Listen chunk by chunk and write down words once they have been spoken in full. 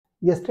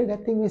Yesterday, I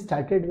think we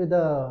started with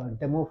a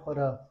demo for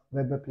a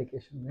web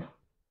application, right?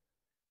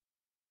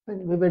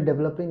 And we were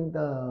developing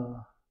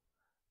the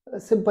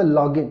simple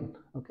login,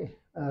 okay?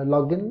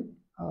 Login,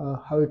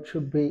 how it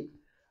should be.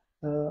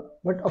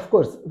 But of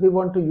course, we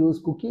want to use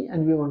cookie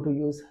and we want to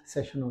use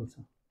session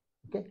also,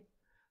 okay?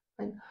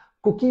 And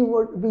cookie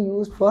would be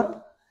used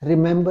for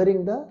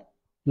remembering the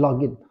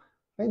login,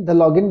 right? The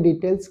login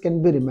details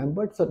can be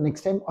remembered, so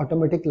next time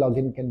automatic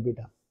login can be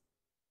done.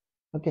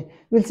 Okay,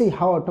 we'll see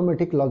how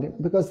automatic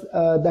login, because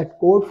that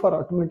code for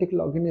automatic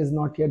login is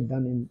not yet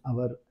done in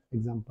our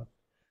example.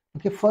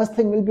 Okay, first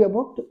thing will be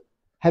about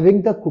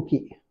having the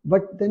cookie,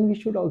 but then we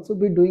should also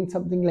be doing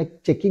something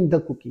like checking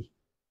the cookie.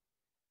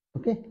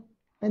 Okay,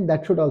 and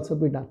that should also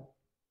be done,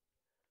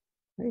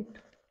 right?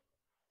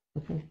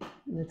 Okay,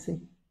 let's see.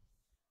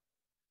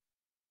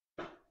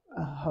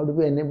 How do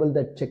we enable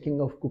that checking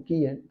of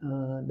cookie, and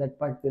that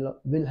part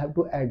we'll have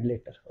to add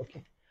later.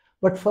 Okay,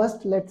 but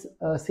first let's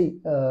see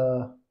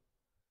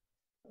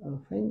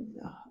fine,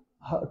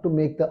 how to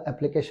make the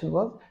application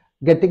work,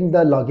 getting the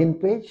login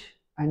page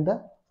and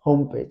the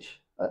home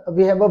page.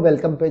 We have a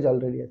welcome page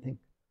already, I think.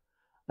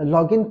 A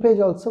login page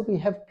also we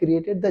have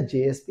created the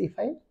JSP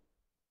file.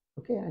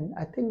 Okay, and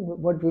I think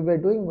what we were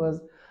doing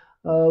was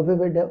we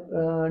were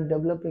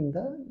developing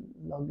the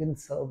login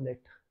servlet.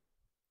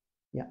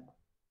 Yeah,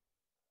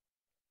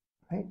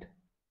 right.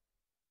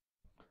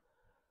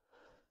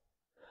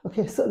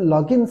 Okay, so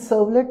login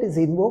servlet is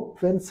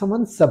invoked when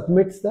someone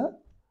submits the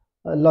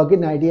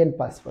login ID and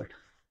password.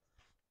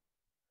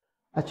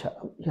 Acha,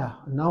 yeah,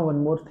 now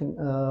one more thing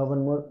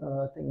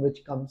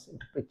which comes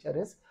into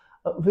picture is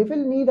we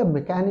will need a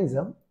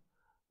mechanism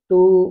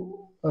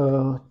to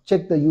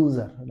check the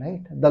user,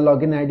 right? The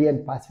login ID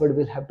and password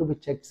will have to be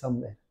checked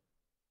somewhere.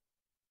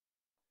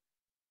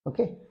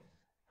 Okay,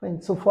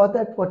 fine. So for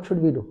that, what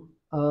should we do?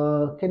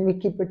 Can we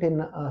keep it in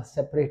a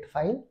separate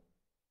file?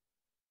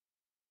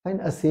 Fine,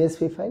 a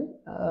CSV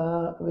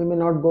file. We may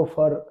not go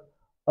for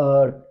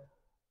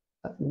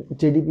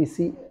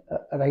JDBC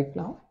right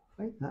now.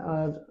 Fine.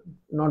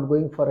 Not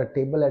going for a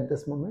table at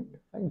this moment.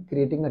 Fine.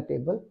 Creating a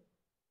table.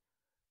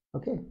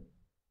 Okay.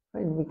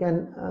 Fine. We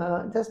can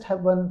just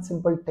have one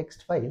simple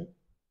text file.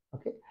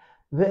 Okay.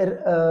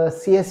 Where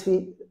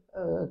CSV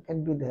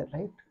can be there,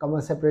 right?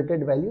 Comma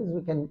separated values.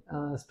 We can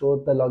store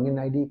the login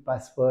ID,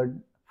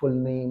 password, full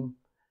name,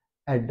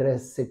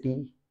 address,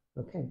 city.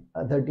 Okay.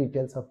 Other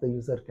details of the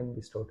user can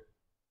be stored.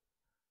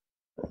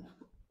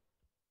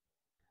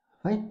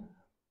 Fine.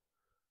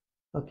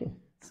 Okay.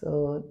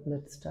 So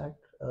let's start.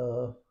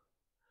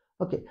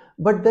 Okay,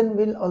 but then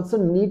we'll also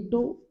need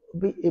to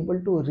be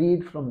able to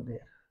read from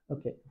there.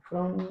 Okay,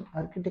 from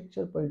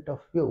architecture point of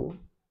view.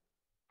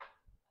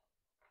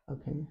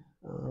 Okay,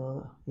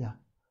 yeah,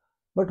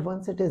 but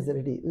once it is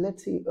ready,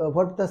 let's see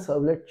what the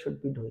servlet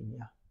should be doing.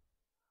 Yeah,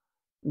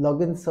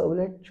 login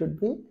servlet should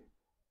be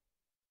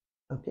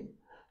okay.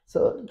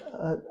 So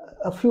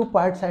a few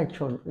parts I had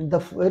shown. The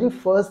very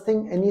first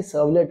thing any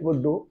servlet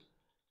would do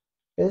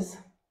is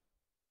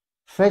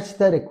fetch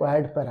the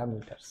required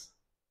parameters.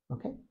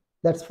 Okay,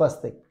 that's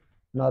first thing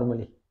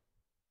normally.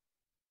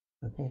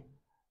 Okay,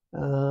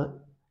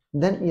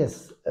 then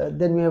yes,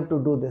 then we have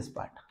to do this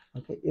part.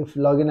 Okay, if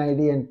login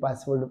ID and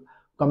password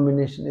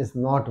combination is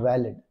not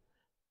valid,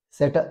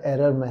 set a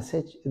error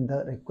message in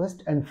the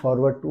request and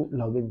forward to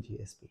login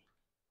JSP.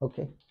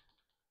 Okay,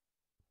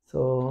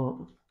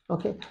 so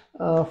okay,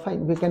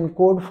 fine, we can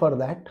code for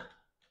that.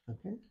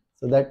 Okay,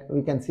 so that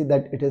we can see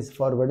that it is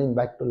forwarding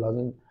back to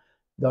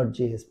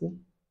login.jsp.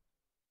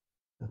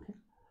 Okay,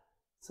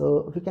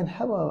 so we can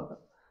have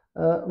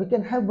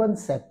one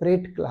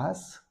separate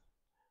class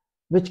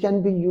which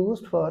can be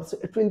used for, so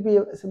it will be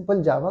a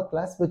simple Java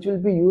class which will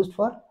be used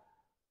for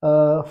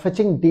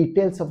fetching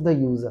details of the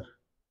user.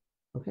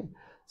 Okay,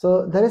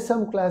 so there is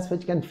some class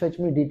which can fetch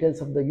me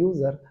details of the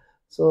user.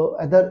 So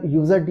other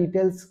user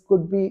details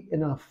could be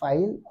in a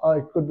file or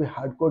it could be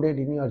hard coded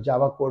in your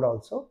Java code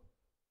also.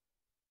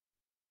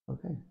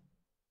 Okay,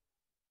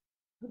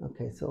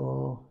 okay,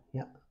 so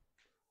yeah,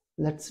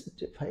 let's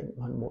define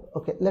one more.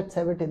 Okay, let's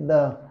have it in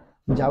the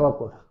Java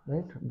code,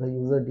 right? The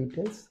user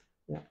details.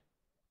 Yeah.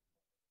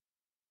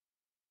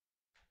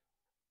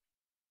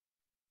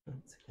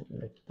 One second,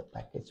 let the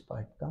package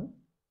part come.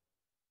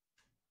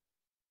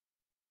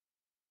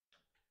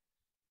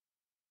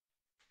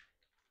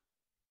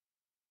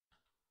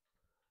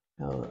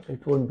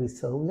 It won't be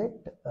servlet.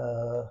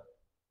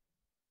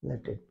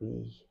 Let it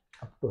be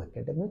up to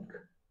academic.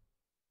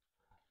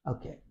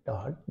 Okay,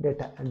 dot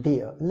data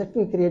dir. Let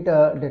me create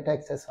a data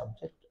access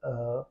object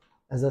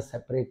as a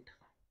separate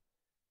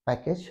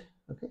package.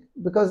 Okay,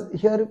 because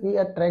here we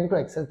are trying to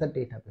access the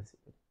data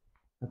basically.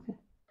 Okay,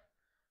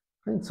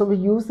 and so we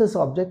use this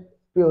object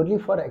purely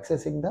for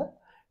accessing the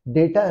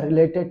data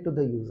related to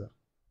the user.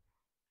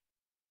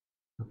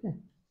 Okay,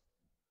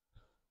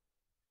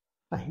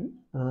 fine.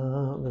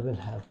 We will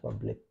have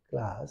public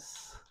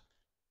class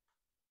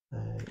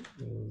and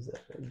user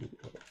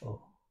DAO.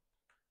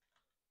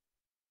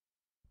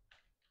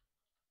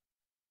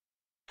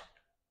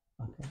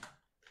 Okay.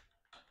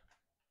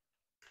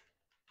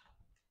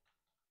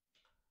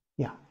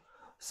 Yeah.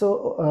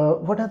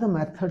 So what are the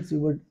methods you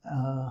would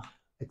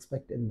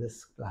expect in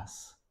this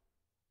class?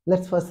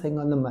 Let's first think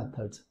on the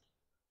methods,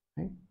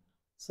 right?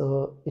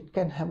 So it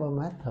can have a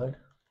method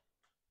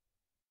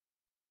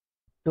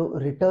to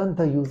return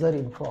the user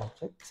info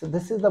object. So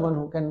this is the one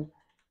who can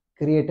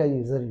create a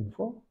user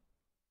info.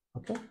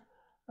 Okay.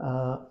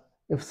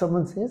 If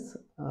someone says,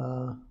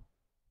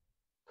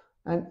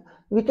 and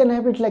we can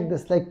have it like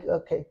this, like,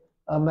 okay,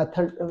 a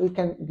method, we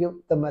can give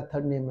the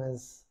method name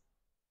as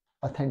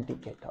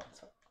authenticate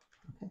also.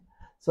 Okay.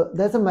 So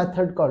there's a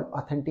method called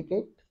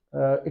authenticate.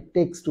 It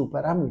takes two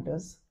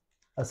parameters,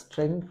 a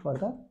string for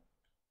the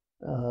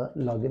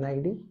login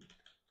ID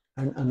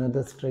and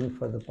another string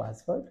for the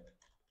password.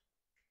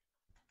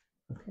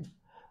 Okay.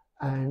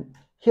 And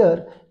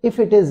here, if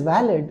it is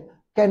valid,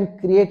 can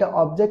create an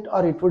object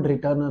or it would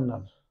return a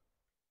null.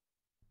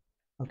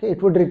 Okay,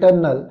 it would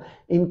return null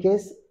in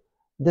case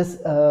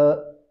this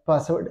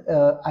password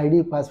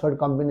ID password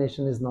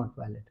combination is not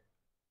valid.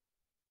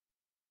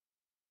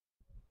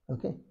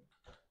 Okay.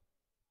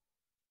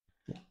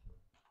 Yeah.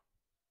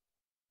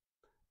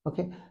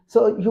 Okay,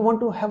 so you want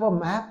to have a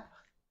map,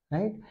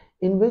 right,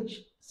 in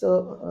which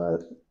for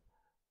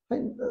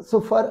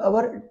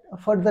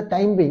the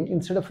time being,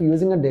 instead of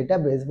using a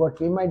database, what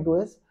we might do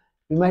is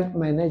we might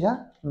manage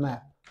a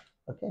map.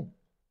 Okay.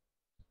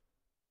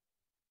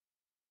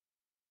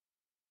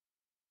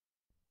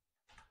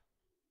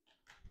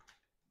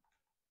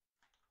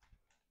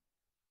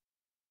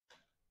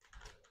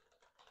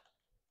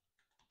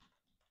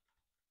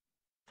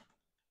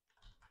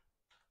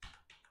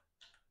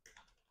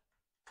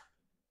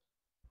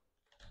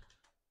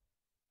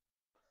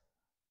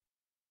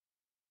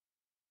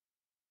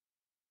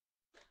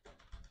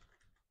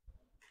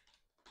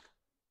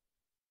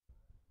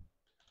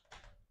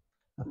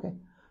 Okay,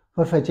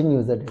 for fetching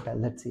user data,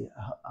 let's see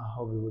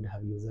how we would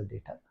have user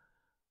data.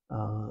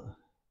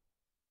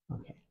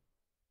 Okay.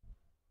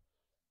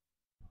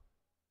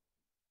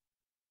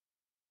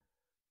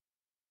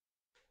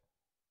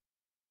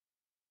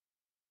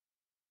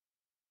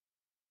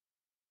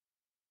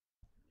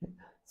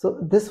 So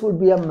this would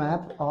be a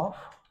map of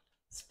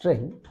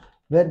string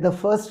where the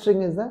first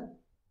string is the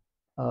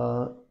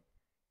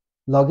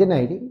login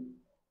ID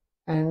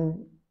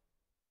and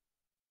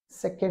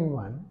second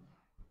one.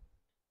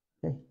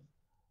 Okay.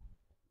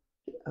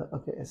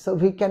 Okay, so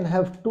we can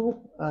have two,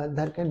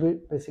 there can be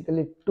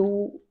basically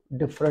two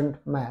different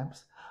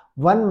maps.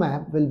 One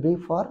map will be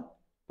for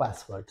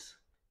passwords.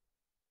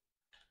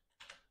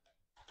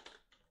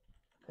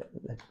 Okay,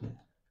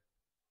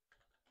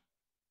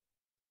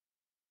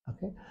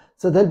 okay,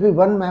 so there'll be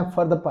one map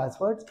for the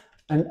passwords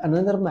and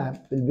another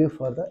map will be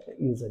for the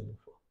user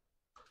info.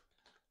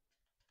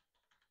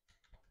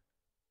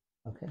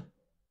 Okay.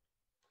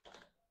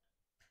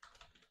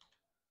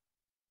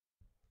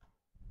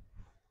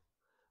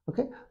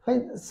 Okay,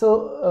 fine.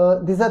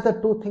 So these are the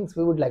two things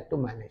we would like to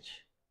manage,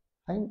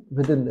 fine,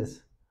 within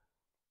this.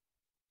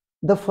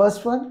 The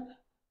first one,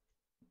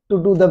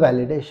 to do the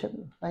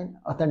validation, fine,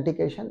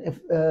 authentication. If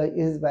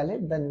is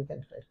valid, then we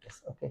can try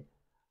this. Okay.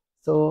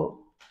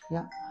 So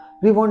yeah,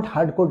 we want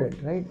hard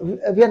coded, right?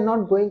 We are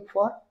not going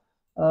for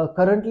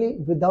currently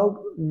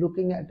without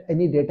looking at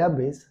any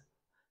database.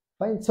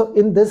 Fine. So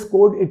in this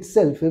code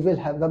itself, we will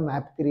have the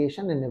map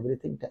creation and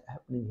everything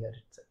happening here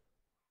itself.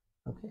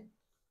 Okay.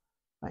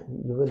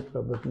 Fine. You will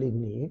probably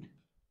need.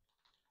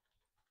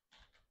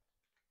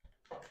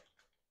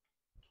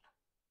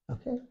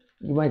 Okay.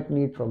 You might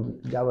need from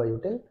Java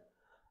util,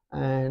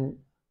 and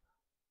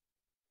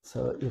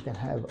so you can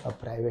have a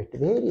private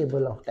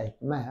variable of type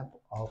map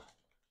of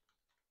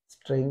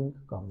string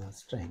comma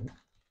string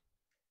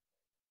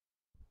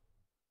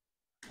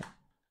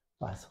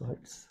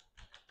passwords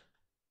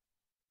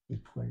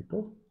equal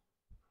to.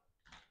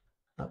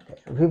 Okay,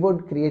 we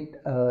would create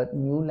a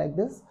new like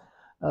this.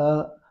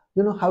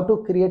 You know how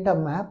to create a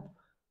map?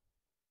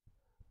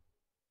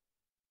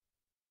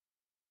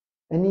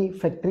 Any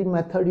factory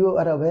method you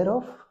are aware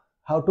of?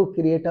 How to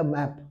create a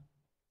map?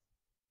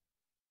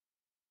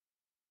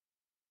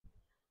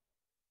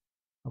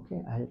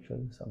 Okay, I'll show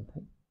you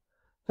something.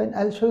 Fine,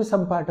 I'll show you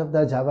some part of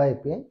the Java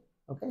API.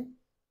 Okay.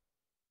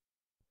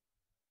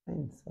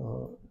 Fine,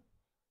 so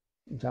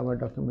Java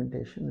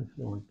documentation if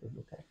you want to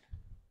look at.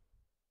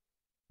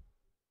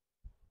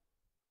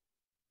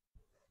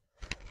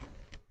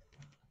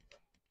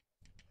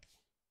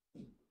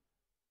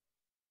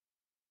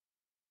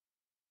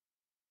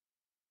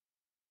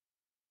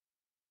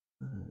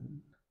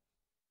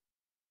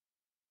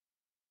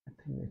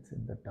 I think it's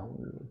in the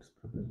downloads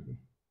probably.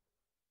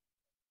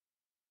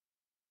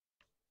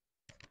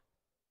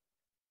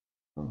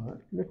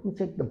 Let me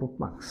check the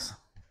bookmarks.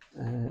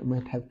 I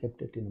might have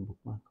kept it in a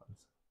bookmark also.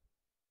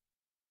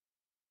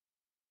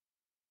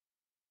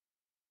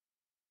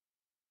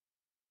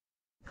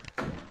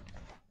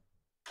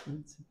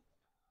 Let's see.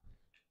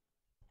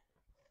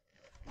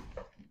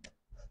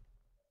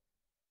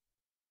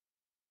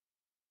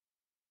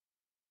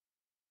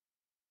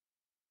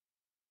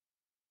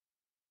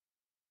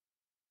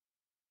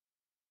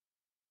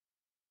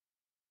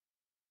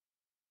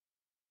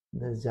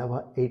 there's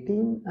Java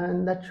 18,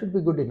 and that should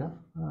be good enough.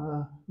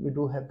 We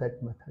do have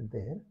that method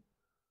there.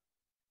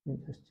 Let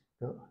me just check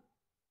the,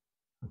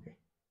 okay.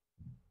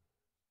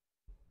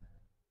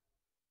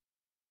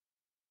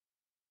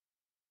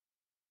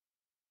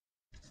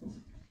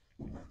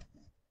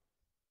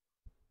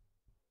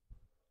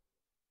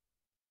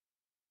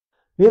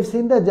 We have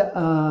seen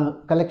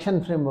the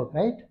collection framework,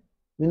 right?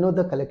 We know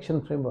the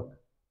collection framework.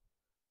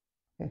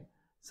 Okay,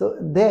 so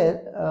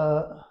there,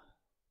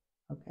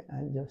 okay,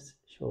 I'll just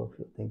show a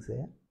few things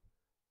there.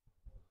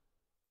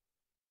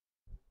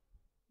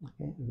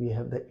 Okay, we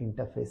have the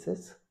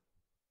interfaces.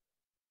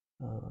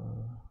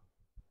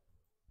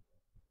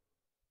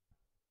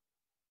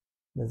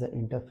 There's an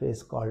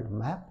interface called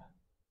map.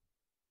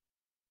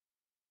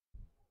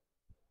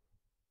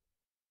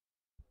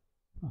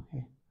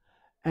 Okay,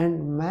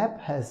 and map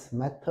has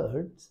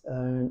methods,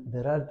 and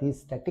there are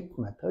these static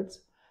methods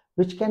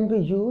which can be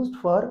used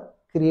for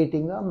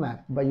creating a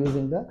map by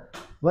using the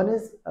one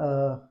is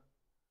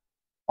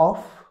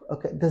of,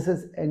 okay, this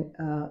is an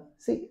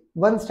see,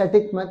 one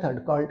static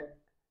method called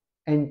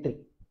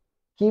entry,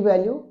 key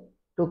value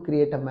to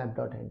create a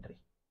map.entry.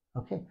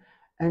 Okay,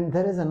 and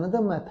there is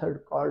another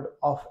method called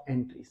of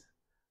entries,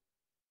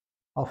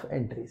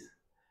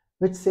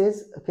 which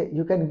says, okay,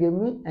 you can give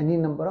me any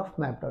number of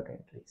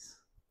map.entries.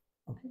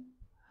 Okay,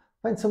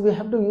 fine. So we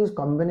have to use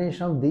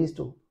combination of these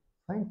two,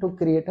 fine, to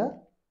create a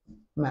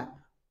map.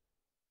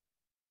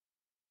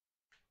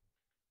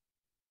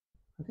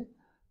 Okay,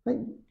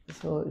 fine.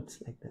 So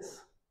it's like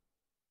this: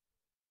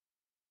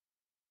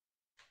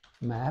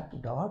 map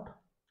dot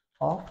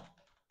of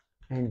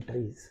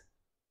entries.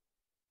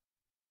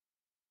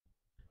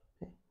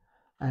 Okay,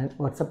 and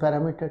what's the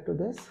parameter to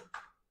this?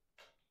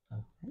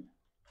 Okay,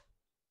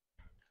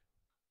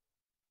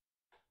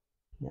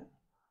 yeah.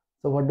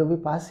 So what do we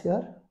pass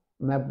here?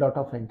 Map dot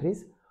of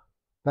entries.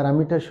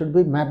 Parameter should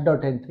be map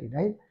dot entry,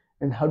 right?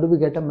 And how do we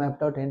get a map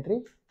dot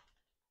entry?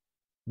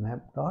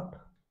 Map dot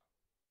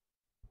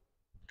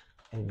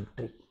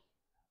entry,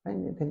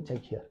 and you can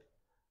check here.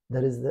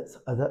 There is this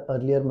other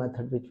earlier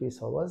method which we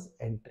saw was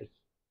entry.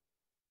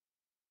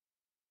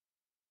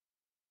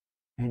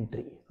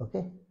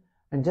 Okay,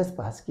 and just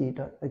pass key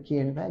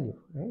and value,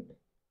 right?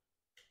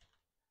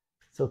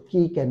 So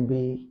key can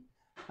be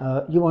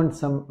you want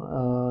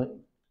some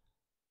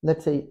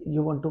let's say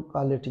you want to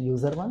call it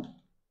user1,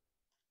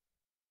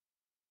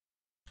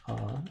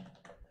 or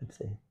let's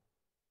say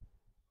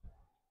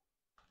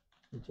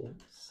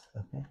James.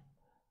 Okay,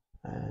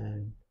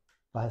 and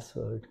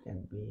password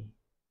can be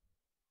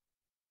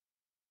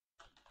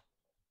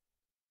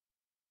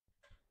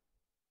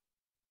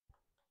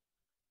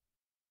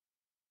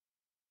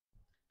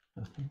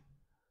okay,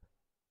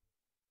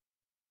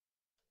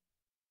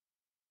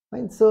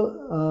 fine.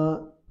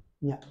 So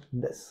yeah,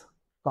 this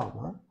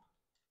comma.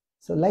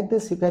 So like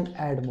this you can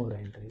add more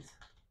entries.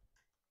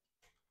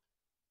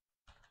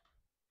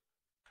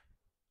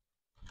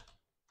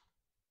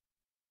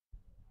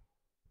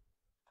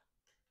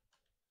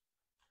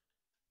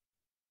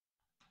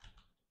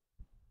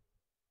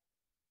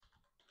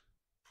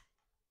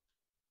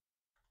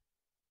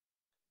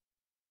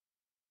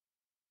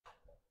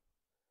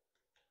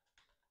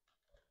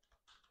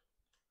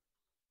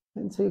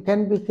 And so you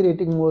can be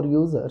creating more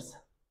users.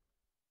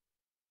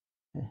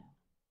 Okay.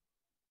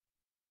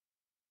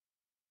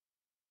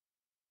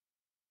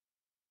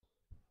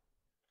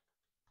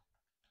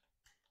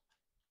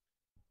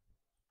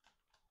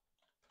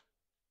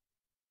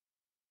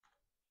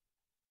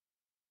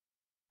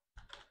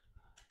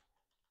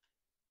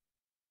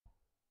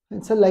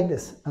 And so like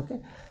this.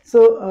 Okay,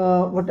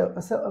 so whatever.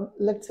 So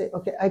let's say,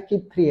 okay, I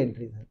keep 3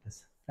 entries like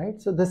this,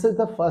 right? So this is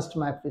the first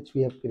map which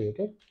we have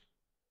created.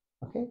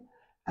 Okay,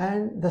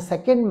 and the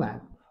second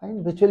map,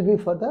 fine, which will be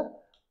for the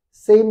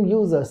same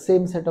user,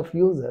 same set of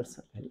users.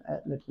 Okay,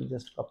 let me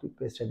just copy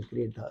paste and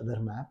create the other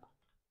map.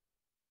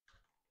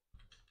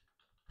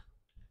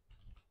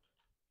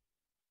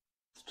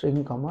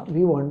 String comma,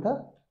 we want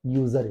the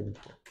user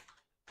info.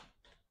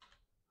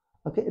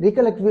 Okay,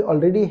 recollect we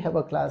already have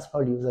a class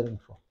called user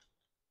info.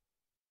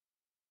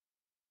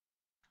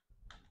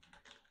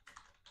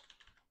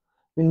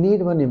 We'll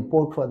need one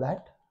import for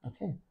that.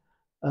 Okay,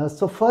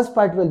 so first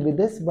part will be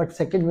this, but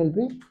second will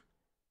be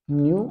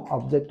new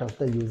object of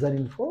the user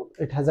info.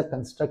 It has a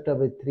constructor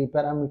with 3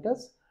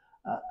 parameters.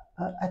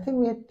 I think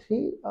we had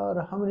 3,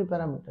 or how many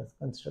parameters?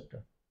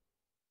 Constructor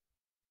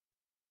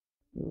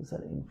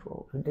user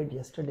info we did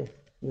yesterday,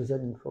 user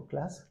info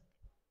class.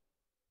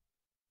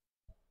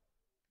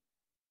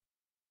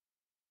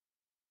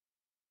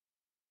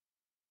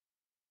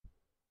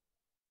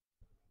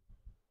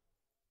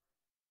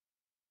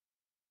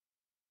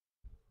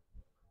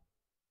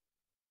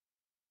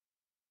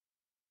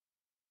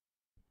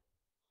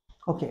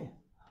 Okay,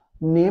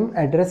 name,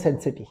 address,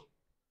 and city,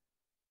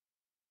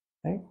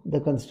 right? The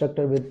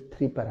constructor with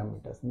 3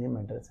 parameters, name,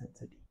 address, and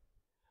city.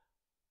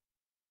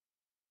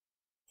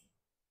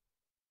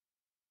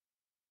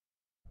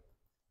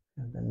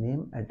 And the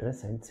name,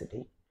 address, and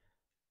city.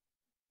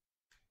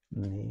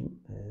 Name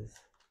is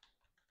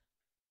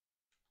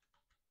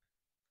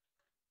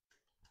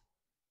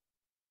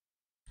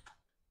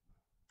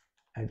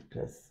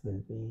address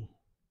will be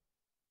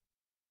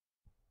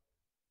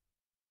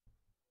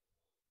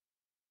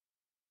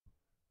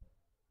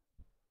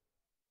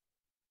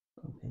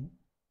okay.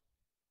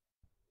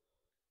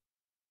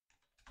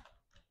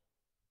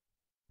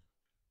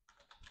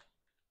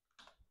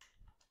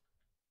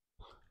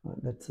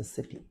 That's a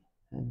city.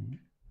 And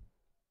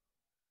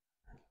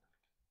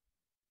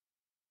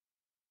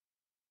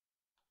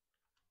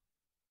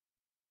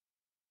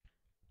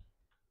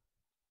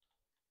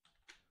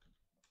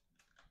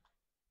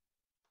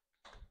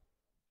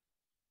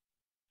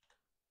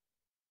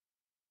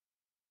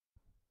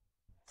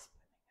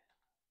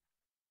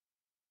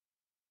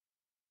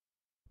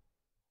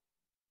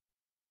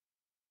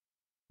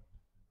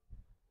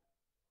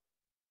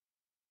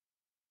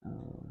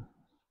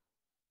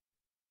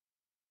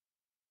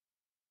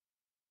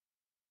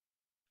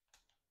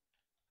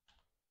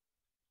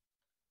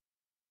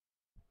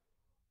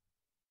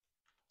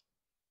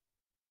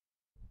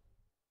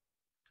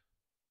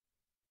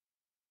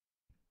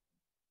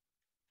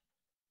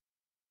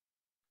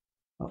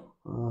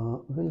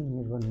we'll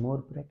need one more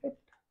bracket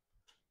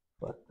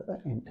for the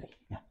entry.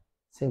 Yeah,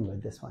 same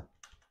with this one.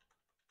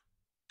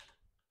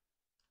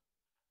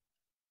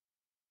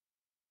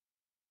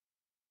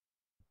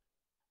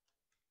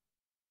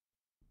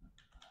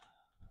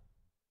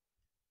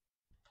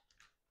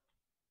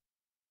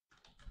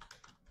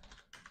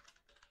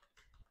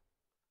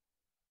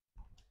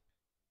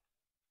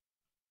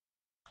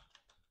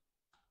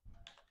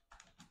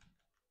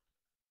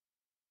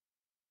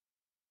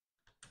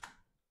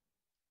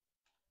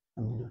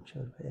 I'm not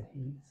sure where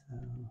he is.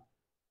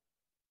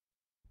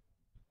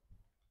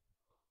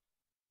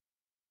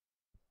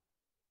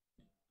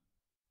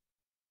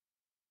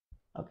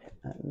 Okay,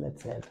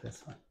 let's add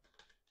this one.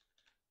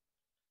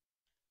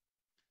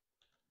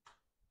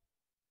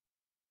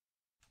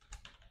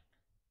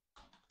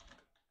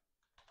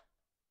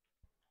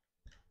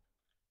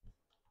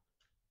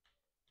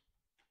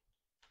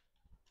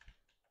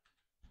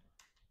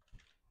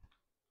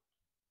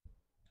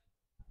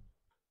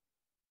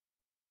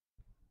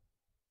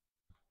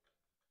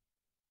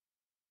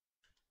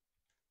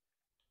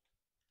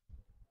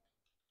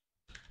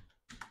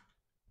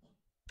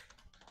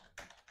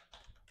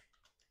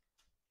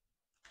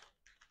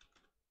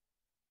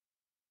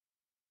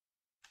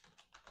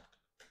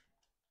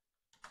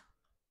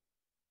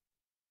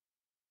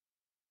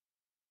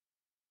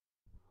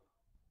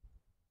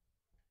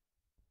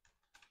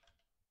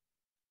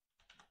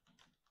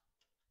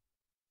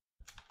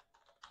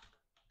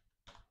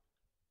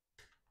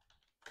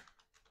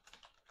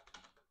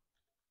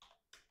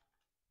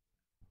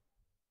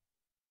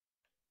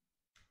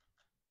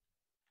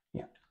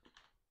 Yeah.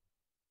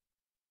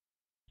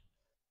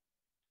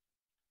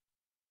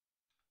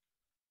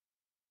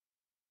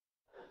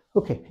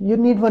 Okay, you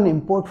need one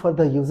import for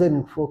the user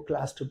info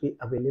class to be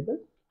available.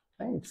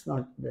 Right? It's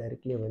not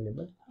directly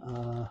available.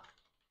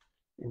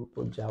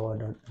 Import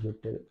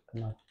java.util,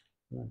 not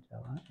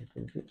Java. It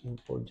will be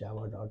import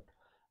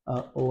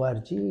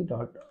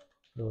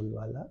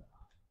java.org.rollwala.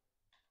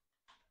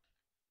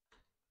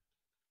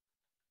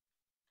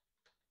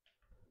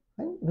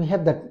 And we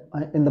have that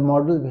in the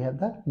model. We have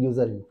the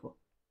user info.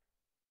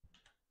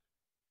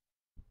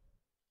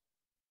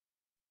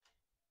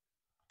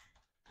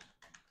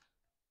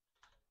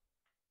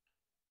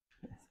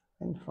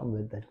 And from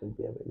where that will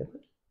be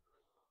available.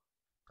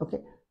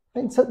 Okay,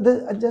 and so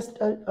I just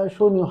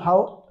shown you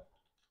how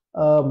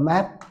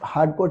map,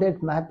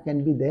 hard-coded map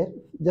can be there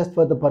just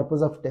for the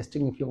purpose of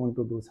testing if you want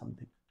to do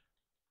something.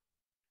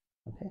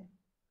 Okay,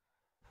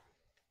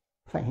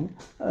 fine.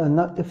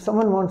 Now if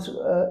someone wants,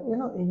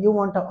 you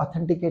want an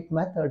authenticate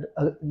method,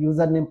 a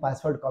username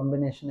password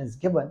combination is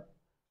given.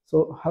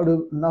 So how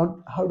do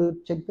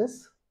you check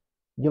this?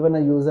 Given a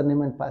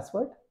username and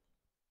password,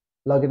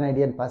 login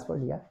ID and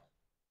password, yeah.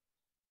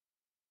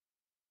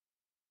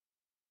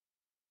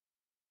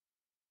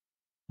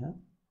 Yeah.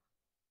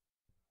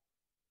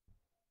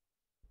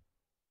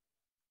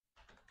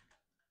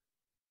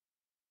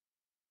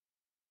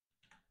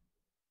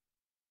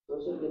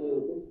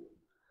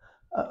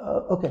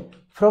 Okay,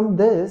 from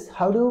this,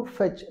 how do you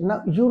fetch?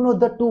 Now you know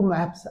the two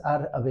maps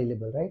are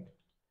available, right?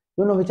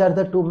 You know which are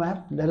the two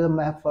maps. There is a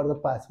map for the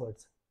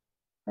passwords.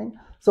 Right?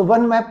 So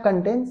one map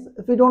contains,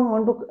 if we don't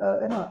want to,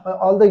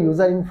 all the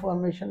user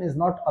information is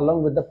not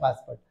along with the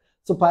password.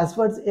 So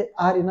passwords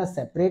are in a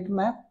separate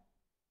map.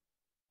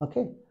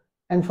 Okay,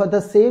 and for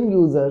the same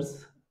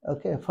users,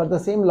 okay, for the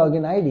same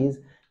login IDs,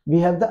 we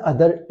have the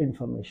other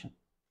information.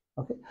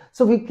 Okay,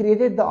 so we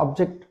created the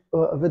object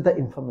with the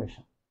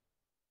information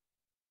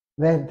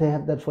where they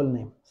have their full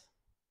names.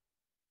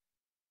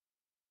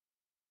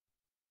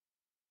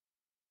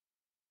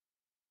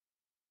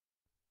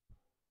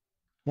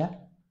 Yeah.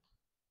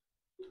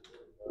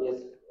 Yes.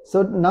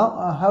 So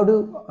now how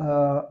do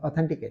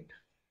authenticate?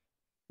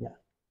 Yeah.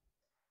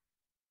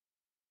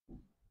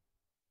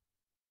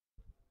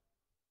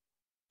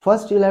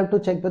 First you'll have to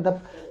check with the,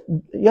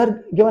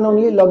 you're given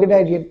only login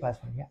ID and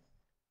password. Yeah.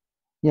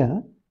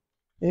 Yeah.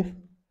 If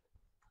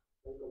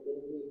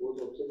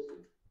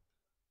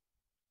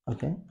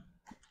okay.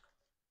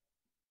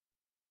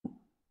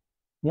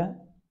 Yeah.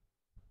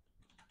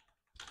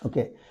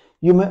 Okay,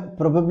 you may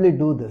probably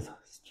do this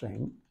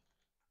string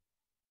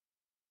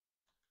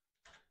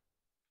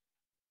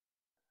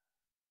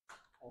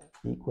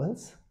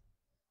equals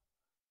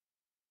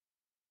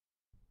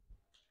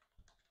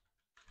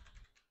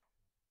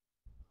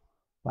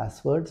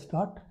passwords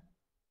dot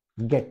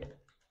get,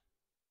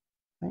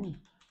 right?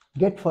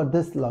 Get for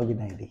this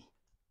login ID,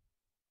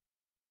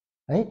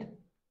 right?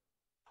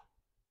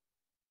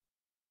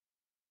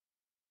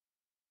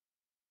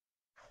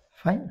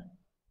 Fine.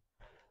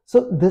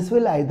 So this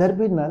will either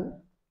be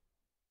null.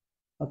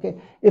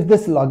 Okay, if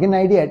this login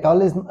ID at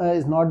all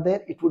is not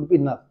there, it would be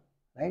null,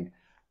 right?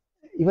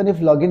 Even if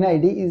login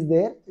ID is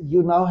there,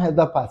 you now have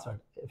the password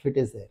if it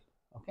is there.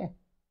 Okay,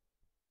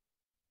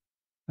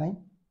 fine.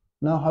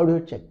 Now how do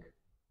you check?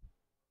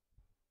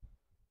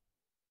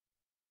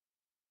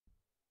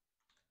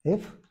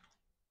 If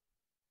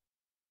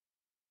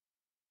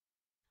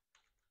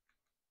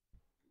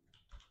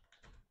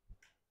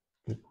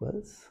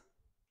equals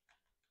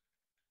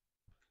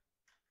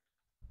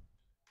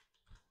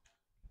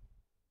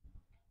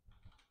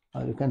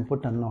or you can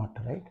put a not,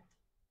 right?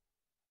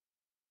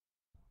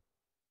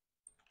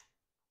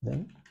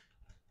 Then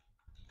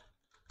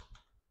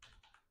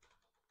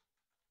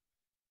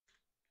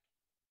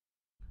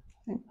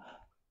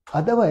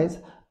otherwise,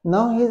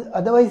 now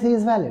otherwise he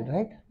is valid,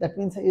 right? That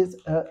means he is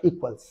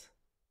equals.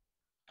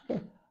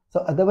 Okay, so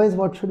otherwise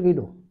what should we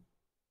do?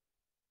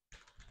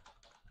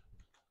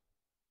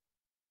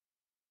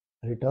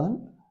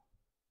 Return.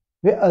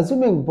 We're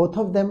assuming both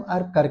of them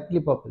are correctly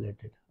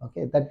populated.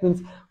 Okay, that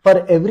means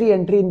for every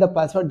entry in the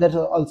password, there's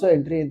also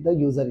entry in the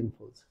user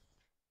infos.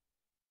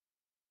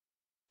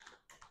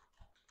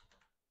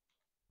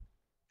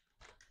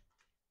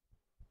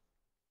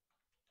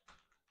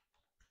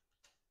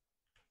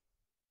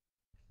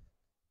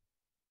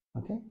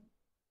 Okay.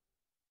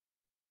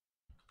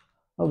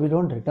 Oh, we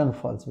don't return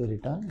false, we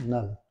return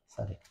null.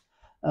 Sorry.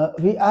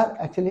 We are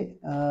actually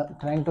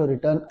trying to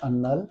return a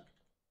null.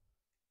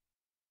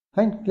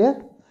 Fine,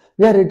 clear?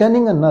 We are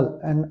returning a null,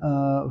 and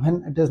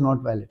when it is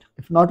not valid.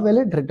 If not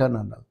valid, return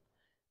a null.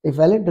 If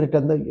valid,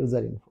 return the user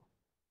info.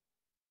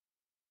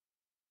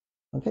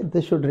 Okay,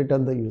 this should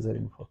return the user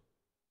info.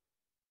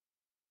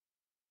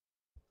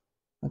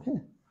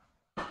 Okay,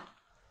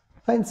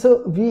 fine.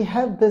 So we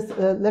have this,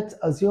 let's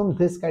assume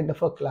this kind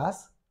of a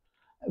class,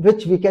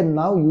 which we can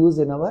now use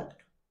in our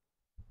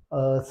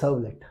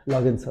servlet,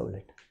 login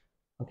servlet.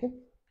 Okay,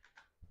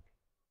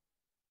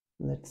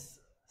 let's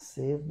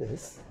save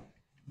this.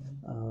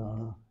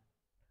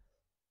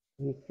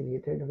 We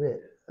created where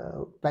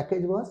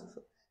package was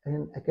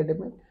in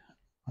academic.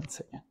 One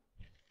second.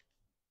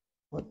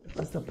 What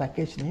was the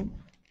package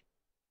name?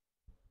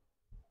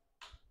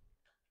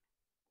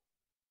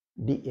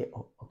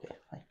 DAO. Okay,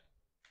 fine.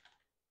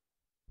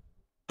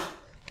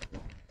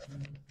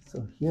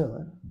 So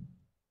here,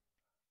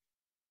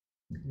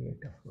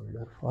 create a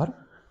folder for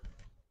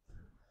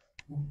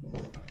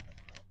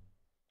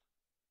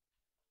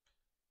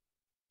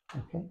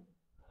okay,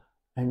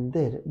 and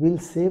there we'll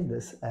save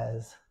this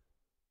as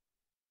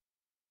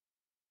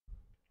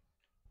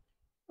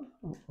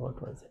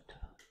what was it?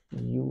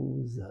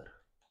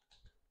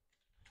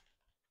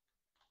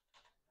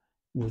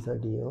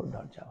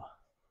 user.do.java.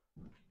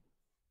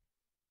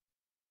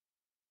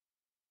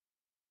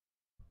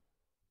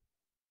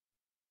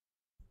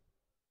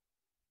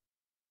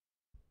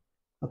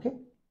 Okay,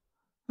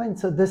 fine.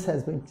 So this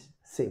has been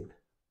saved.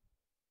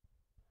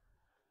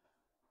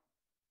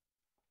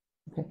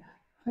 Okay,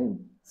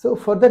 fine. So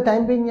for the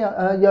time being,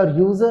 your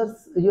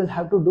users, you'll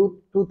have to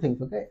do two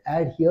things. Okay,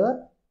 add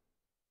here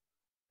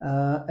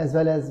as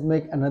well as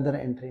make another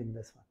entry in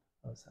this one.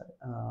 Oh, sorry.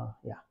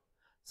 Yeah.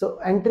 So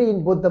entry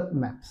in both the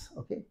maps.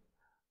 Okay,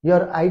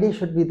 your ID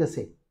should be the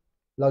same.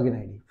 Login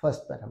ID,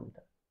 first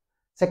parameter.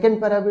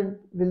 Second parameter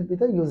will be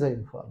the user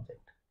info object.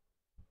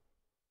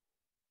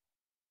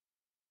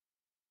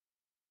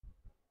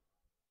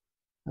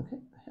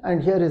 Okay,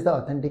 and here is the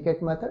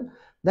authenticate method.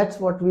 That's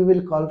what we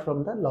will call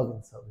from the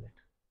login servlet.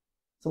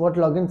 So what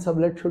login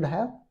servlet should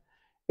have?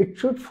 It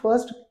should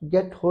first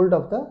get hold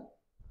of the,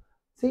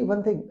 see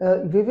one thing,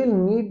 we will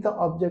need the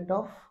object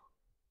of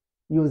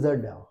user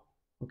DAO.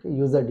 Okay,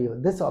 user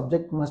DAO. This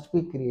object must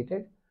be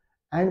created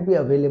and be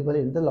available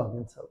in the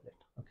login servlet.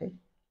 Okay,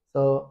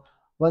 so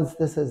once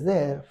this is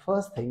there,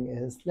 first thing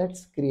is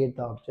let's create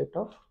the object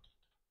of,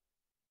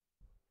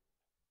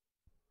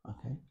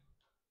 okay,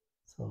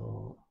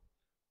 so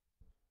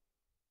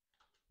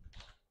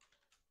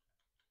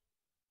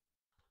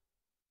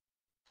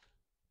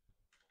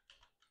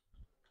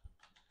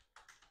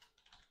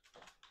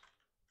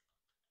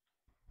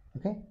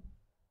okay,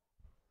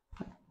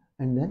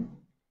 and then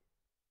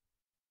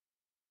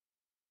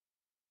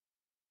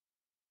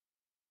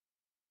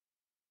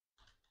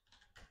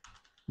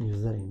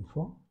user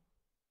info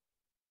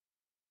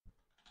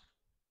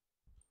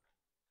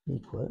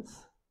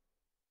equals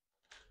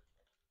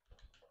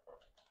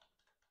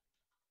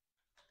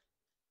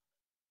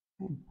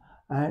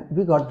and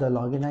we got the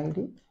login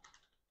ID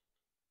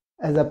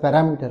as a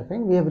parameter.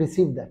 Fine, we have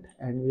received that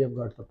and we have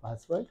got the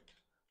password.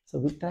 So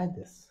we try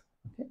this.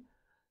 Okay.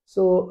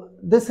 So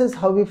this is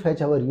how we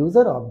fetch our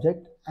user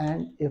object,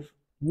 and if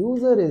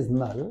user is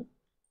null,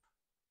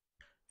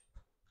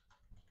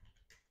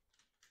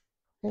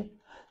 okay,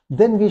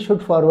 then we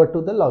should forward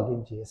to the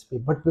login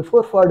JSP. But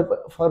before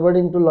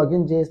forwarding to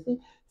login JSP,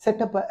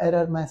 set up an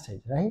error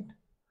message, right?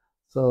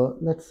 So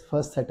let's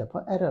first set up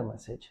an error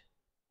message.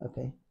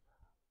 Okay.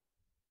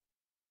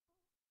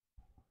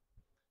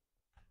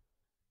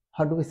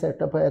 How do we set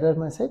up an error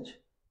message?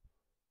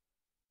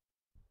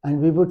 And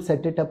we would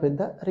set it up in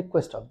the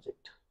request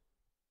object.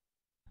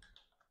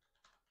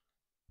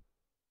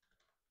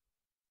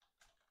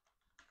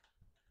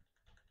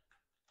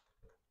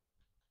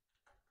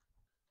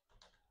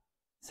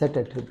 Set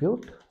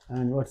attribute,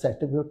 and what's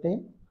attribute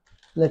name?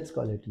 Let's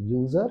call it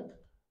user,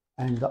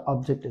 and the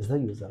object is the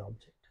user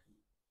object.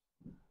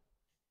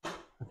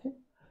 Okay,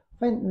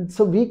 fine.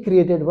 So we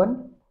created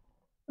one.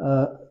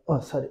 Oh,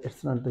 sorry,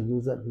 it's not the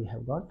user we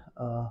have got.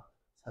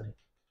 Sorry,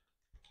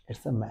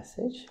 it's a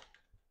message,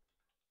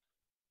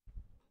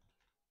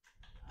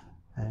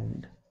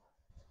 and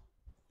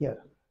here,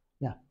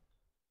 yeah,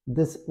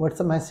 this. What's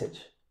the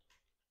message?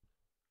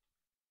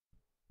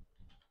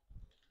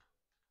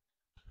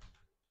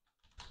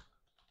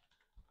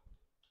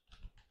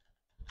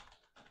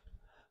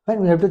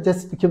 Fine, we have to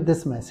just keep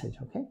this message,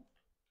 okay?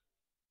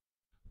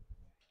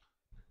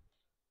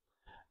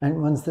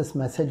 And once this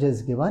message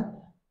is given,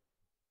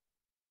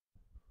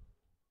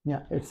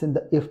 yeah, it's in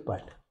the if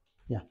part.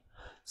 Yeah.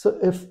 So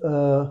if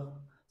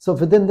so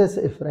within this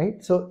if,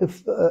 right? So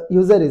if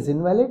user is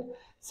invalid,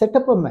 set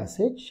up a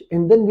message,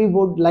 and then we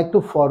would like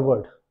to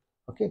forward.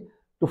 Okay.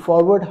 To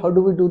forward, how do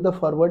we do the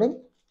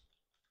forwarding?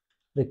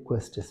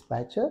 Request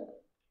dispatcher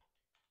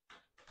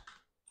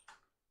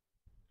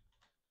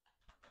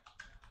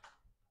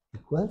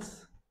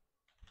equals,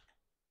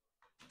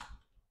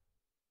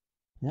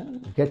 yeah,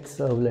 get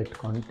servlet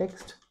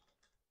context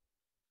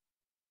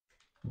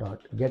dot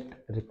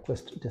get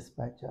request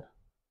dispatcher,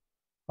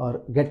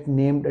 or get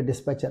named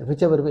dispatcher,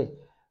 whichever way.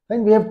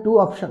 When we have two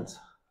options,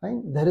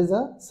 right? There is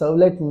a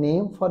servlet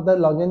name for the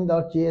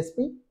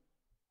login.jsp.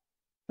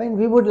 Fine,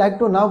 we would like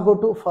to now go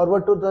to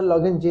forward to the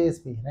login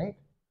JSP, right?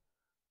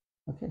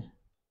 Okay.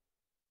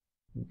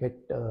 Get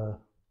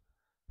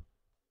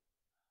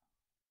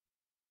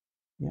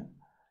yeah,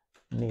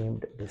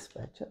 named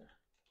dispatcher,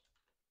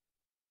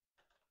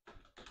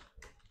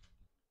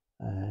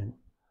 and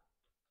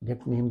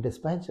get named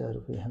dispatcher,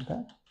 we have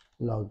the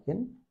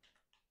login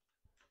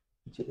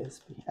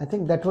JSP. I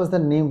think that was the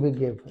name we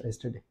gave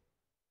yesterday.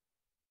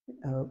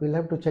 We'll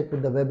have to check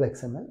with the web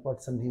XML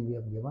what's the name we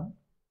have given.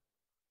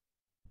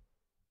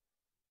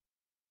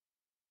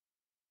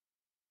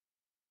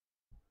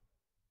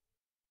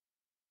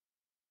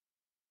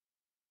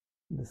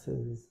 This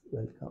is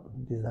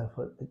welcome. These are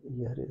for,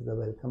 here is the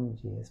welcome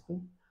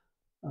JSP.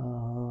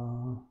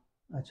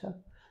 Acha,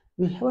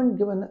 we haven't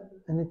given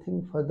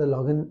anything for the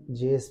login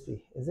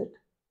JSP, is it?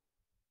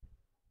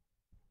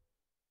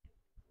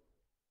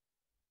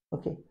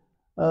 Okay.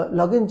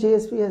 Login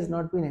JSP has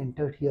not been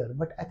entered here,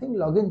 but I think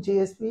login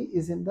JSP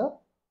is in the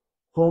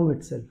home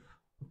itself.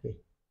 Okay.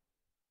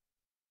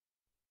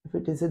 If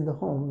it is in the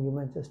home, you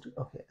might just,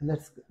 okay,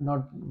 let's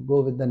not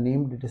go with the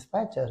named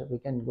dispatcher. We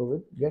can go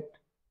with get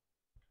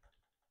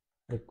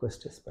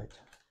request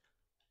dispatcher.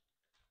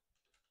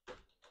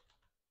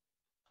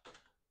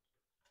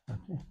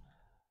 Okay.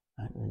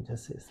 And we'll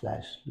just say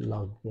slash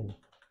login.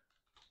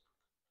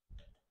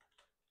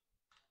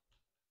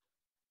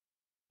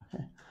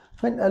 Okay.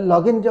 When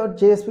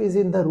login.jsp is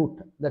in the root,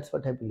 that's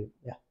what I believe.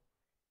 Yeah.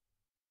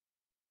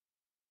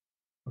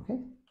 Okay.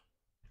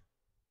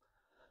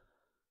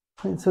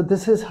 And so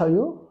this is how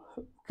you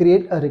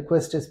create a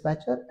request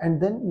dispatcher, and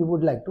then you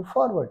would like to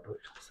forward to it.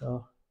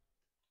 So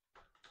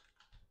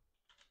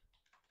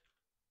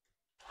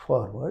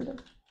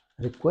forward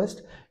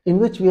request, in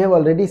which we have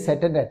already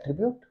set an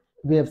attribute.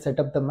 We have set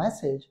up the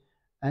message,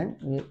 and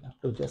we have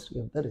to just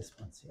give the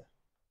response here.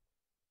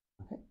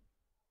 Okay.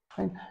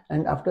 Fine.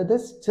 And after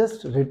this,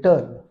 just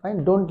return.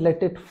 Fine. Don't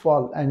let it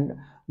fall and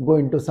go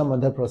into some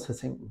other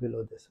processing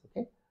below this.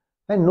 Okay.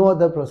 And no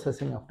other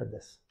processing after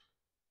this.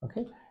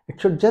 Okay. It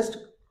should just,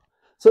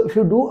 so if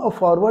you do a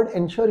forward,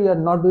 ensure you are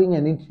not doing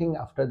anything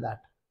after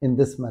that in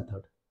this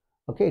method.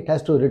 Okay. It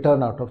has to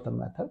return out of the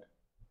method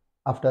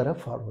after a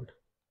forward.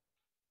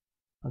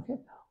 Okay.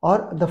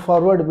 Or the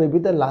forward may be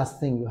the last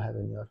thing you have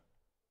in your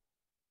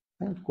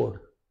code.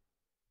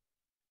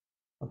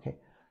 Okay.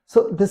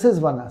 So this is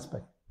one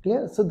aspect.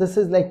 Clear? So this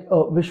is like,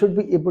 oh, we should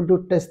be able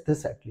to test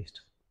this at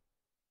least.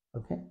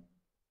 Okay.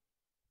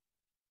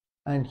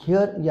 And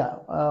here, yeah,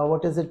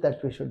 what is it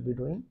that we should be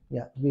doing?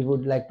 Yeah, we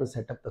would like to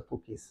set up the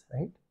cookies,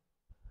 right?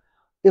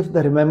 If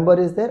the remember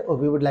is there, or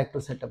we would like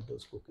to set up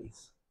those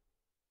cookies.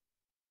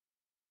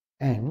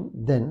 And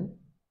then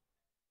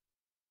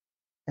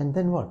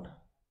what?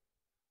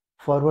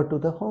 Forward to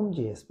the home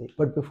JSP.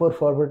 But before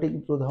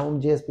forwarding to the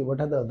home JSP,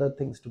 what are the other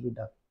things to be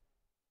done?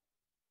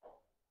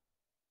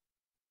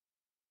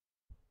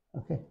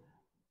 Okay.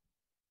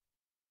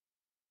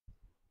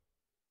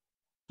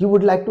 You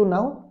would like to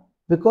now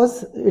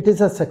because it is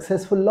a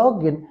successful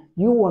login,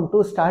 you want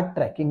to start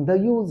tracking the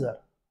user,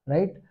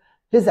 right?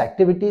 His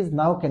activities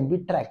now can be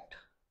tracked.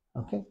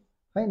 Okay,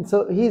 fine.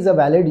 So he is a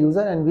valid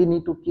user and we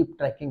need to keep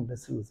tracking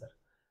this user.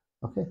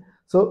 Okay,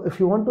 so if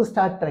you want to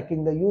start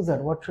tracking the user,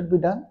 what should be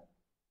done?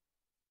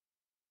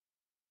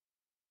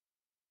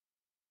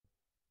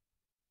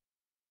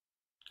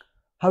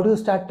 How do you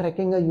start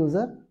tracking a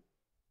user?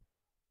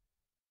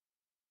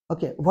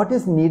 Okay, what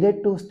is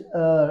needed to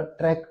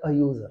track a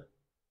user?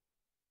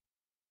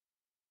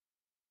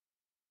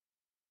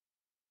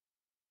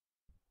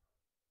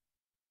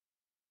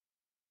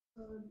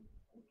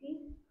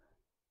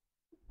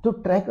 To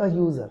track a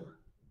user,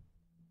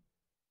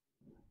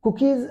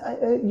 cookies,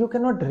 you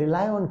cannot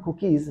rely on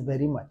cookies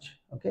very much.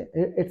 Okay,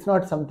 it's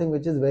not something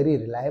which is very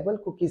reliable.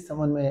 Cookies,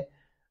 someone may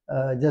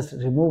just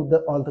remove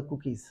all the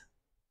cookies,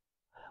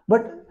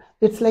 but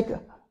it's like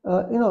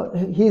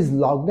he is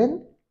logged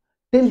in.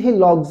 Till he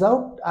logs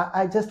out,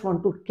 I just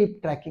want to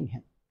keep tracking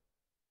him.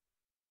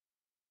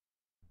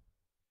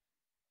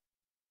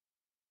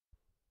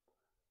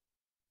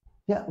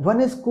 Yeah,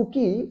 one is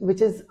cookie,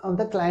 which is on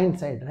the client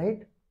side,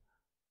 right?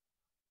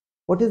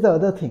 What is the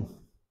other thing?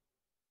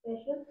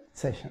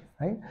 Session,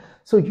 right?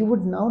 So you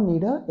would now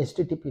need a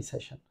HTTP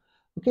session.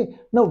 Okay,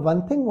 now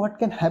one thing what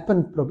can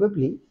happen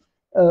probably,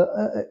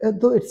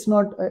 though it's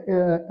not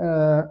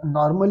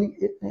normally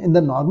in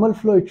the normal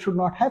flow, it should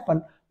not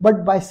happen,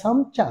 but by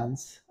some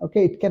chance,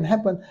 okay, it can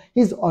happen.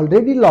 He's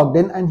already logged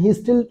in and he's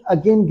still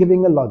again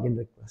giving a login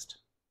request.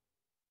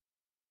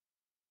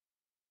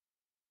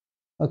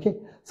 Okay,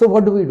 so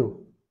what do we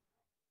do?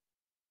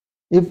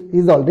 If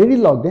he's already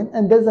logged in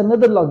and there's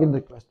another login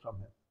request from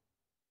him.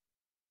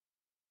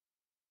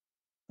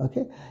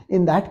 Okay,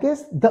 in that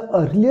case, the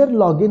earlier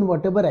login,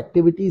 whatever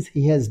activities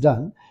he has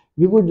done,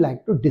 we would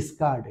like to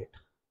discard it.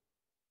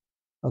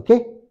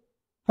 Okay,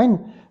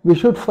 fine. We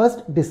should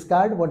first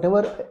discard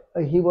whatever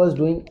he was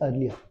doing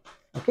earlier.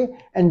 Okay,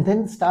 and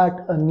then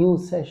start a new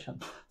session.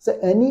 So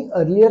any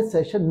earlier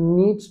session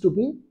needs to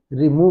be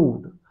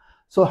removed.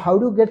 So how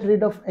do you get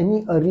rid of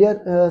any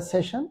earlier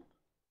session?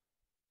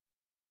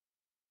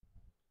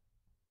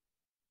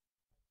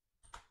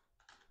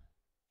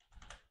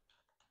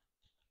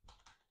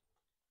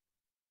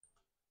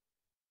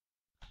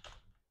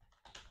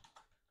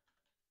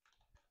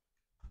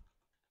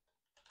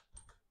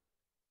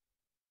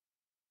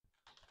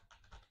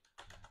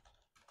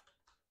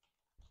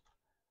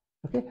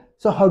 Okay,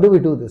 so how do we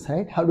do this,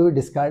 right? How do we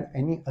discard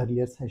any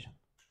earlier session?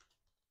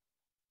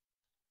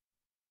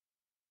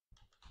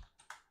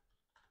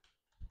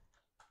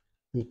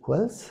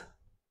 Equals,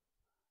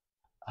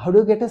 how do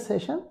you get a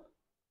session?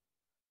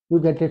 You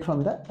get it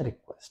from the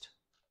request.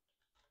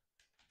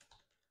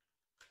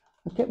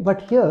 Okay,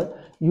 but here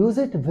use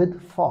it with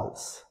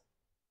false.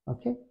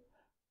 Okay,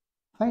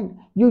 fine.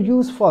 You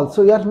use false,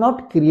 so you are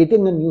not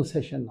creating a new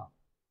session now.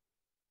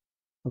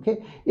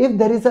 Okay, if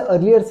there is an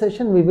earlier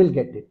session, we will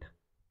get it.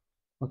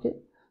 Okay,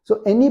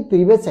 so any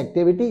previous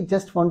activity,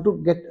 just want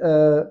to get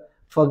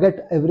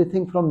forget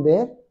everything from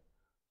there.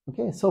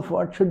 Okay, so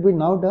what should be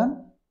now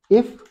done?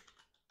 If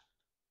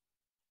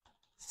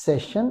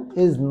session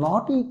is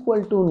not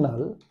equal to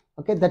null,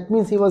 okay, that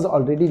means he was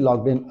already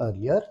logged in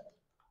earlier.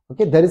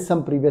 Okay, there is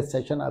some previous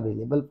session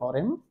available for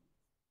him.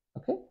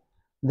 Okay,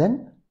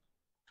 then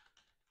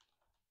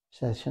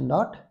session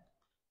dot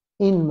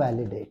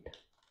invalidate.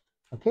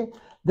 Okay,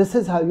 this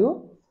is how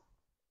you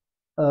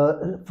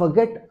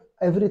forget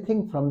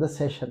everything from the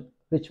session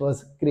which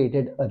was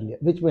created earlier,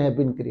 which may have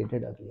been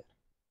created earlier.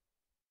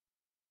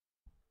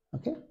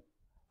 Okay,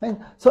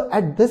 fine. So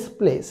at this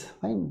place,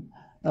 fine,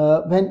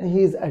 when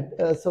he is at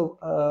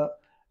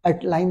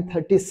at line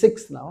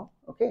 36 now,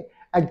 okay,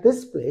 at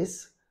this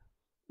place,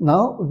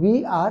 now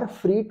we are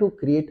free to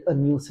create a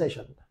new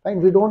session.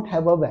 Fine, we don't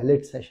have a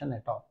valid session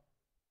at all.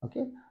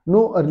 Okay,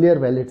 no earlier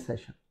valid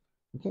session.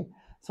 Okay,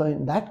 so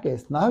in that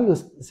case, now you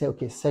say,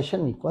 okay,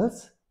 session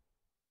equals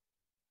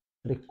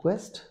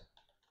request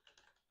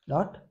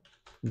dot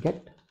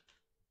get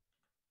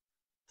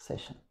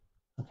session.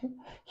 Okay,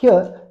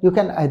 here you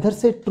can either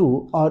say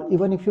true, or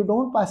even if you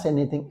don't pass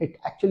anything, it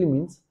actually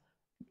means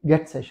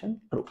get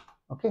session true.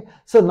 Okay,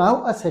 so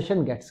now a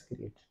session gets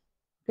created.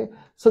 Okay,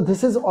 so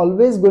this is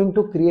always going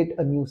to create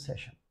a new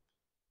session.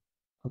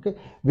 Okay,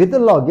 with the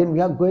login,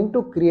 we are going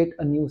to create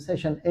a new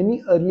session.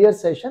 Any earlier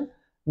session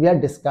we are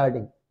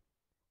discarding.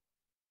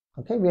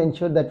 Okay, we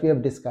ensure that we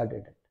have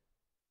discarded it.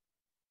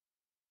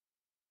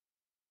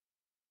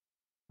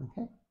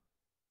 Okay,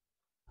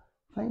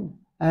 fine.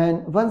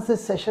 And once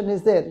this session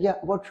is there, yeah,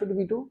 what should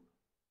we do?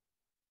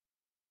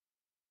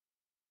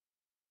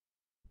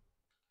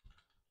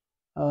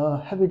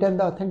 Have we done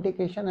the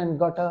authentication and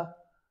got a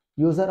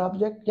user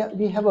object? Yeah,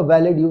 we have a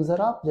valid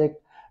user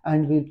object,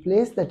 and we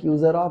place that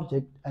user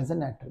object as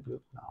an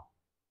attribute now.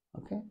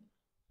 Okay,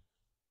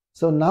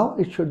 so now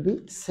it should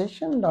be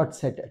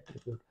session.set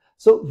attribute.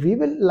 So we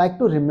will like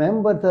to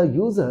remember the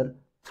user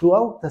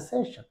throughout the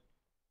session.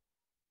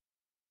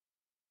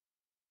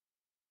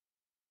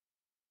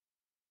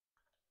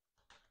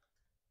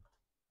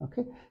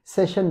 Okay,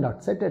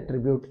 session.set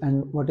attribute,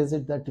 and what is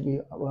it that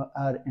we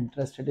are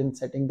interested in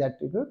setting the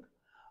attribute?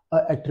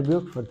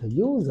 Attribute for the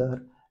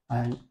user,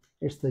 and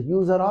it's the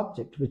user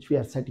object which we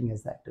are setting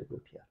as the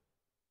attribute here,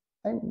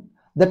 and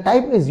the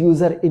type is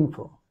user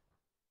info.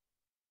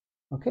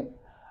 Okay,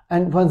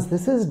 and once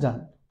this is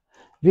done,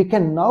 we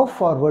can now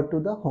forward to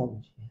the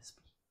home GSP,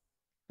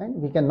 and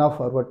we can now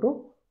forward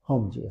to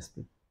home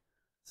GSP.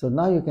 So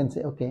now you can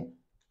say, okay,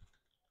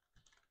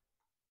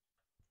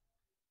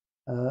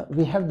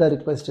 we have the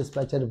request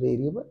dispatcher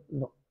variable.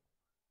 No,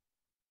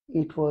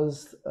 it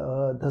was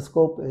the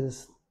scope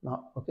is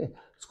not okay.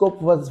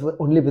 Scope was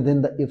only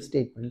within the if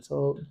statement,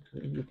 so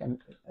we can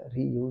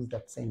reuse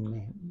that same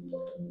name.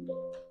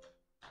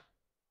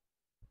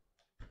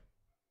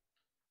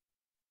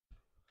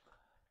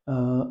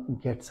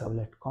 Get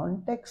servlet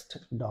context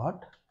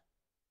dot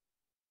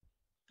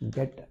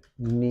get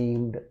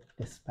named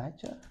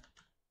dispatcher.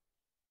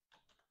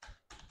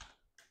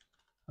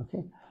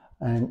 Okay,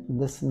 and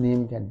this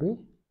name can be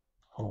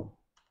home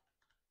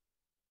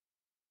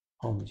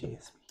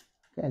GSP.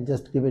 Okay, and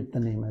just give it the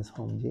name as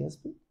home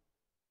GSP.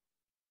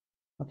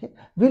 Okay,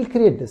 we'll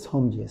create this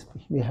home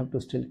GSP. We have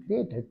to still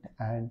create it,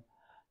 and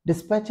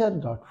dispatcher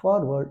dot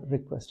forward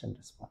request and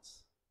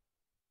response.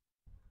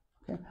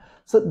 Okay,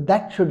 so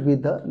that should be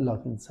the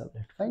login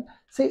servlet. Fine.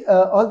 See,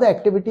 all the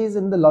activities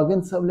in the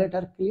login servlet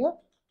are clear.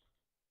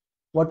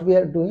 What we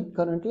are doing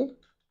currently.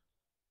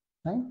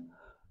 Fine.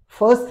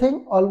 First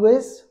thing,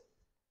 always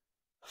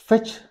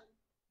fetch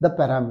the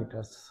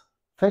parameters.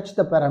 Fetch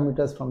the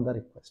parameters from the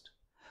request.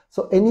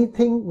 So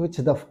anything which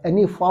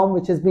any form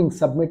which is being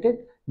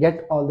submitted,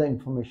 get all the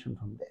information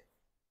from there.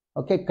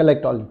 Okay,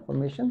 collect all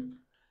information.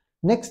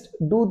 Next,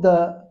 do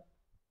the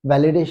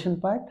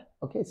validation part.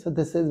 Okay, so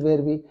this is where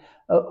we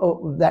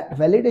that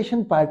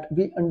validation part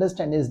we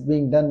understand is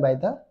being done by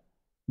the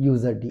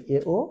user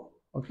DAO.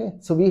 Okay,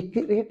 so we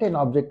create an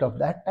object of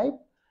that type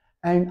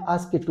and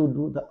ask it to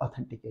do the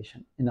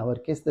authentication. In our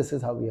case, this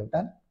is how we have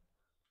done.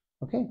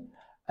 Okay,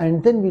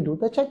 and then we do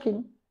the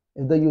checking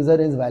if the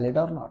user is valid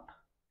or not,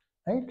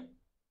 right?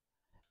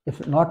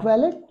 If not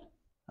valid,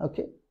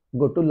 okay,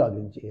 go to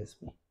login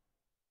GSP.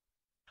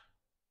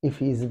 If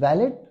he is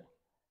valid,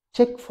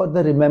 check for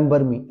the remember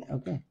me.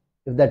 Okay,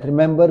 if that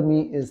remember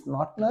me is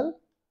not null,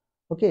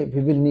 okay,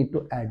 we will need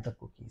to add the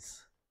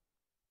cookies.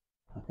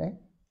 Okay,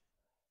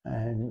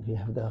 and we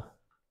have the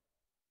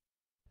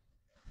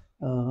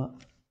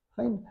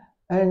fine,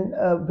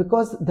 and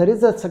because there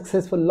is a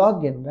successful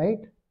login, right?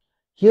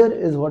 Here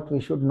is what we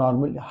should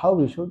normally, how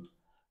we should,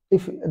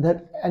 if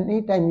that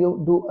anytime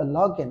you do a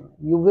login,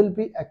 you will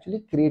be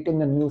actually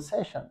creating a new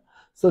session.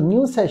 So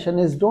new session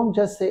is, don't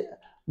just say,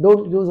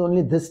 don't use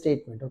only this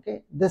statement.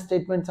 Okay, this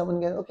statement someone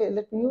gets, okay,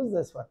 let me use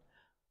this one.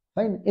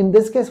 Fine. In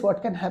this case,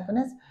 what can happen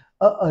is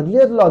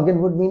earlier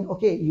login would mean,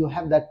 okay, you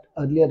have that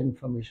earlier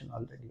information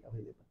already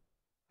available.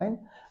 Fine.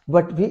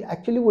 But we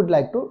actually would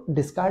like to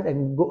discard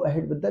and go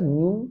ahead with the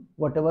new,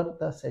 whatever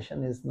the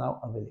session is now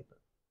available.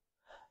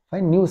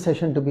 Fine, new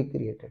session to be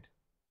created.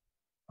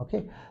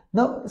 Okay,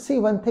 now see,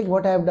 one thing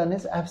what I have done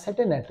is I have set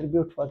an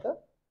attribute for the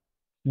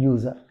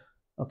user.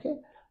 Okay,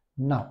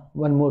 now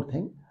one more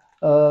thing,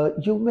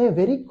 you may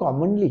very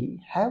commonly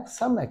have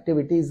some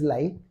activities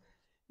like,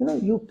 you know,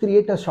 you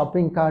create a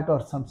shopping cart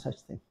or some such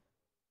thing.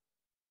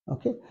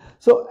 Okay,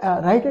 so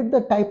right at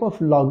the type of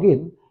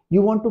login,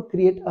 you want to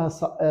create a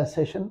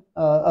session,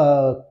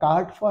 a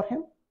cart for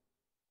him.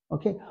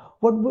 Okay,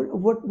 what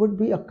would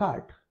be a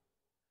cart?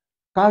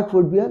 Cart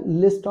would be a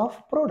list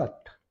of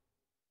product.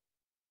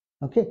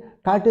 Okay,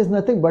 cart is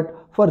nothing but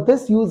for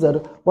this user,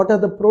 what are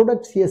the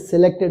products he has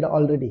selected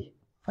already.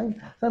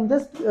 Fine. So I'm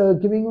just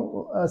giving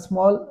you a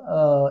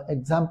small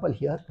example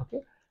here.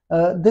 Okay,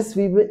 this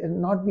we will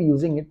not be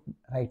using it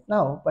right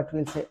now, but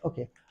we'll say,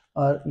 okay,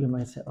 or you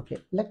might say, okay,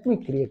 let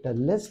me create a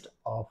list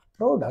of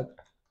product.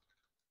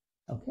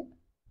 Okay,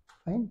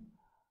 fine.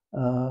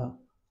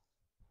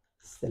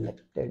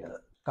 Selected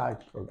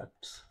cart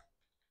products.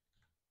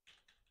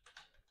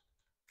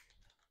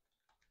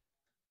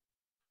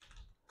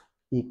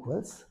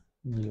 Equals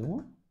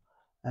new,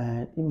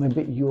 and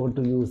maybe you want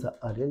to use the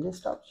array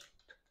list object.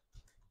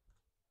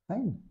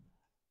 Fine.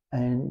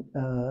 And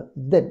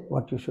then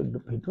what you should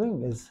be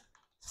doing is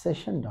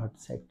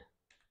session.set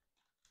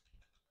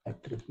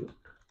attribute.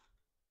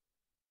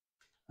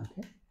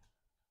 Okay,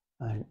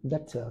 and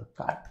that's your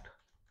cart.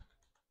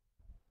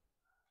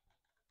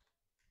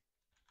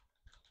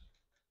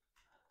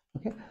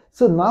 Okay,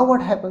 so now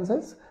what happens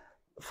is,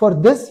 for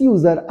this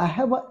user, I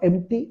have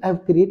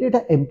created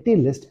an empty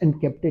list and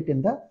kept it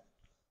in the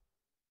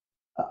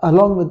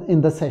along with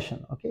in the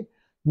session. Okay,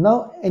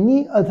 now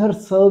any other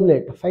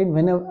servlet, fine,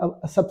 when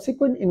a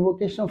subsequent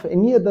invocation of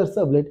any other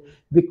servlet,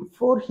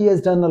 before he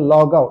has done a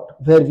logout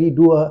where we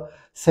do a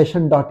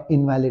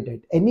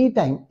session.invalidate,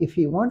 anytime if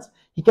he wants,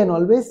 he can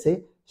always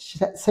say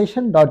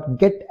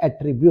session.get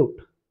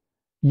attribute,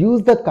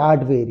 use the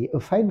card variable,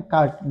 find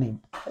card name,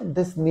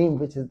 this name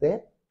which is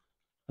there.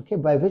 Okay,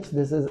 by which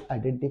this is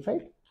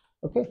identified.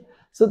 Okay,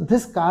 so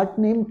this cart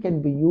name can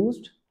be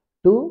used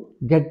to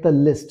get the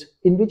list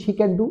in which he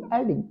can do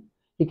adding.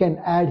 He can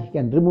add, he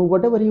can remove,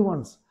 whatever he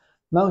wants.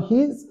 Now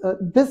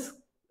this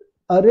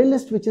array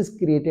list which is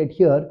created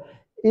here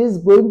is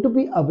going to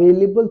be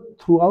available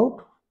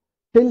throughout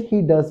till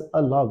he does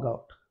a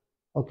logout.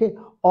 Okay,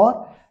 or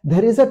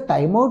there is a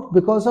timeout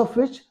because of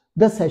which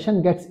the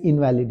session gets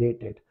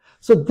invalidated.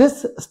 So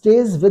this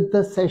stays with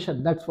the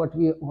session. That's what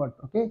we want.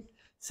 Okay,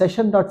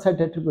 session.set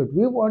attribute.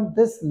 We want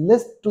this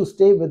list to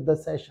stay with the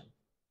session.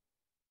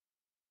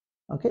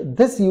 Okay,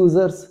 this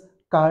user's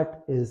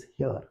cart is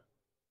here.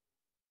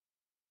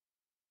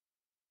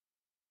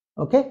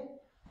 Okay,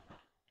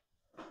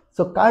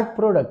 so cart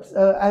products,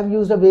 I've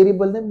used a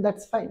variable name,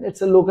 that's fine,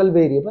 it's a local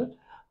variable.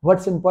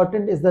 What's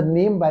important is the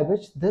name by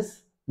which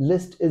this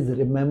list is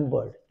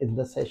remembered in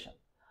the session.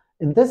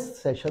 In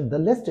this session, the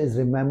list is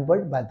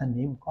remembered by the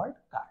name called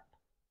cart.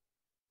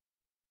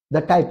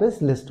 The type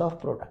is list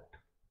of product.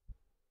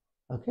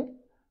 Okay,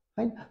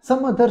 fine.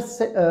 Some others,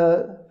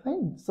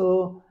 fine.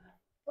 So,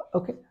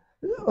 okay.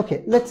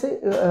 Let's say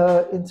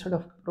instead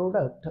of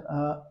product,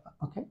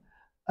 okay.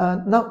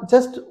 Now,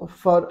 just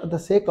for the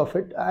sake of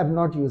it, I'm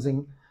not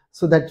using,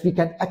 so that we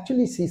can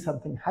actually see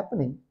something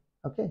happening.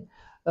 Okay,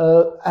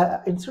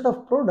 instead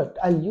of product,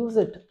 I'll use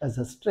it as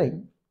a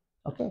string.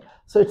 Okay,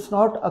 so it's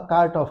not a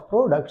cart of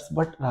products,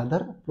 but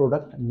rather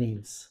product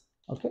names.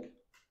 Okay,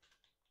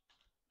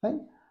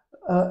 fine.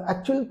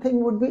 Actual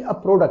thing would be a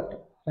product,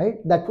 right?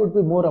 That would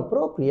be more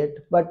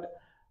appropriate. But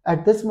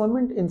at this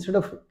moment, instead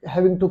of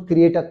having to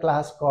create a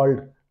class called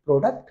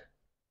product,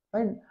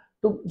 fine.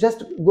 To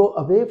just go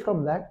away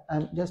from that,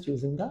 I'm just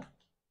using the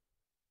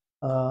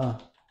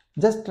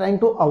just trying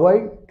to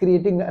avoid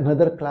creating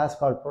another class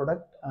called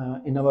product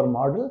in our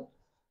model.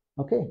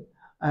 Okay,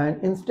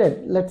 and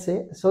instead, let's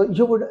say, so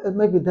you would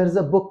maybe there is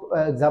a book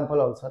example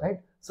also, right?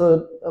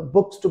 So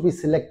books to be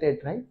selected,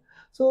 right?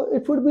 So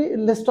it would be a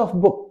list of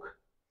book.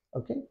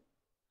 Okay,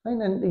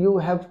 fine. And you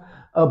have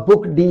a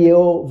book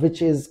DAO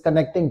which is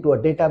connecting to a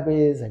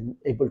database and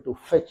able to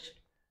fetch,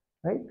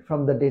 right,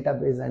 from the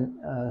database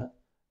and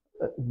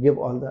give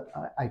all the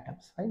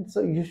items. Fine.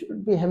 So you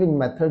should be having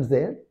methods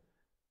there.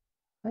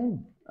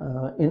 Fine.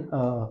 In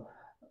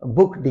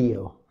book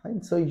DAO.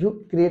 Fine. So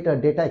you create a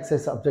data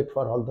access object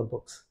for all the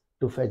books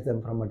to fetch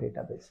them from a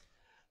database.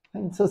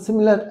 Fine. So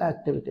similar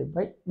activity,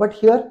 right? But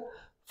here,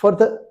 for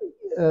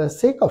the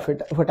sake of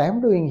it, what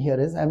I'm doing here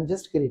is I'm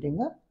just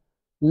creating a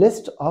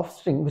list of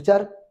string which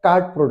are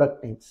cart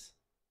product names.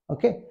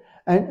 Okay,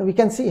 and we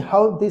can see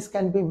how this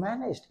can be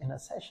managed in a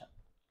session.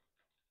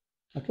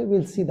 Okay,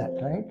 we'll see that,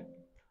 right?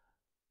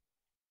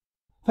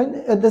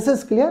 Fine. This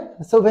is clear.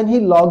 So when he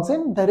logs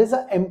in, there is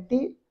an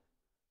empty.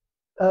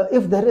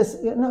 If there is,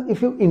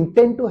 if you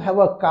intend to have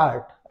a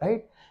cart,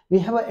 right? We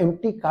have an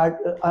empty cart,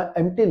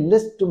 empty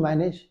list to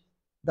manage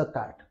the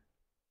cart.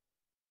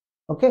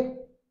 Okay.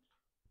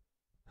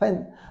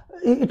 Fine.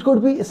 It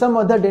could be some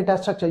other data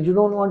structure. You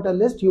don't want a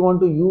list, you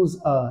want to use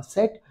a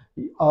set,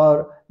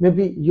 or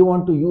maybe you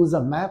want to use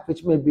a map,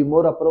 which may be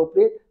more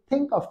appropriate.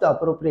 Think of the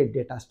appropriate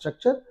data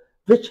structure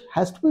which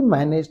has to be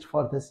managed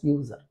for this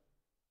user.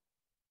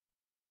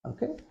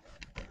 Okay,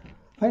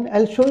 fine.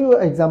 I'll show you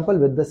an example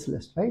with this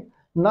list, right?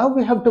 Now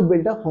we have to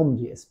build a home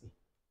GSP.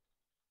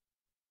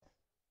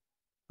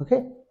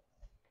 Okay,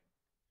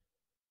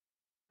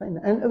 fine.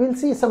 And we'll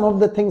see some of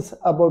the things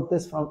about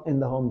this from in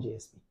the home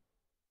GSP.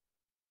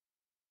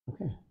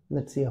 Okay,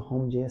 let's see a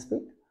home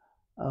GSP.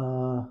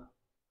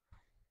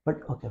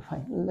 But okay,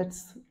 fine.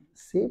 Let's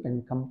save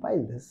and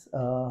compile this.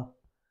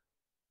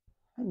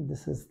 And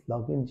this is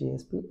login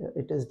GSP.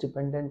 It is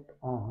dependent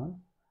on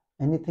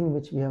anything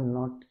which we have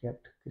not yet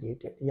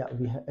created. Yeah,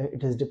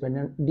 it is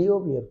dependent. DO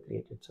we have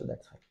created, so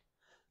that's fine.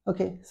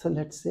 Okay, so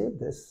let's save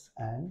this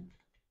and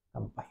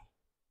compile.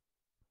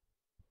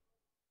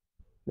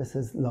 This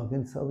is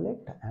login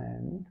servlet,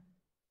 and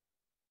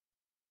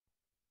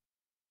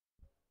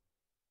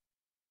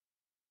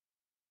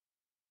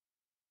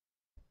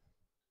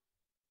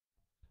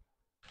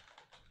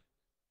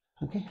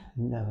okay,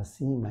 now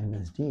C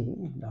minus D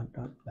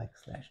dot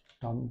backslash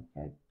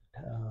Tomcat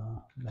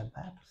web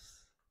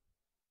apps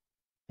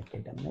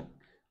academic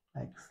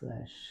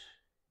backslash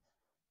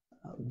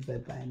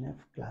webinf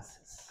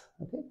classes.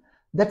 Okay,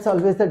 that's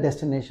always the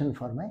destination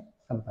for my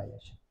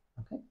compilation.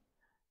 Okay,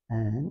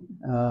 and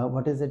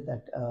what is it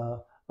that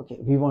okay,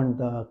 we want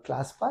the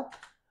class path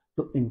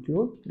to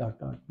include dot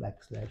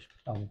backslash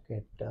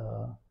Tomcat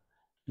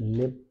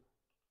lib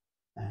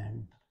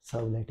and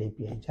servlet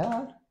API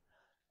jar.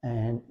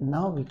 And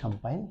now we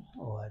compile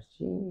org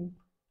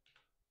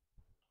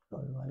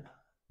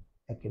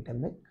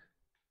academic.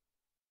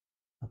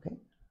 Okay,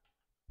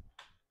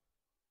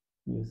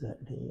 user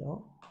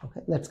DAO.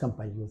 Okay, let's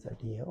compile user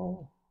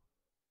DAO.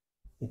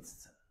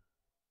 It's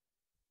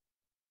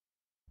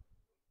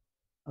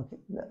okay.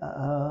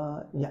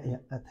 Yeah,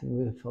 I think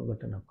we've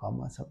forgotten a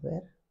comma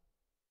somewhere.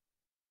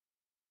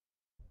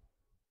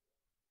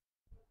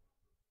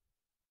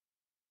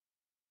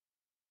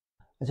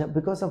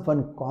 Because of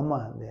one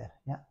comma there.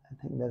 Yeah, I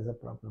think there's a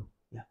problem.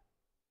 Yeah,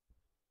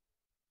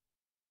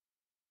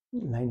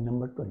 line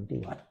number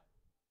 21.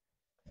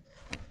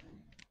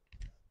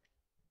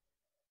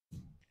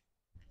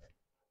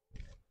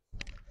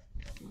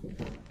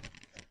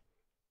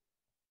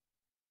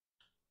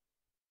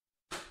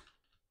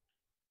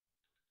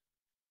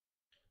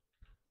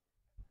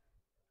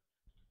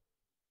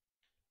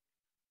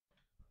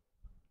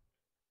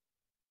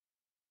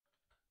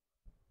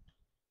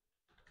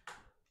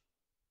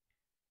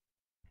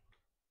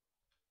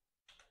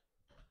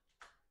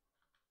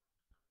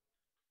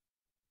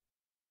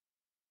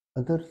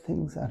 other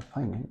things are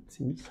fine, it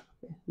seems.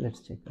 Okay, let's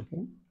check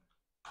again.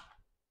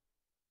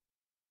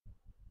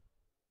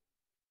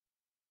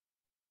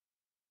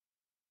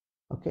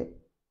 Okay,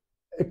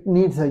 it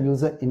needs a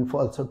user info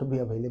also to be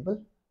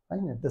available,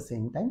 fine, at the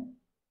same time.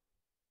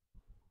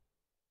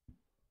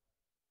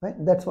 Right,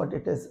 that's what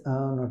it is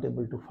not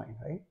able to find,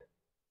 right?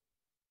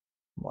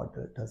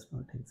 Model does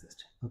not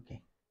exist.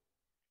 Okay.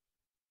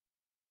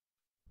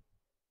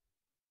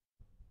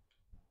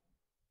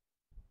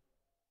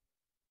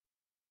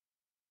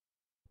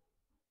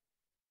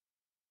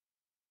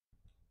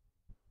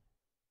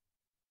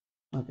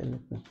 Okay,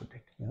 let me put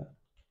it here.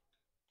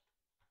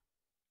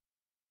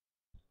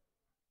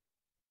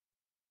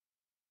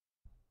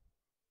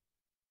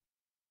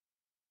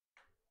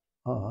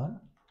 Or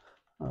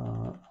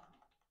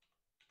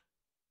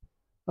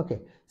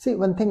okay, see,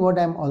 one thing what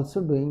I'm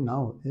also doing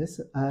now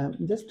is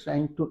I'm just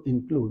trying to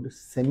include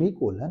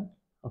semicolon,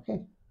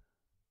 okay,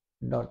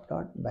 dot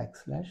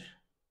backslash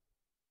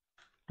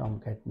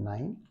Tomcat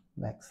 9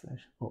 backslash,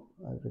 oh,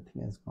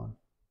 everything has gone.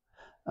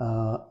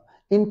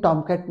 In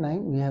Tomcat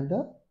 9 we have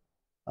the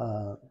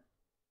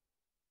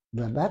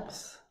web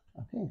apps,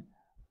 okay,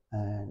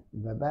 and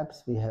web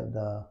apps we have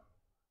the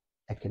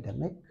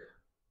academic,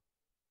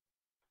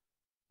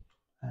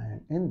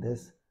 and in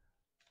this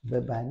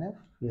WebINF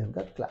we have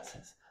the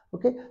classes.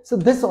 Okay, so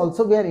this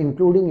also we are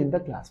including in the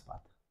class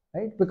path,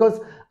 right? Because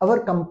our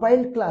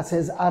compiled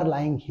classes are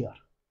lying here.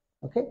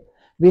 Okay,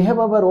 we have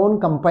our own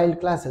compiled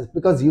classes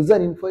because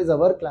user info is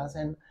our class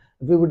and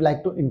we would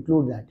like to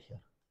include that here.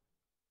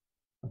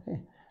 Okay,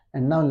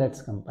 and now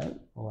let's compile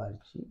org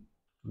 /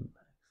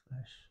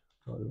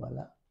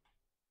 Rolewala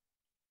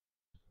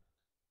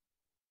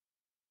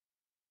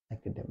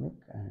academic,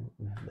 and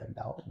we have the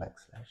DAO /.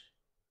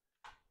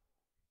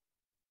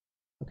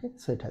 Okay,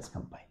 so it has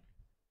compiled.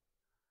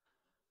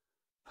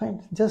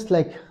 Fine, just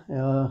like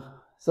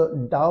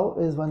so DAO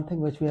is one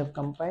thing which we have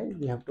compiled.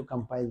 We have to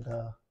compile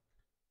the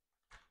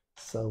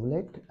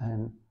servlet,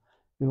 and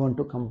we want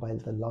to compile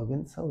the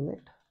login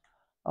servlet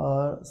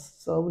or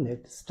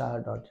servlet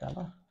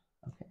star.java.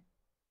 Okay,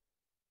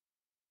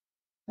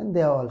 and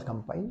they are all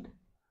compiled.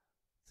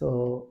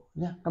 So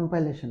yeah,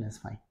 compilation is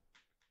fine.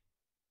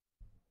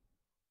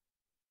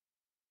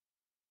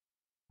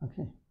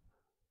 Okay,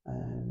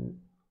 and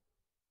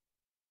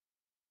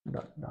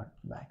dot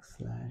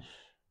backslash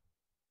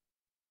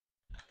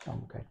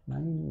Tomcat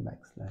 9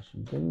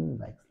 / bin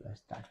 /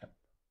 startup.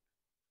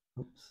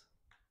 Oops.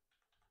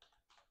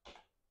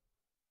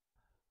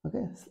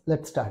 Okay,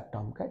 let's start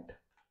Tomcat.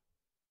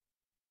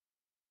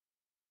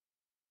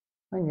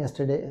 And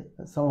yesterday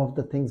some of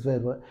the things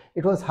were,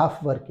 it was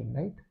half working,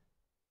 right?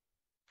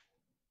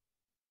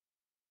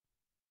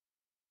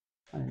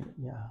 And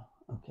yeah,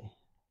 okay.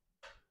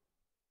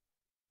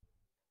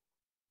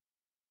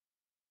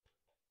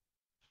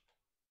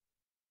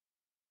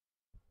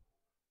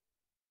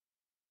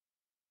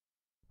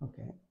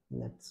 Okay,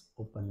 let's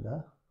open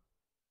the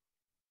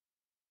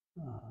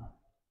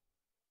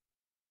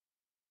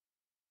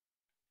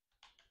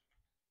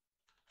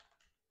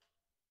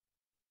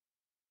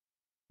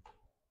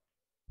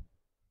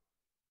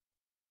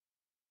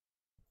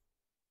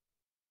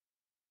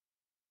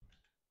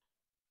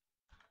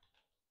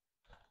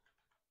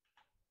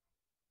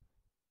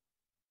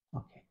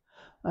okay,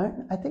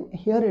 and I think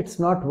here it's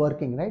not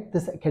working, right?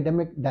 This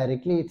academic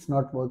directly it's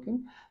not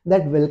working.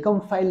 That welcome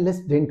file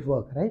list didn't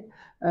work, right?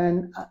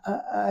 And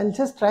I'll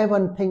just try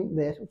one thing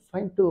there,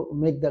 trying to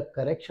make the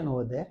correction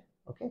over there.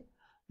 Okay,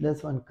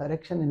 there's one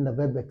correction in the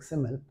web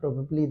XML,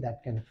 probably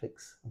that can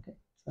fix. Okay,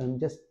 so I'm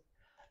just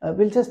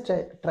we'll just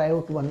try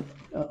out one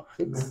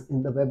fix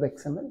in the web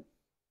XML.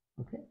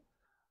 Okay,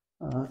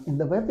 in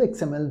the web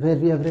XML where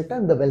we have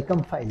written the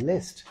welcome file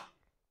list.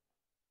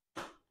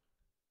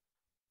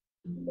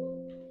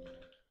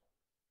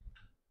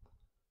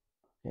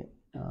 Okay,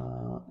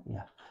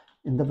 yeah,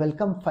 in the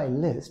welcome file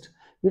list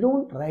we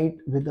don't write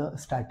with a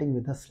starting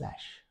with a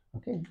slash.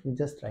 Okay, we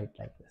just write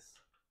like this.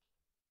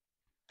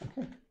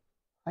 Okay,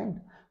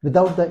 fine,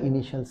 without the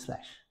initial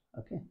slash.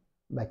 Okay,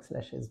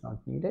 backslash is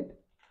not needed.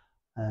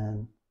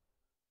 And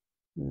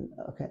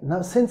okay,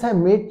 now since I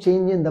made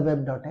change in the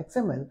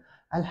web.xml,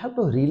 I'll have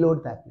to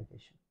reload the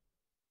application.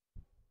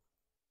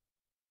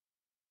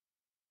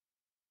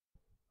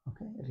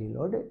 Okay,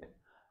 reload it,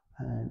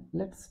 and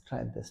let's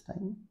try this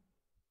time.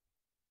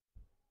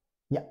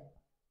 Yeah.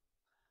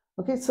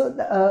 Okay, so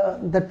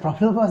the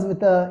problem was with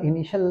the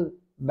initial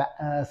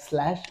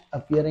slash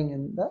appearing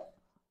in the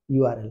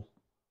URL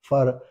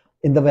for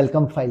in the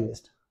welcome file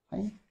list.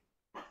 Fine.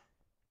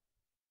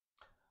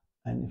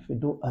 And if we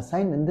do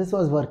assign, and this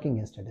was working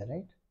yesterday,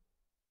 right?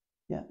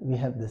 Yeah, we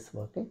have this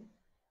working.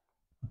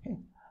 Okay,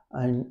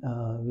 and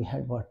we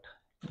had what?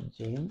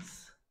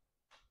 James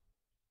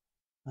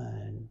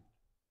and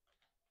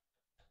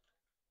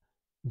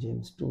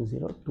James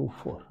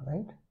 2024,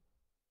 right?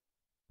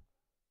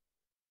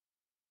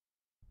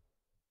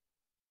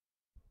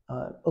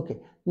 Okay,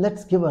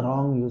 let's give a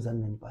wrong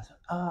username password.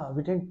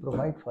 We didn't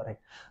provide for it.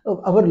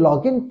 Our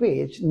login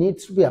page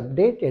needs to be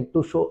updated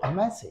to show a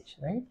message,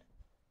 right?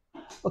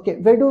 Okay,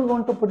 where do we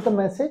want to put the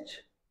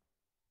message?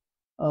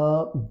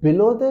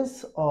 below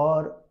this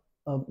or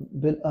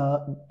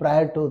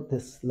prior to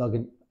this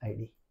login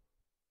ID?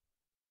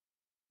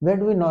 Where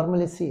do we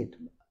normally see it?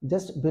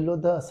 Just below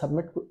the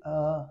submit,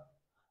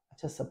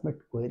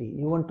 submit query.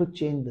 You want to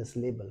change this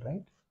label,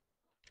 right?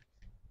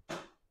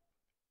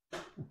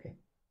 Okay.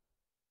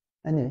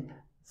 Anyway,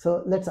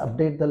 so let's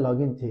update the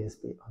login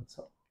JSP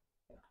also.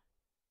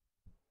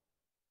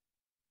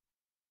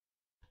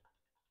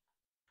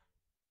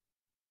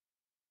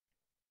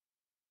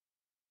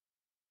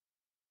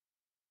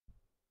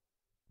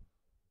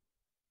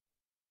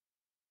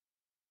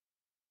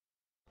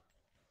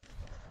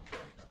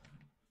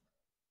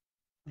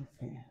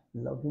 Okay,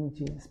 login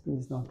JSP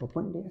is not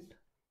opened yet.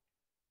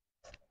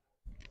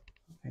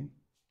 Okay.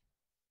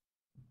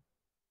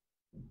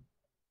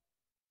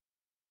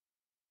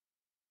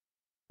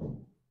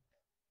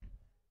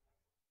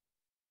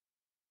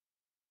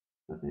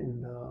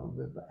 In the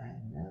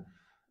web-inf,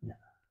 yeah.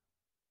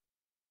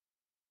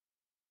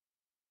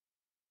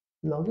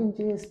 Login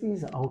JSP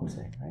is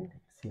outside, right?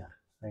 It's here,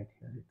 right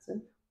here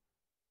itself.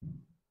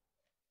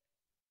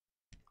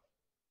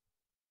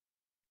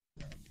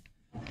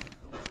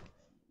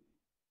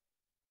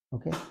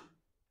 Okay.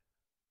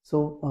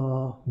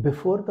 So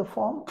before the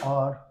form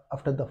or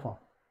after the form?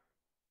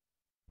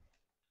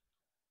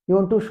 You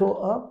want to show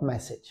a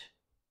message.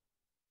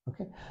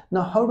 Okay.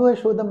 Now, how do I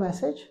show the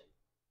message?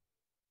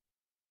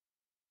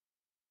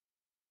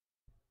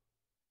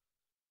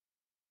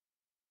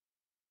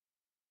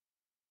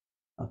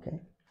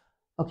 Okay.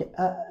 Okay.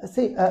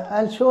 See,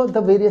 I'll show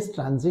the various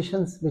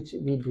transitions which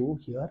we do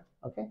here.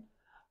 Okay.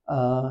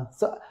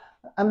 So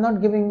I'm not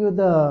giving you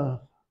the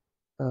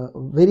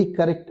very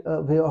correct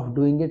way of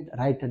doing it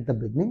right at the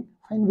beginning.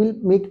 Fine. We'll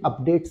make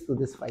updates to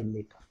this file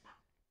later.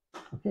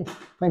 Okay.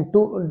 Fine.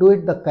 To do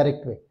it the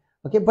correct way.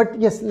 Okay. But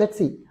yes, let's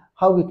see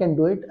how we can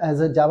do it. As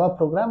a Java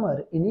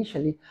programmer,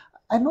 initially,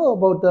 I know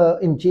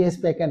about in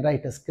JSP I can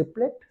write a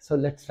scriptlet. So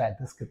let's try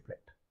the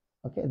scriptlet.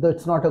 Okay. Though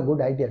it's not a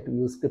good idea to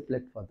use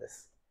scriptlet for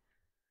this.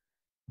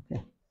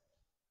 Okay.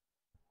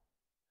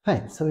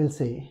 Fine. So we'll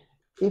say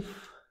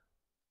if,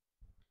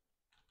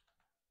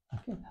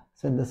 okay.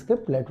 So in the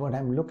scriptlet, what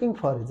I'm looking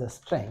for is a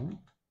string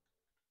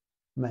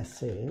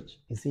message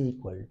is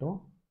equal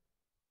to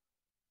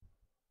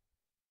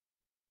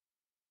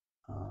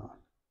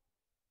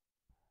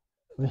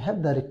we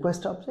have the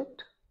request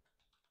object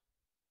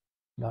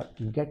dot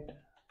get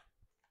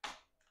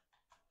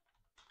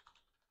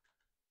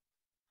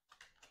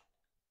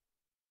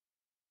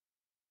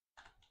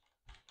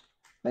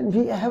when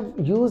we have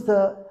used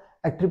the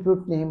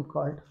attribute name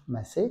called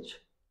message.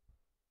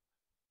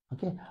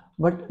 Okay,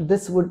 but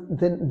this would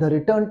then the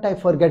return type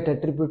for get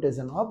attribute is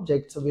an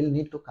object, so we'll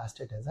need to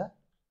cast it as a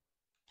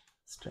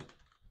string.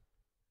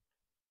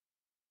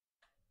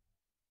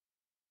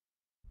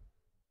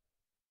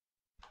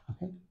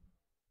 Okay,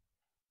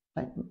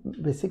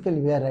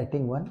 basically we are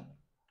writing one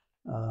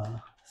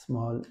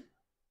small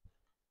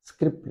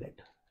scriptlet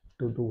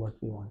to do what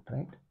we want,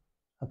 right?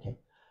 Okay,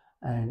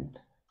 and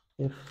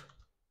if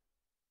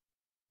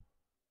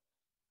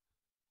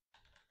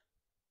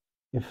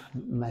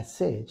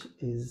message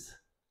is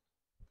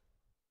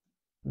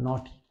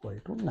not equal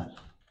to null.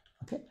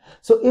 Okay,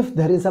 so if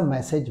there is a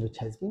message which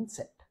has been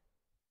sent,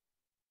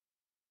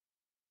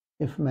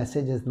 if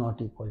message is not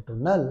equal to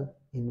null,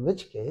 in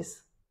which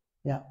case,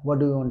 yeah, what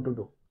do you want to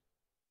do?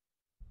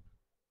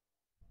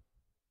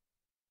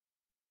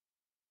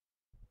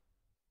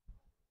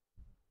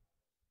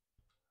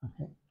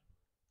 Okay,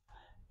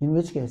 in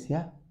which case,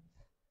 yeah,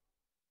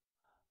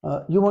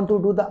 you want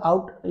to do the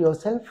out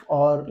yourself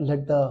or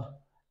let the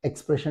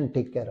expression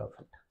take care of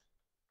it.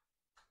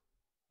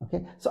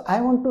 Okay, so I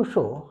want to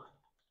show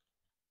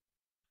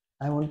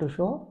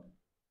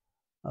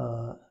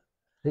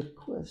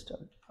request.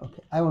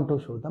 Okay, I want to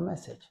show the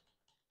message.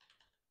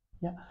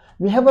 Yeah,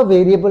 we have a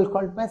variable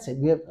called message.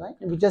 We have, right?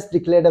 We just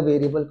declared a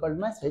variable called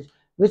message,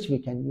 which we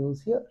can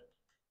use here.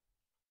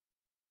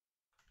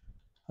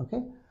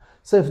 Okay,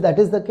 so if that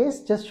is the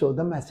case, just show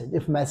the message.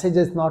 If message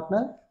is not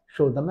null,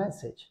 show the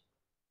message.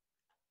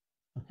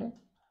 Okay,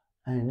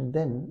 and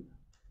then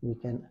we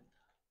can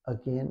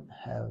again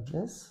have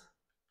this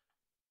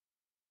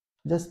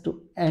just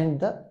to end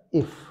the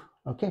if.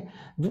 Okay,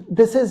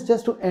 this is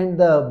just to end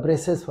the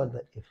braces for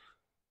the if.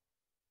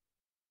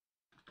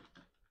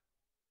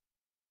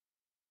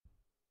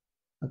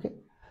 Okay,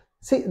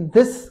 see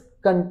this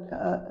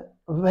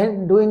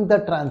when doing the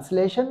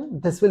translation,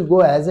 this will go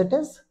as it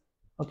is.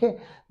 Okay,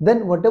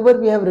 then whatever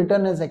we have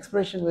written as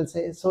expression will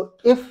say, so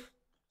if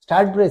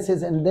start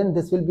braces, and then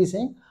this will be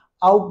saying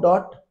out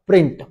dot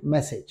print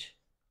message.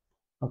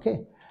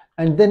 Okay,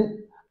 and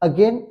then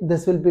again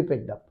this will be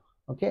picked up.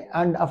 Okay,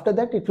 and after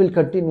that it will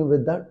continue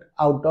with the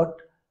out dot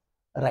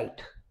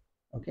write.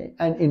 Okay,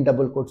 and in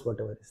double quotes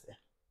whatever is there.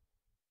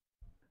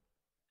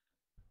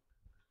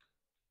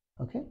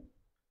 Okay,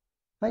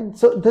 fine.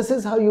 So this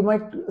is how you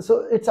might,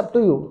 so it's up to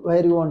you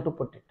where you want to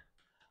put it.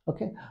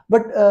 Okay,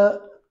 but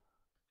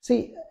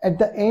see at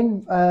the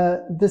end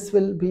this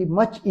will be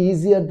much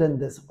easier than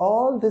this.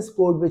 All this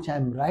code which I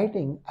am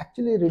writing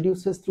actually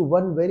reduces to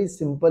one very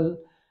simple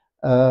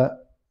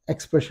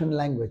expression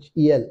language,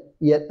 EL.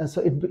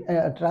 So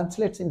it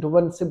translates into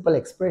one simple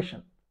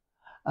expression.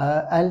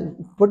 I'll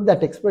put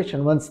that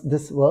expression once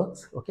this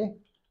works. Okay,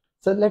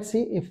 so let's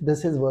see if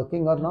this is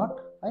working or not.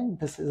 Fine,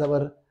 this is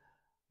our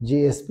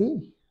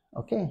JSP.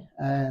 Okay,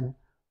 and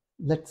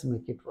let's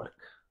make it work.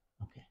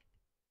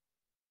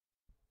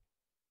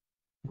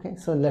 Okay,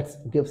 so let's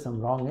give some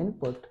wrong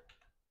input.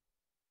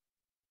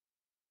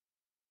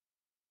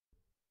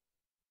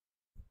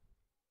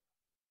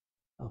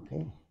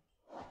 Okay,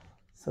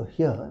 so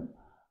here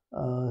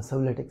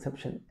servlet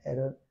exception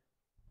error.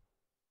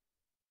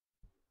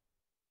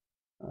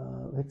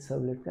 Which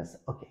servlet class?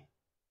 Okay,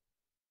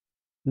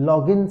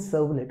 login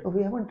servlet. Oh,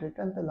 we haven't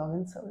written the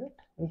login servlet.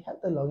 We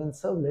have the login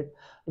servlet.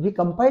 We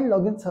compiled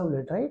login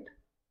servlet, right?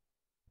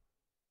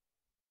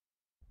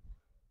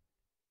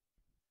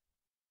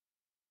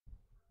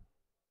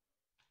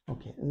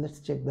 Okay,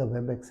 let's check the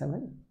web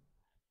XML.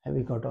 Have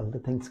we got all the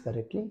things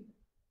correctly?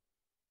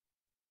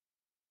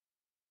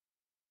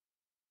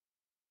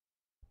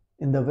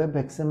 In the web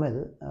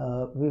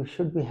XML, we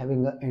should be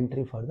having an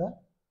entry for the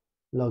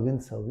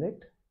login servlet.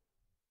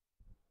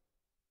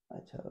 I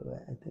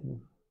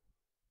think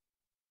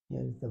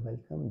here is the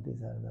welcome.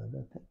 These are the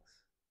other things.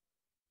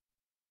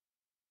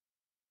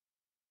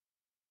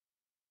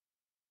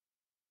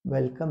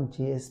 Welcome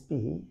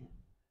JSP,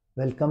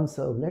 welcome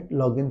servlet,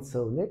 login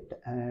servlet,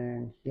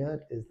 and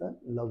here is the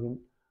login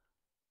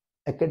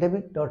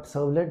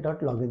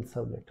academic.servlet.login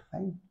servlet.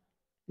 Fine.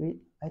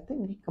 I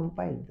think we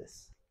compiled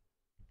this.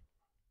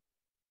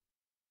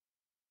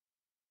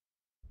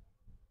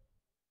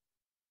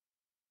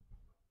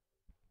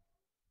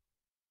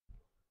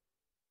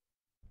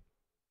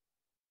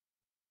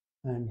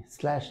 And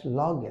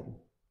 /login.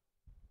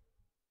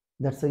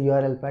 That's the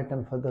URL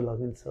pattern for the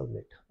login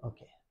servlet.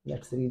 Okay,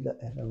 let's read the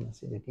error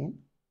message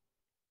again.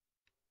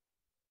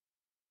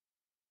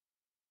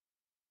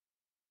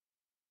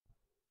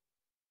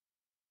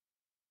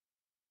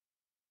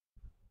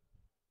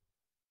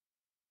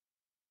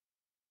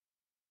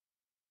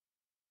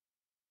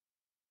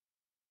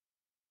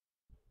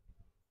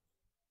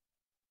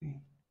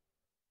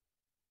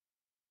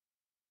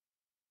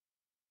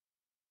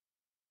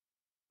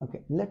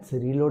 Okay, let's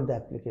reload the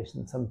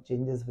application. Some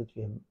changes which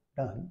we have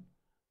done.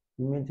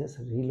 We may just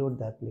reload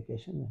the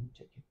application and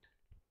check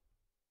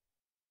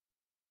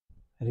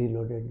it.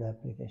 Reloaded the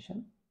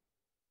application.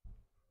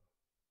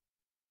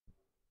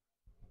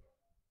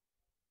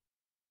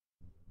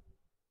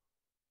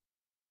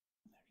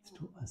 Let's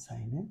do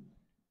assign in.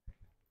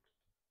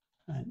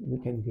 And we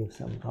can give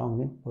some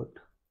wrong input.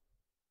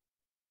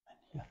 And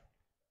here.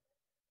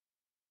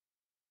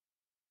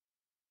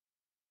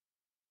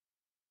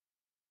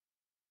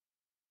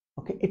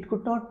 Okay, it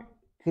could not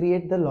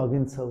create the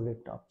login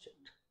servlet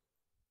object.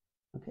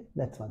 Okay,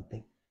 that's one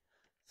thing.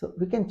 So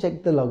we can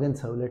check the login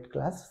servlet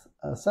class.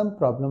 Some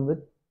problem with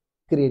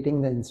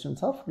creating the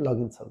instance of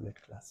login servlet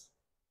class.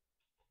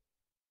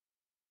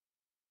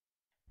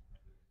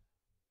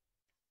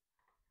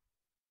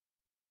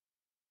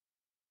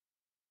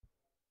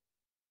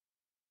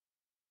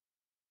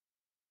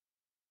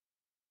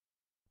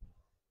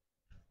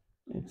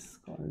 It's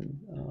called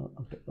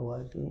okay,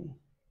 ORG.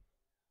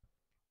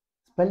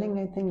 Spelling,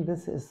 I think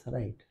this is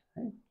right?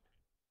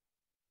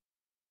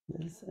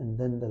 This and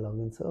then the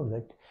login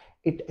servlet.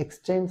 It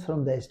extends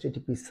from the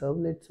HTTP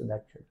servlet, so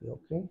that should be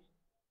okay.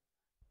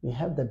 We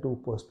have the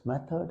toPost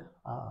method.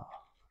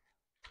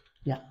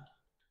 Yeah.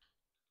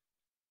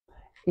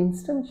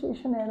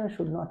 Instantiation error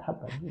should not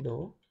happen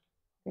though.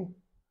 Okay.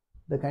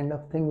 The kind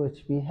of thing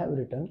which we have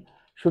written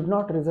should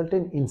not result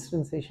in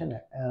instantiation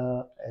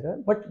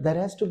error, but there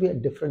has to be a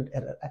different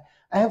error.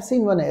 I have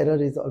seen one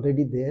error is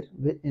already there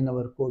in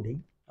our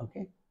coding.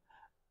 Okay.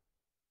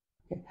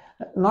 Okay.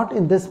 Not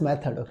in this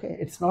method. Okay,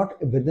 it's not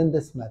within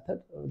this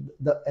method,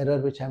 the error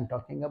which I'm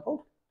talking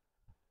about,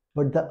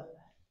 but the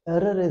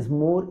error is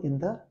more in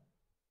the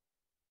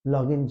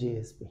login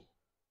JSP.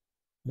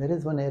 There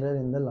is one error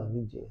in the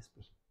login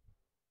JSP.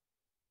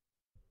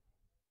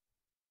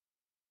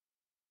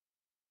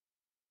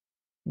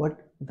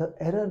 But the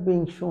error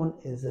being shown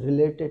is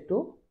related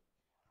to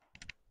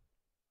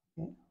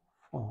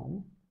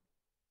form.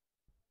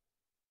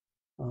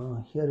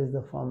 Here is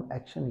the form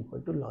action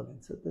equal to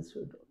login. So this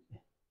should okay.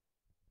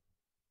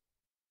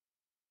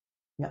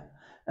 Yeah.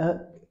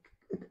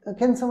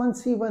 Can someone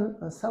see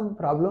some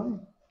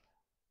problem?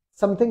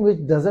 Something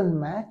which doesn't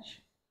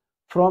match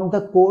from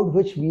the code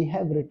which we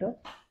have written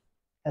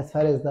as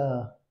far as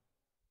the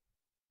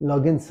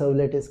login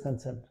servlet is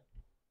concerned.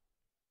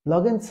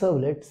 Login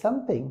servlet,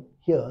 something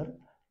here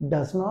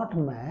does not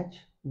match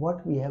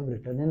what we have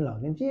written in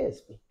login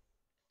JSP.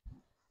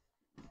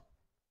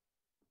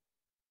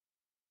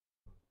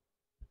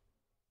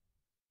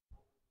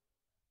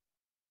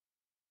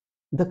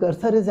 The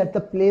cursor is at the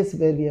place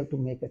where we have to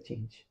make a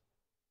change.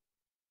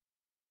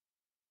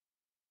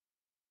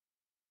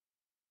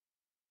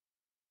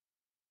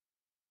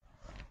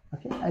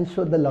 Okay, I'll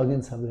show the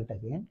login servlet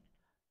again.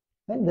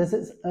 And this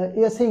is,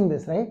 you're seeing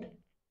this, right?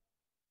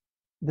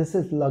 This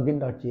is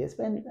login.jsp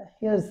and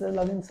here's the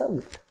login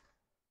servlet.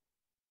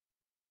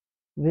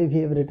 way we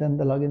have written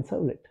the login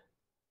servlet.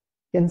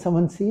 Can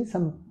someone see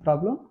some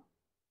problem?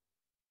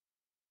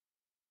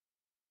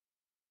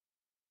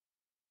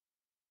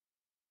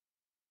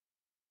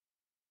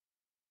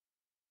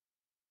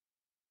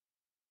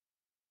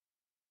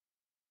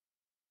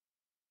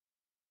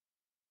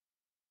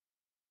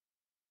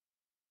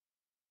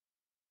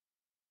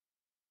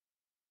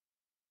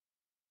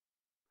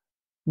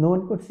 No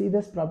one could see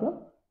this problem?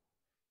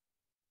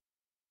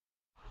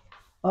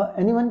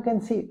 Anyone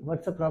can see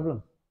what's the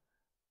problem?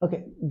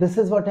 Okay, this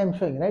is what I'm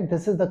showing, right?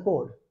 This is the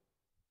code.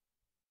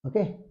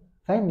 Okay,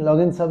 fine.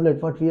 Login servlet,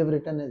 what we have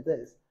written is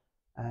this,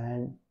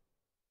 and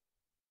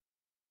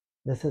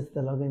this is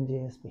the login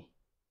JSP.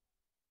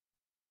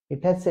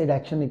 It has said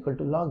action equal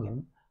to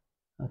login.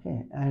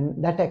 Okay,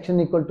 and that action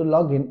equal to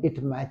login,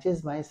 it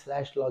matches my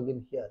slash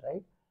login here,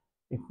 right?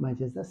 It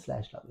matches the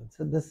slash login.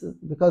 So this is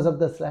because of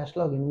the slash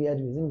login, we are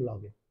using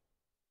login.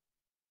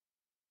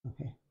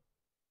 Okay,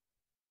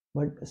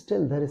 but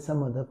still there is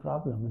some other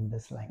problem in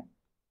this line.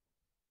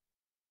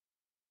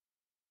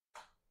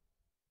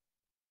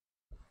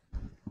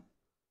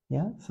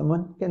 Yeah,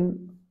 someone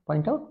can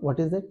point out what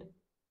is it?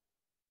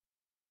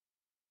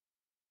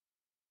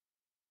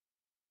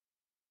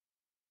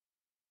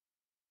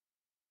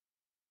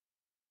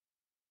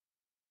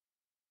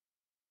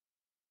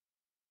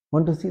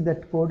 Want to see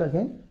that code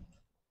again?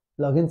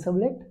 Login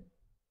servlet.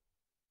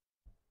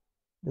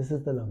 This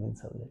is the login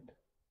servlet.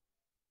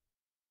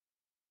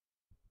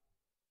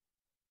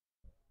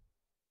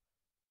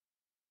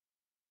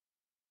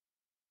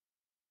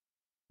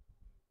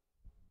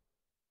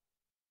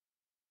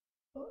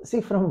 See,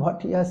 from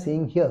what you are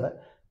seeing here,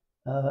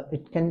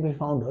 it can be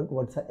found out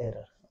what's the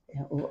error.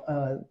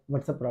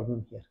 What's the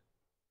problem here?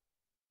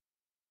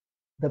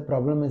 The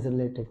problem is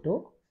related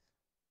to,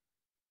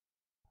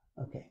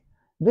 okay,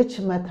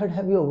 which method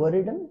have you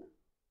overridden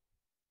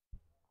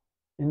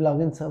in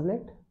login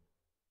servlet?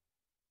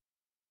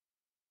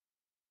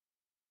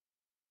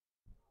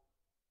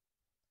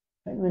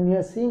 And when you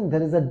are seeing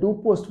there is a do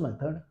post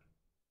method,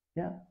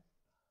 yeah,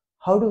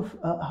 how do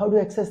you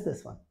access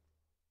this one?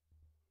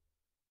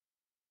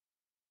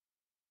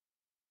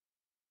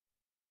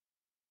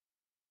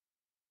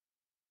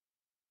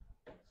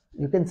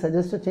 You can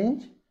suggest a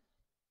change.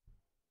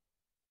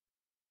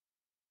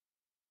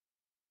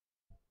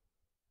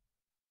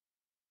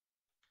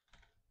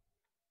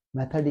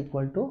 Method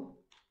equal to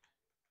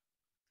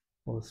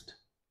post,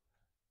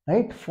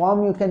 right?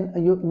 Form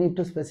you need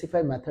to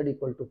specify method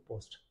equal to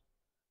post.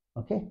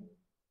 Okay.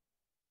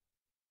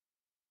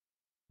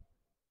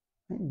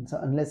 So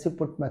unless you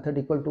put method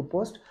equal to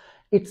post,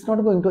 it's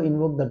not going to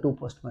invoke the do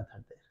post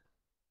method there.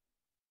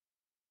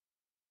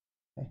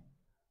 Okay.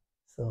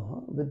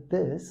 So with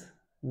this,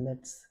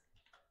 let's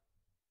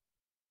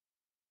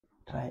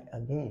try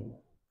again.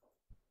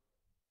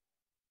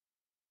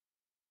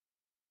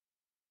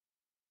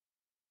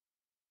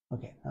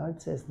 Okay, now it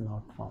says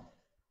not found.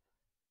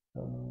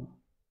 So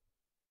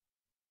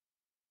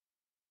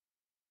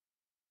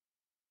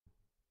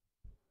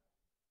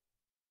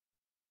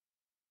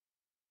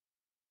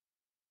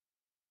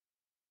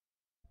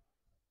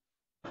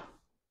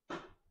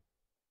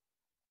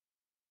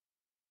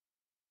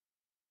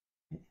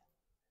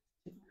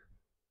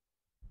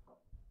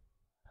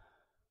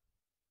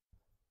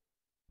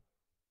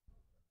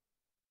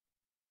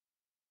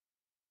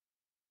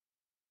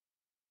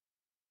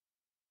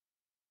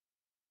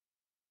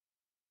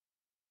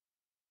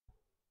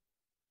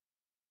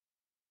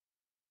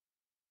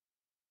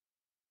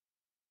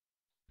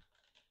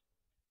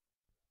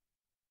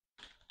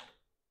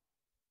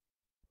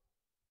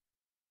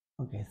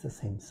okay, it's the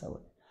same server.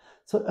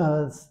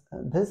 So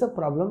there's a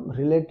problem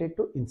related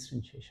to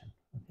instantiation.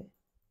 Okay,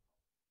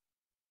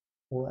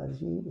 org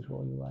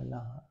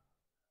rolewala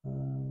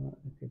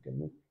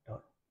academic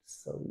dot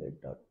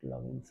servlet dot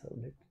login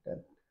servlet.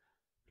 That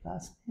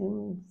class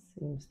name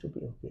seems to be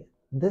okay.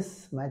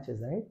 This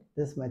matches, right?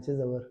 This matches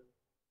our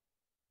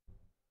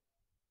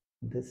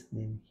this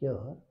name here.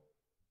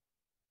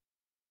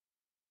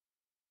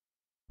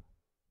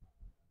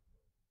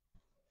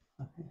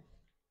 Okay.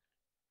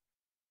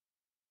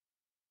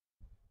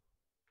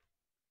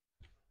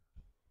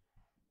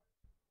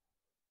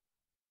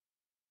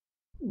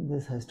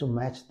 This has to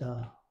match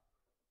the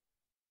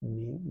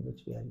name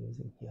which we are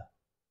using here.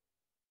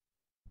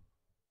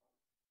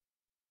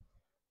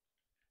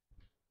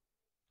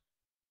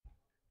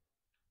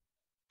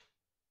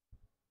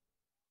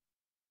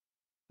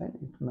 And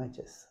it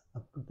matches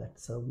up to that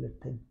servlet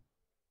thing.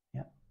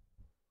 Yeah.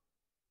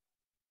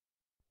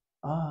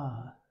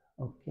 Ah,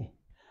 okay.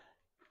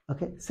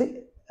 Okay,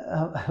 see,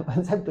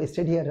 once I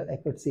pasted here, I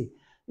could see.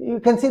 You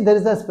can see there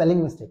is a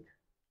spelling mistake.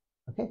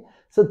 Okay,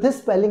 so this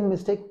spelling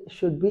mistake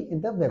should be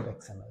in the web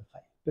XML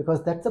file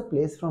because that's a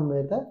place from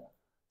where the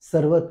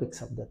server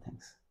picks up the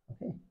things.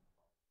 Okay,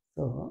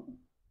 so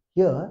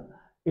here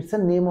it's a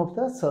name of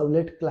the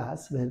servlet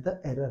class where the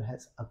error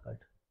has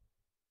occurred.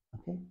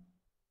 Okay,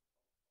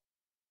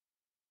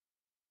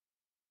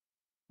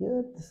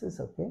 here this is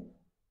okay.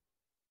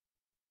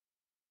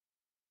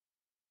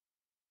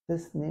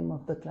 This name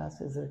of the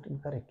class is written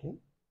correctly.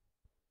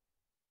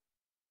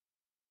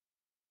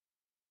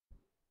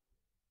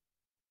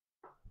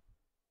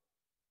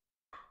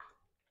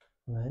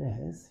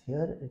 whereas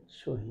here it's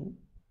showing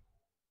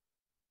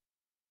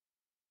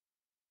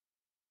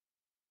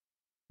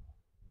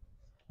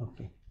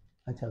okay.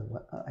 Achha,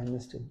 I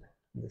missed it,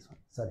 this one,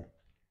 sorry.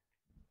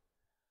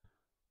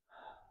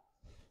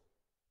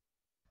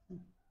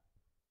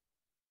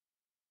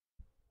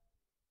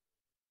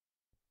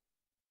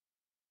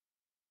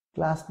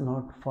 Class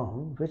not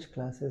found. Which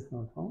class is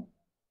not found?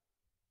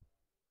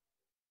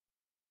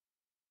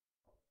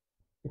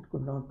 It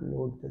could not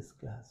load this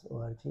class.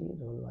 org,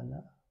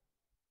 Rollwala,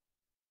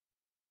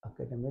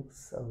 academic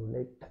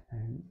servlet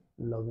and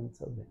login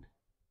servlet.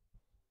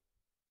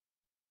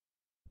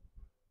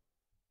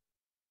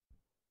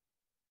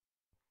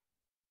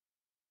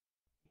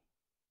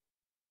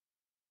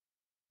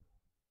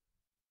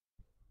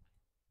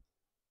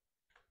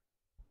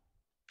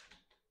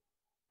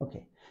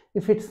 Okay,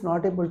 if it's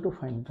not able to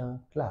find the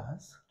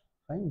class,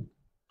 fine.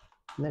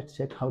 Let's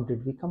check how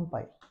did we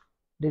compile.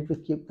 Did we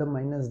keep the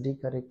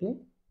 -d correctly?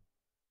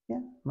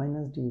 Yeah,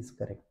 -d is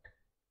correct.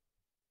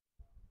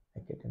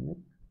 Academic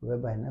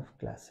WebINF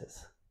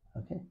classes.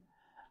 Okay,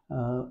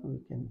 we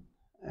can,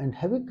 and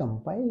have we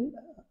compiled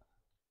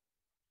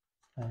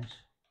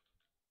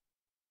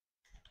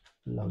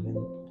 /login?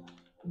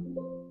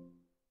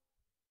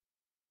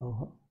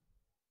 Oh.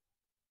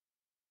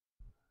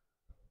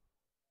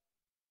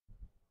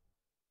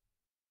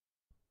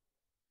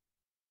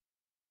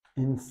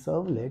 In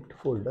servlet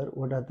folder,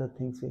 what are the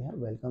things we have?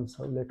 Welcome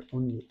servlet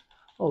only.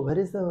 Oh, where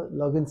is the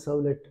login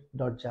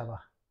servlet.java?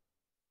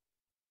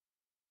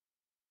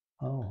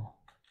 Oh,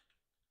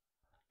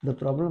 the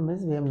problem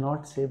is we have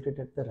not saved it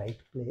at the right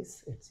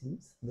place. It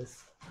seems this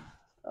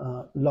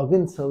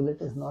login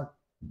servlet is not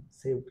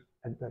saved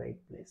at the right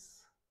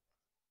place.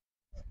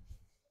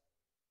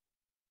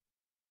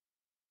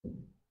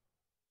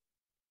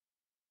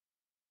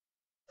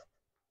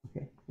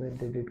 Okay, where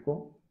did it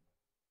go?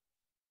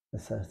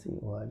 src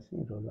org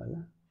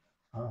Rollwala.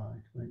 Ah,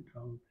 it went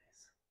wrong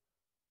place.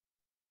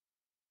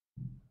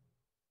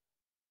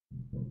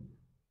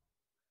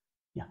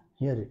 Yeah,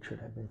 here it should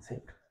have been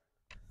saved.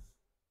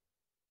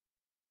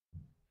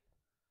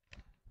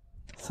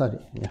 Sorry,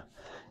 yeah,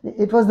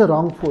 it was the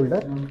wrong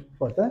folder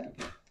for the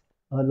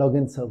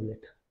login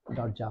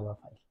servlet.java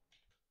file.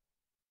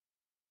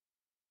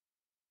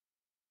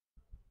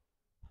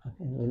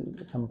 Okay,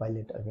 we'll compile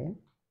it again.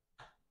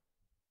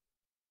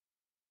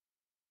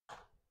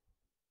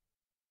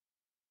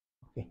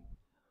 Okay,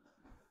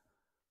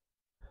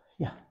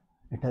 yeah,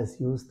 it has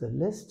used the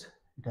list,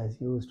 it has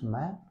used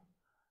map,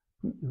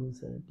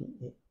 user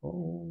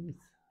DAO is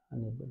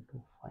unable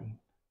to find.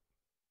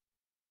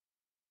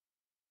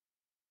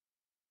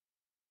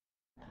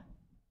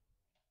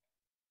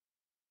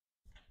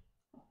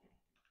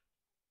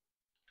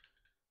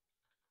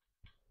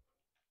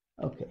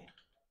 Okay,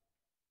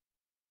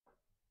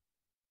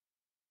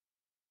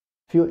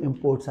 few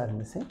imports are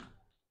missing.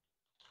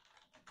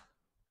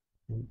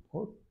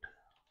 Import.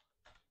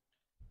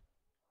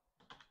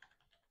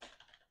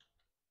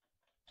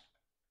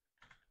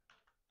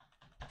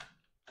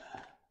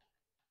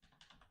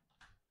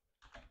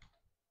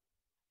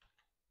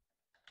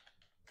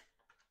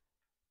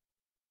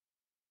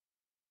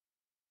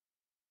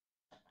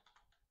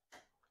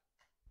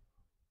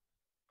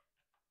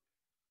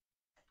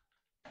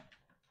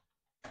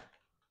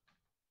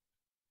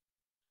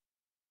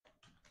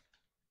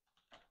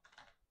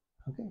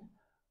 Okay,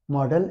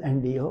 model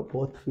and DO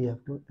both we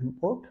have to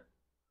import,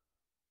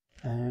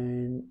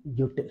 and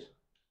util.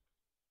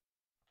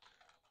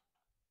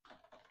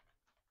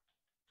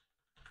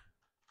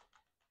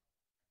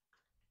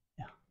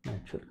 Yeah,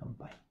 that should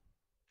compile.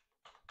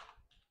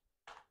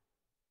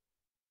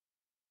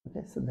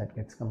 Okay, so that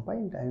gets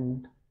compiled,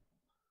 and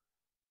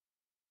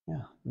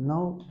yeah,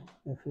 now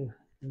if we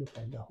look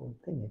at the whole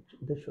thing,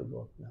 this should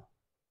work now.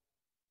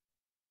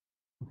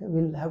 Okay,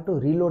 we'll have to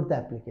reload the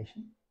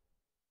application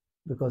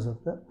because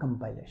of the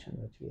compilation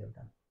which we have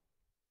done.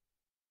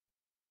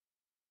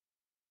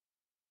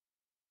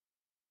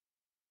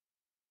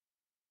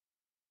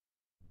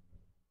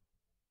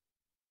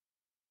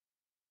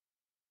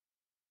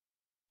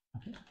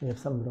 Okay, we have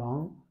some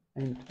wrong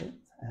entries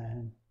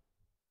and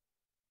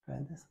try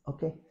this.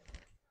 Okay.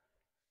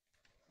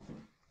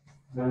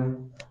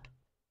 Fine.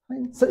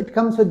 So it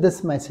comes with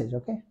this message,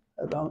 okay?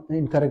 Wrong,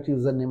 incorrect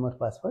username or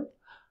password.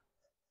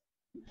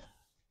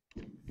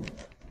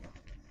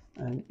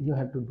 And you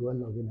have to do a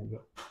login again.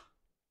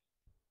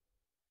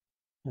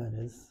 Here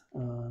is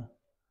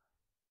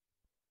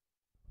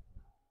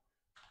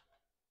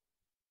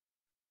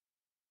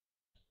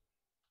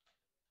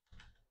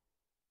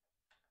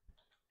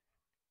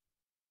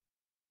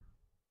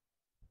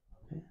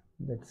okay,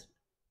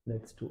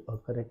 let's do a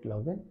correct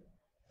login.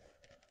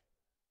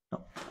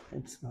 No,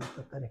 it's not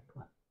the correct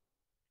one.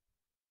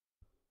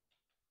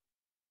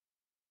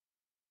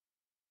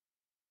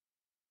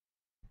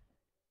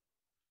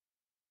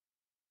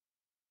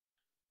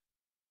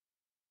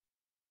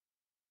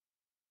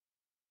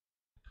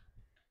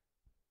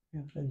 We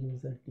have the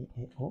user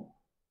DAO.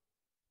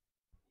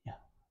 Yeah,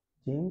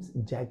 James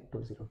Jack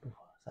 2024.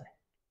 Sorry.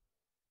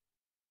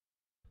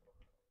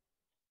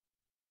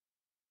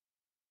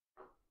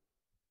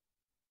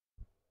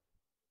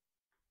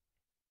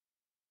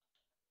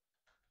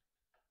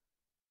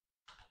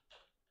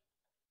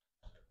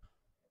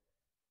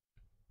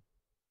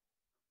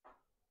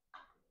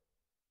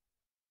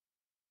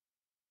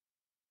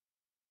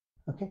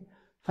 Okay,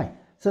 fine.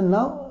 So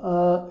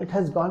now it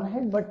has gone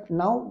ahead, but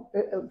now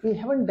we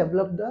haven't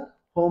developed the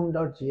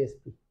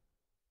home.jsp.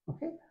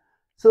 Okay,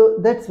 so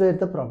that's where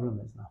the problem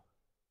is now.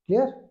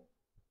 Clear?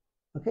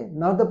 Okay,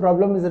 now the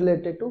problem is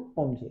related to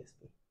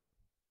home.jsp.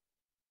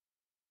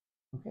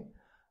 Okay,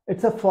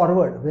 it's a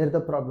forward where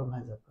the problem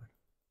has occurred,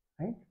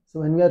 right? So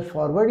when we are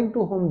forwarding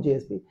to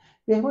home.jsp,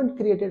 we haven't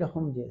created a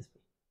home.jsp.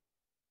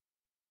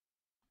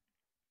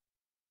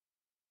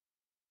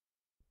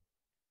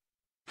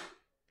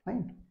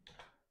 Fine.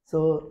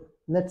 So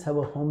let's have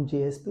a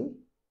home.jsp.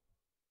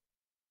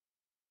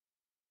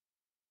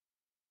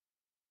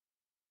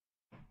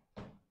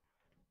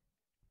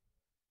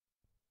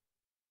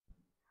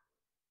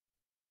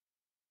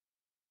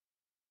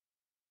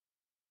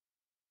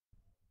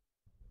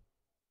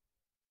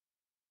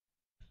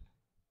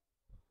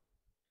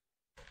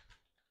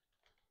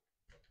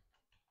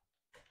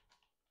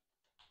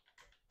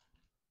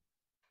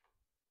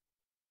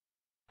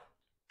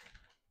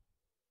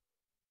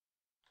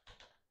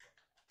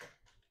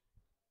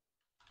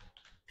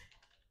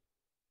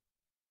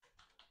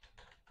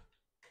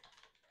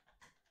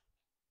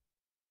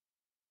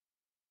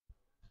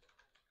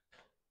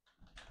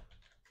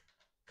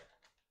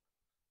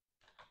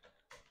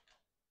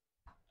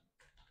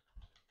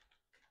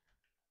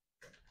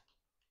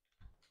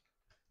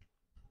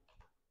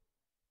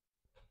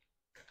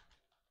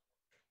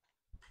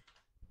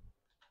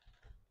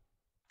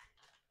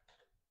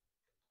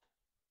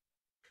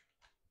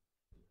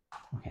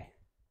 Okay.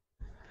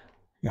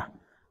 Yeah.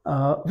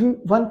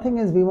 One thing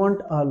is we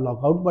want a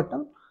logout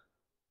button.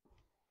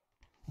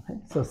 Okay.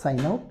 So sign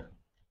out.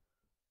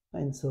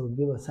 And so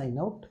give a sign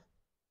out.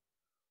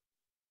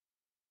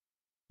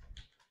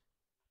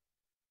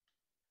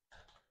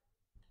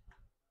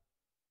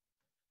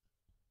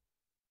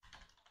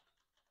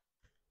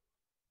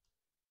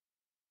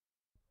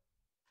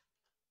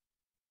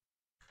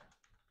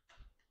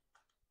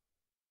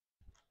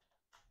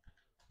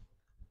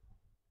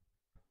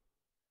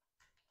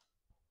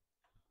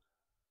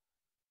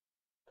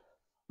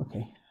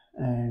 Okay.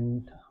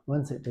 And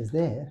once it is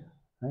there,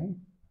 right?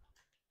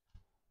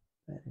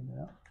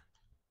 Paragraph,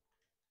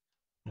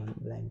 one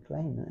blank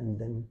line, and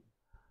then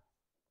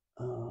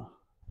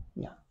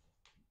yeah.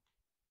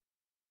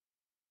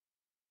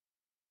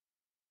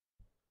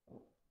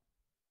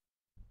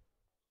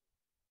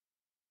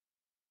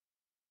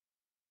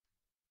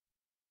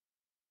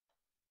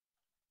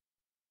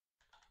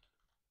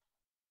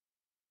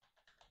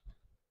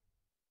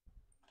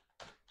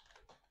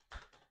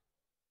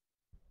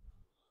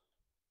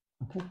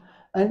 Okay.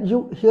 And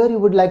you here you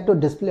would like to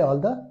display all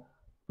the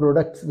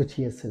products which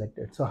he has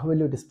selected. So how will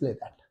you display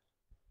that?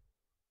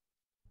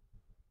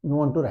 You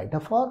want to write a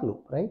for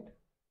loop, right?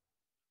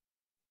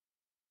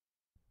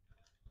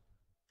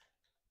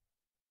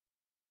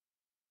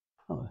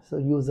 Oh, so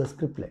use a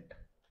scriptlet.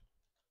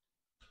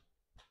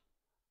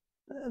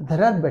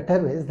 There are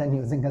better ways than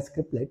using a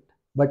scriptlet,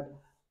 but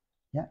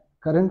yeah,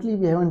 currently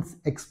we haven't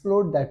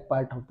explored that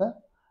part of the,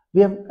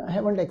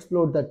 haven't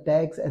explored the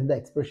tags and the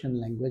expression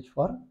language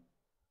for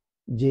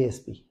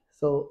JSP.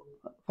 So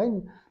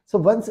fine. So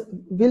once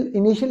we'll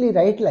initially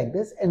write like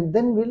this, and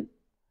then we'll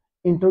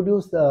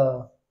introduce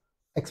the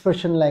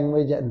expression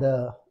language and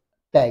the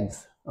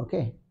tags.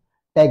 Okay,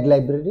 tag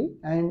library,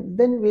 and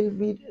then we'll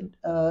be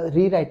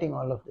rewriting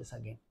all of this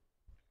again.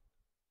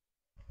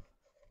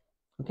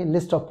 Okay,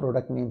 list of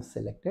product names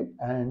selected,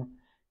 and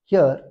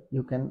here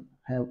you can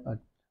have a,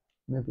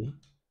 maybe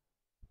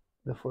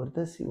before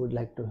this you would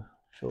like to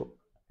show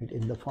it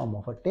in the form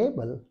of a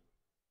table.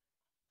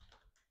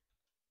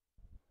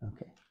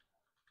 Okay,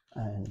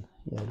 and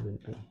here will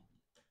be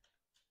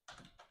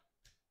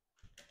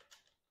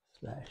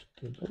slash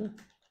table.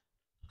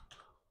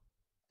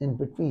 In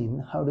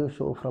between, how do you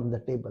show from the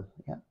table?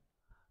 Yeah,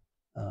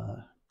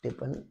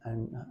 table,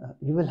 and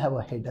you will have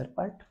a header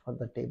part for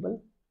the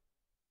table.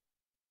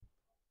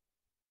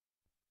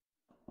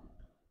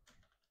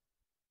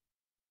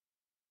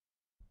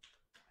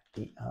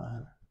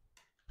 TR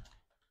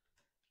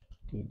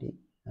TD,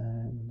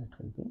 and that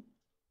will be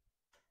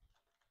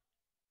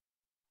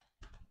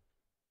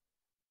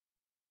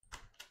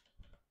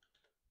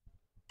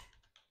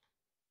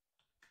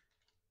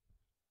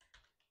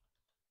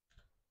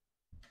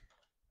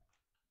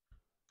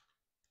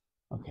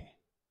okay.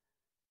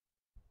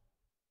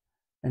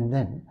 And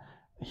then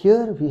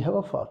here we have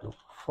a for loop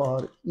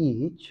for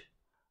each.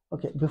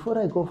 Okay, before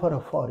I go for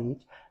a for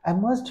each, I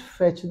must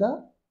fetch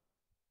the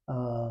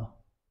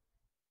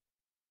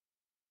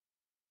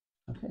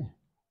okay.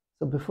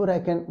 So before I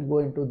can go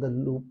into the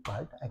loop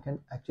part, I can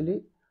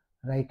actually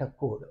write a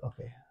code.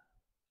 Okay,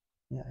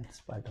 yeah,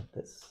 it's part of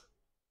this.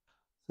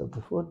 So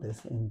before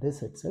this, in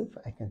this itself,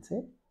 I can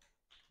say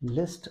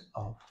list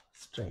of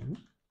string.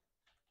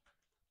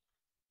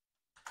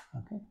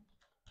 Okay,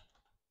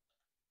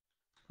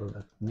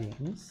 product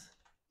names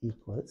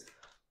equals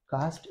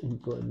cast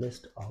into a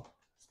list of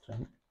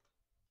string.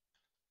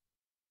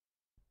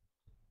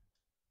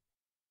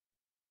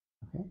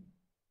 Okay,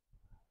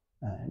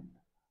 and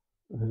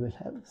we will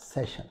have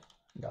session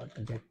dot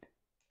get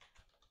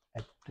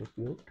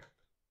attribute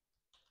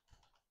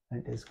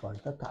and it is called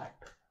the cart,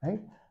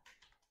 right?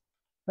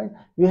 Fine.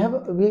 We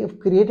have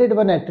created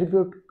one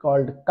attribute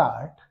called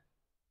cart,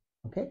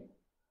 okay,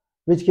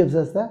 which gives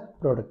us the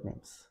product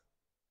names.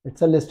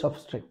 It's a list of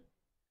string.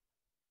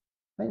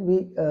 Fine.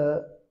 We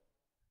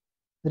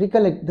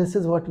recollect, this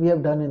is what we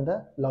have done in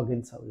the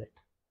login servlet.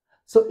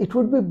 So it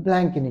would be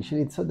blank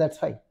initially, so that's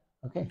fine.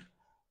 Okay.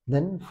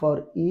 Then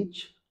for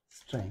each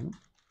string,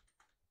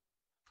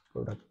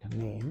 product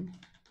name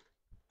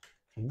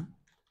in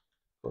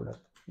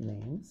product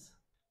names.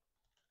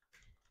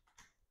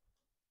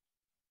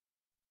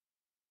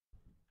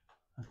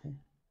 Okay.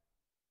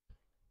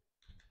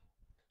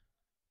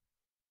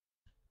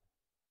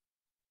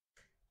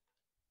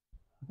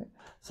 Okay.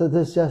 So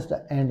this is just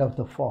the end of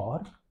the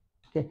for.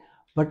 Okay.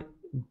 But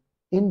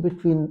in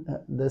between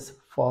this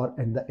for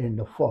and the end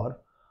of for,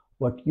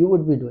 what you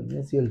would be doing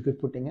is you'll be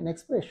putting an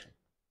expression.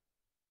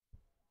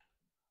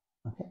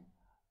 Okay.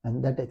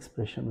 And that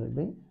expression will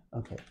be,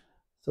 okay.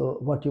 So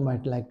what you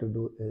might like to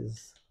do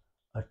is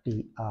a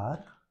tr.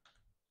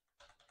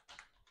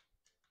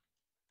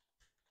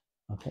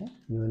 Okay.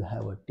 You will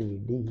have a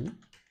td.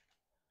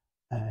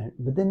 And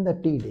within the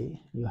td,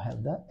 you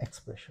have the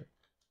expression.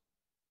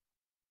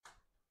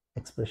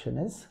 Expression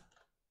is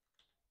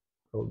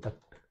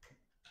product.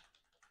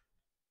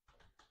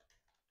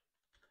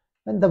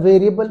 And the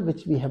variable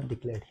which we have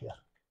declared here,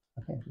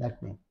 okay,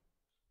 that name.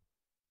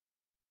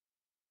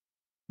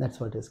 That's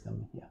what is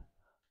coming here.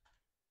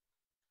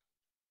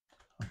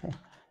 Okay.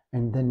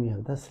 And then we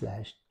have the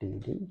slash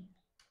td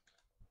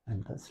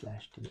and the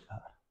slash tr.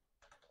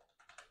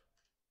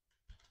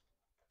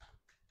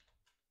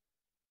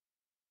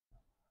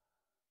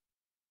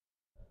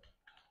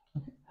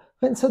 Okay.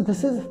 And so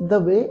this is the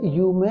way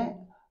you may,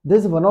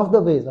 this is one of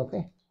the ways,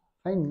 okay,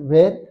 fine,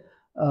 where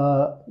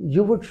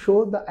you would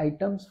show the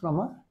items from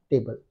a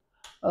table.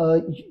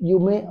 You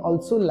may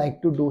also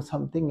like to do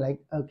something like,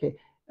 okay,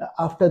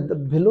 after the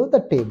below the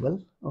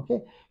table,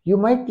 okay, you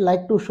might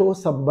like to show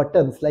some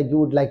buttons, like you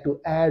would like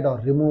to add or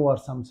remove or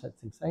some such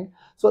things, right?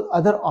 So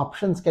other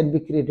options can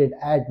be created,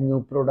 add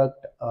new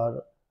product,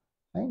 or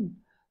fine.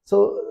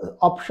 So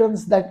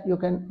options that you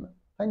can,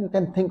 and you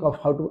can think of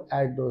how to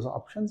add those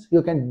options.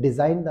 You can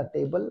design the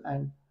table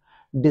and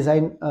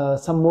design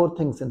some more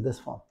things in this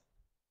form.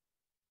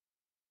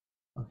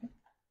 Okay.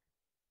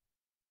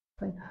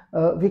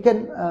 We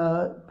can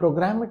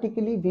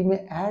programmatically, we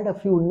may add a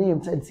few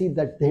names and see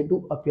that they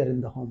do appear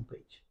in the home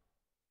page.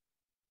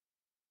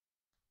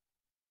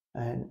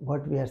 And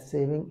what we are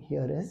saving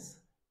here is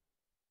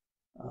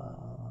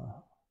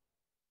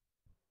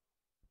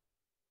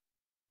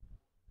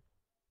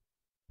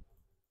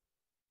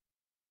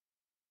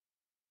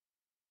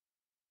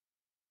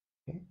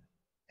okay,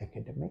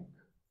 academic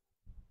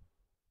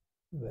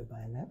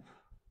WebINF,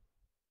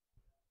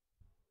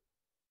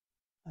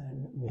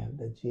 and we have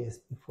the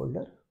JSP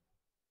folder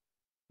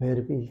where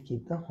we will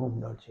keep the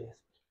home.jsp.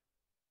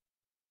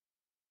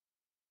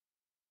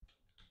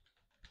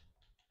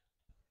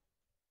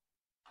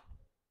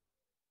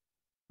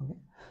 Okay.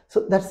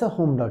 So that's the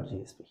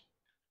home.jsp.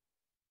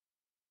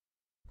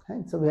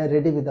 And so we are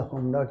ready with the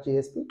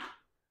home.jsp,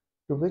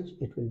 to which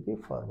it will be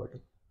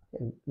forwarded.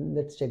 Okay.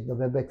 Let's check the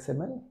web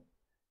XML.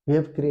 We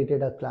have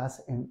created a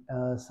class and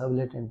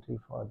servlet entry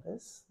for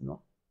this.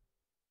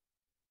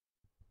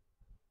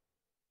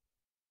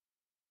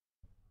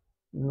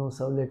 No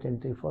servlet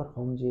entry for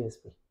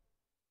home.jsp.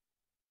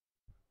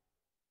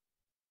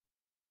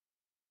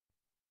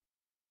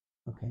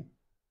 Okay.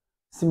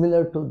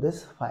 Similar to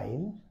this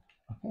file.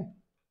 Okay.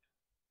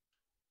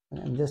 And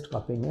I'm just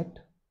copying it.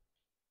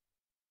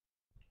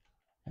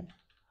 Okay.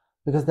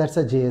 Because that's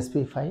a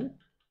JSP file.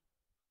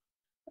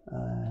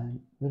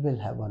 We will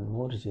have one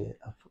more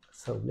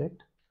servlet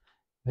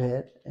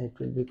where it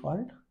will be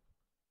called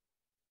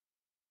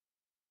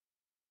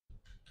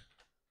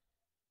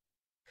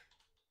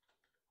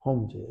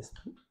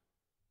home.jsp.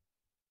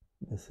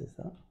 This is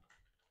the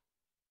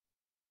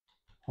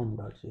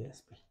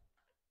home.jsp.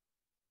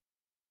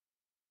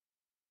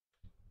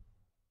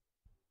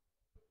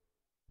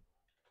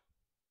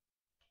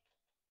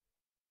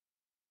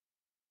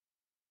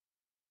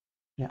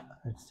 Yeah,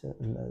 it's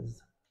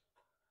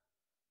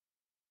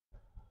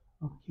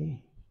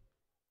okay.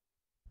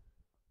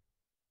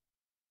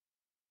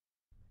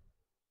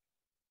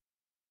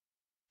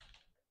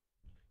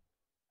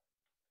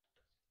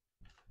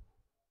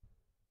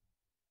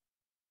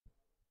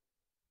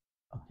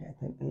 Okay, I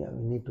think, yeah,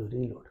 we need to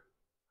reload.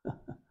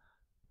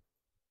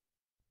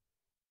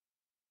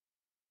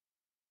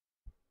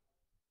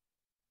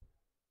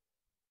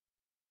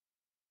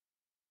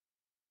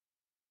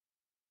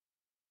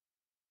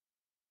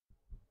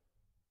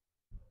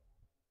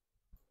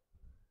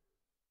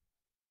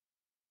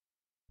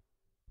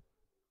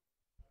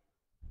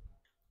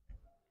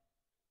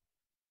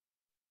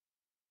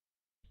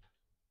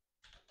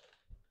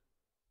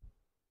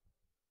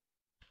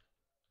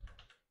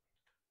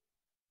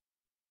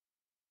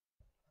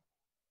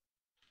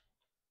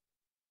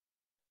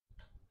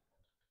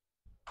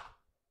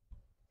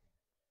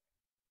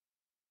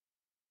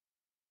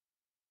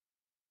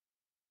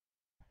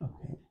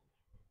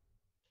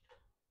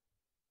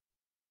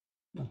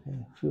 Okay,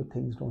 few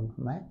things don't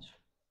match.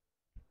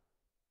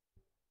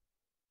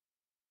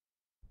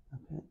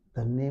 Okay,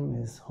 the name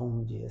is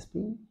home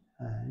JSP,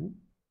 and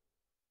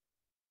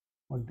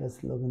what does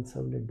login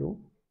servlet do?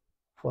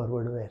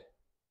 Forward where?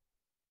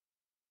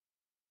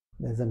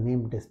 There's a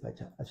name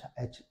dispatcher. Acha,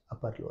 H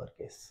upper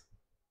lowercase.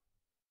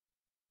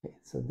 Okay,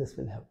 so this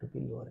will have to be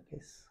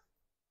lowercase.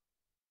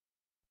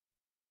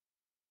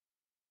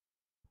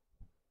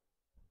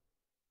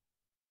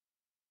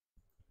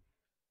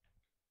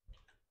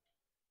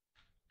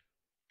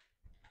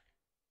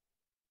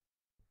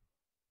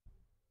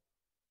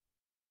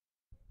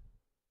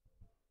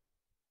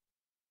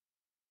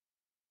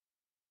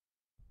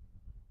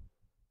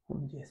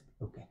 Home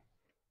JSP. Okay.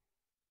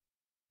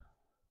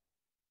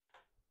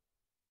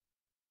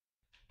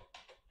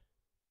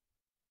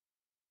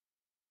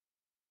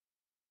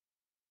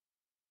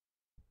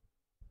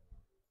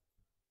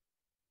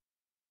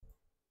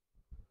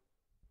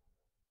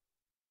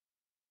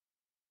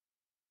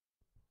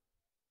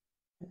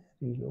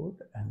 Reload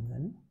and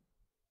then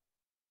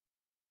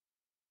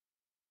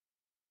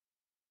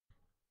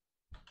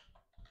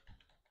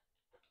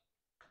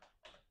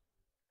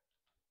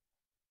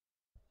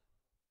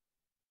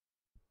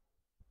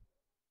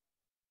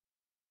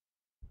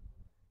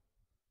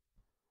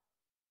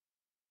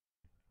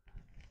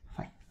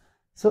fine.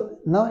 So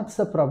now it's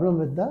a problem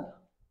with the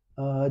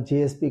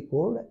JSP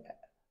code.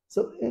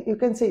 So you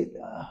can see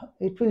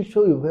it will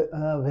show you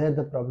where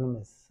the problem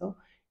is. So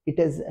it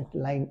is at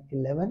line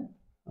 11.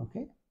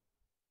 Okay,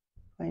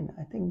 fine.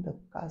 I think the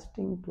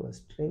casting to a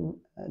string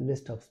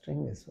list of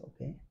string is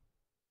okay.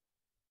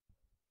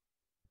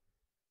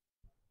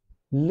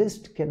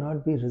 List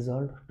cannot be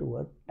resolved to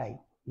a type.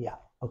 Yeah,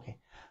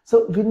 okay.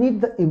 So we need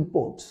the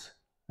imports,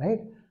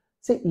 right?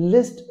 See,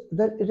 list,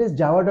 that it is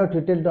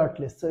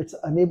java.util.list, so it's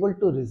unable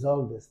to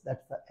resolve this.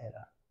 That's the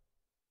error.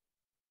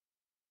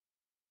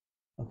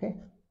 Okay.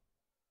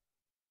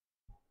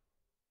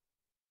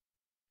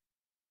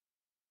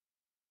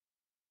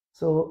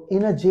 So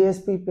in a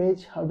JSP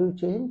page, how do you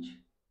change?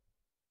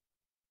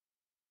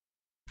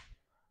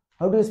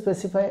 How do you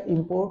specify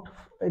import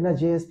in a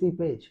JSP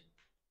page?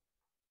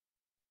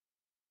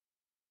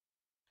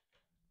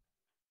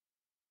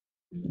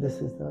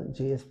 This is the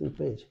JSP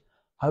page.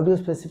 How do you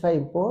specify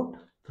import?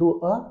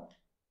 Through a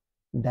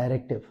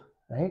directive,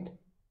 right?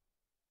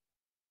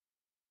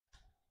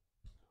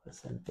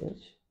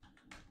 Percentage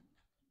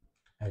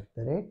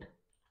 @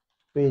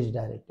 page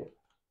directive.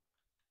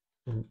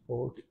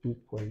 Import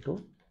equal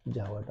to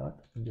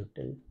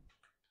java.util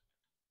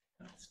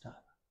star.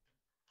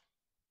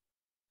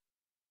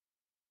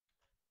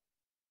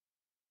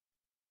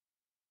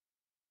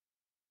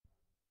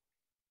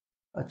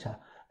 Acha.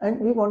 And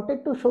we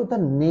wanted to show the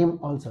name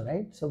also,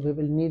 right? So we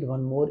will need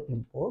one more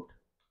import,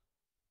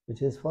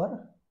 which is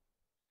for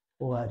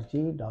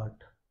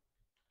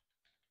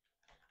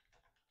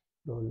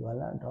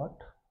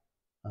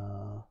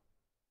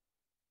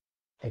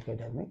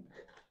org.rolewala.academic.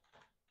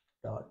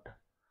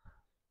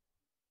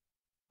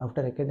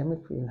 After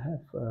academic, we'll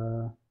have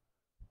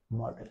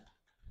model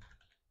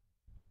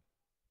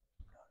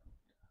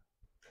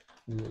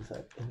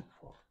user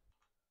info.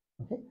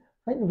 Okay,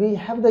 fine. We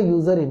have the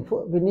user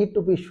info. We need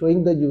to be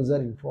showing the user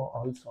info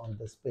also on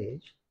this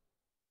page.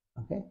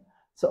 Okay,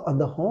 so on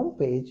the home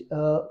page,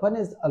 one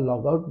is a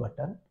logout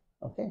button.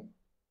 Okay,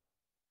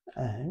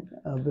 and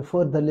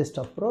before the list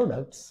of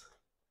products,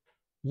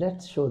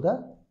 let's show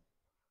the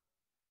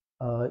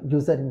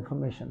user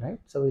information, right?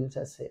 So we'll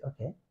just say,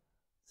 okay,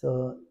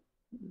 so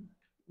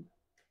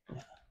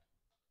yeah.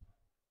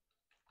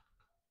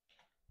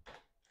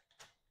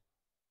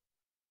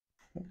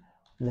 Okay.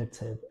 Let's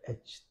have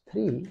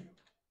H3,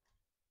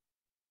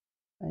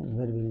 and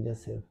where we'll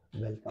just say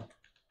welcome.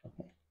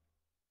 Okay,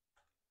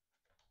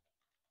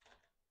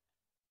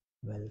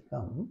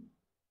 welcome,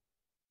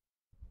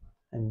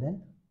 and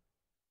then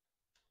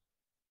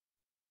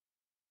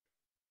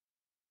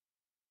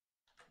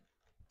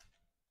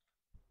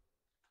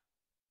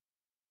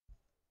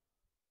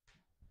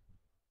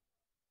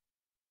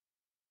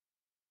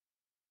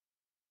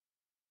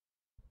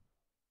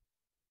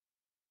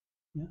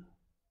yeah.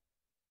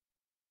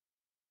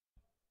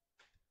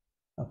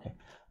 Okay.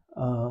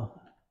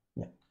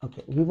 Yeah.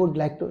 Okay. We would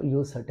like to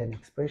use certain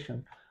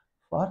expression.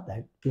 For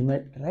that, we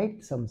might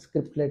write some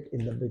scriptlet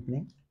in the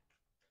beginning.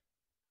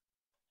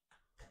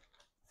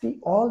 See,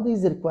 all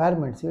these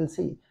requirements, you'll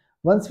see,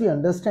 once we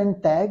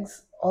understand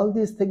tags, all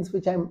these things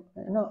which I'm,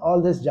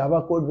 all this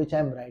Java code which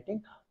I'm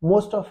writing,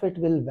 most of it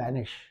will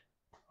vanish.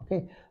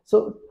 Okay.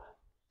 So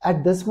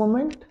at this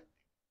moment,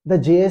 the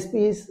JSP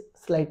is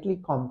slightly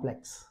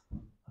complex.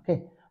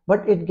 Okay.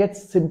 But it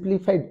gets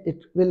simplified.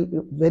 It will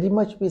very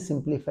much be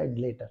simplified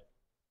later.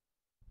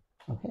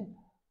 Okay,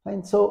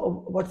 fine.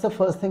 So what's the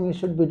first thing we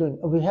should be doing?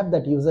 We have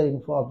that user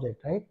info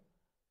object, right?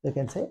 You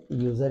can say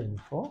user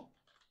info,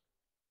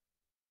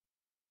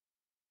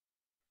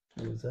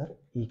 user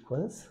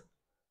equals,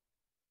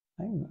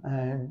 fine,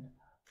 and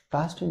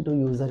cast into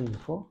user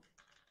info.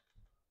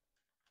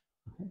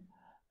 Okay,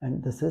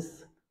 and this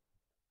is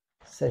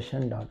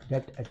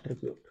session.get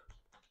attribute.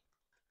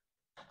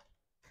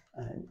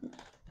 and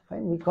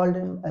fine, we called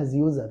him as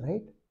user,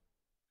 right?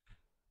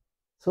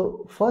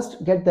 So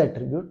first get the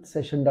attribute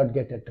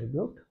session.get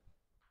attribute.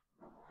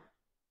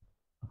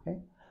 Okay,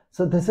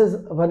 so this is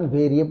one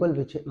variable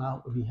which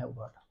now we have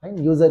got, right?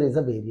 User is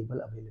a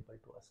variable available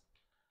to us.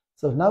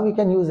 So now we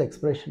can use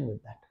expression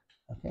with that.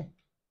 Okay,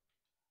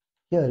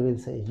 here we'll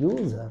say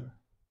user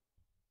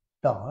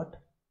dot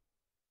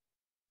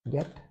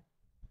get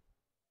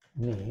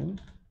name.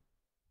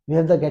 We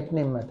have the get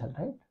name method,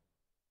 right?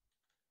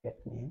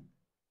 Get name.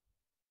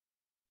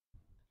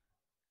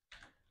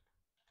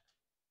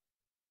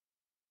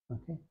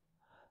 Okay,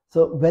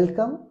 so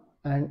welcome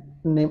and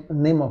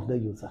name of the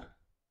user.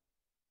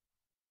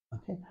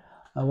 Okay,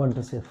 I want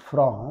to say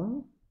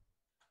from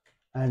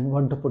and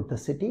want to put the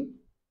city.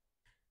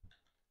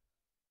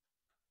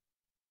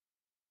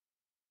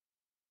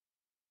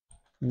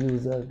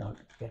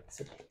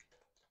 User.getCity.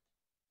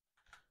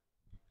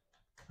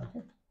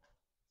 Okay,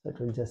 so it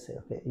will just say,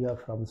 okay, you are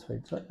from so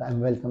and so. I'm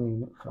welcoming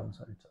you from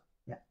so and so.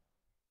 Yeah.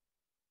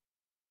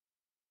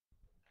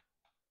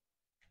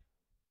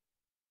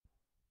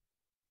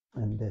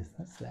 And there's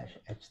the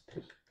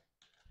 /h3.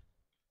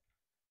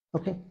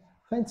 Okay,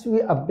 once we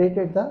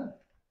updated the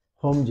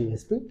home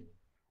JSP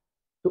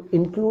to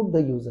include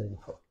the user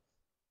info.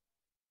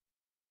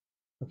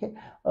 Okay,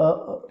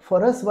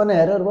 for us one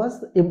error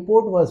was the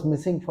import was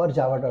missing for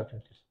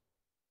java.util.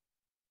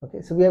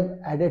 Okay, so we have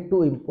added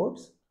 2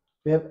 imports.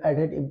 We have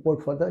added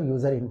import for the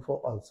user info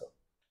also,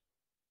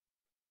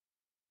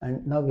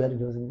 and now we are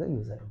using the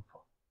user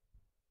info.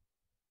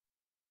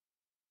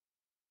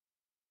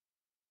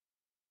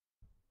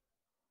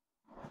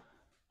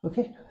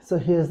 Okay, so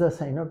here's the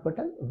sign out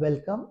button.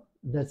 Welcome,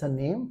 there's a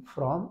name,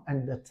 from,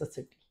 and that's a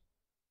city.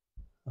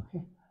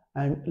 Okay,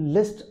 and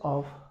list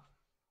of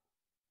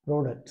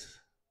products.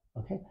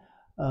 Okay,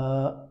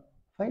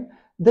 fine.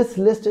 This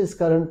list is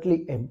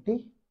currently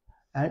empty,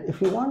 and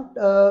if you want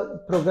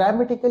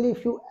programmatically,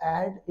 if you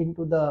add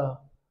into the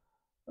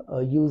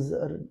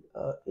user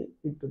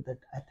into that,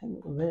 I think,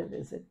 where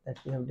is it that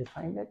we have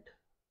defined it?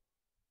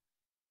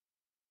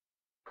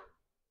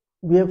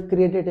 We have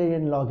created it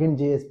in login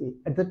JSP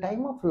at the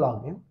time of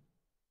login.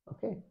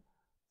 Okay,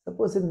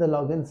 suppose in the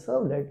login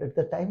servlet, at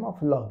the time of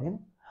login,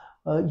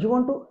 you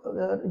want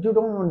to you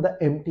don't want the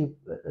empty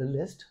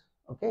list.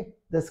 Okay,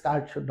 this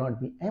card should not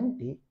be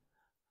empty,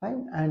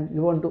 fine, and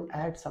you want to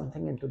add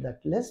something into that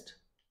list.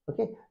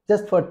 Okay,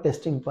 just for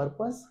testing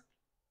purpose,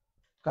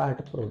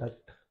 cart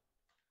product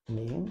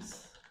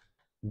names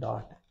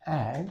dot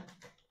add.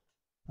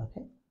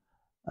 Okay,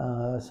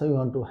 so you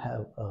want to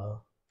have a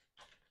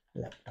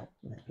laptop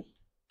maybe.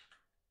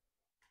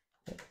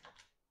 Okay.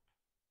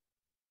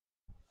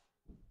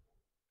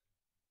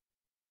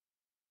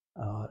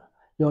 Or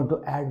you want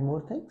to add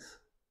more things.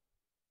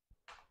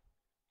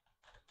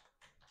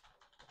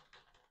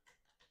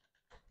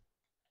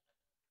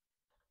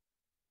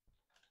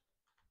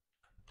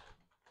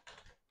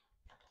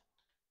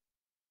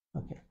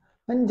 Okay,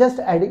 and just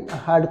adding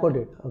hard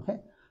coded. Okay,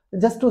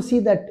 just to see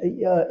that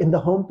in the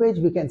home page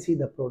we can see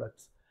the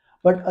products,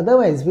 but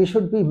otherwise we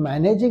should be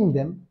managing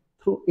them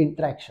through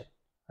interaction,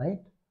 right?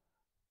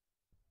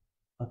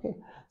 Okay,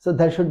 so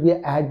there should be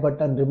an add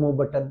button, remove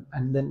button,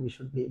 and then we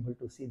should be able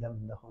to see them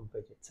in the home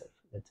page itself.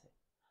 Let's say,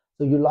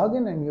 so you log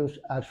in and you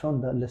are shown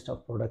the list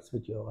of products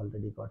which you have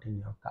already got in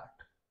your cart,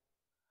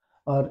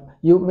 or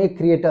you may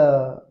create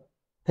a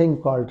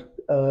thing called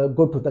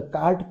go to the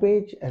cart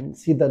page and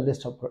see the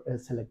list of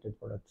selected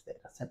products there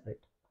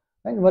separate,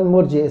 and one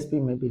more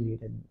JSP may be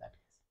needed in that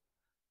case.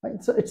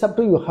 Right? So it's up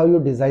to you how you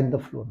design the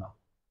flow now.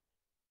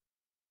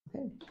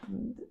 Okay,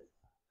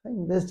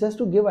 and this just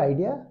to give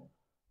idea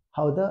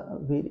how the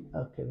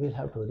we'll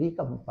have to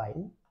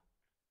recompile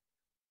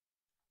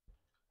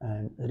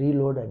and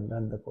reload and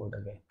run the code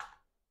again.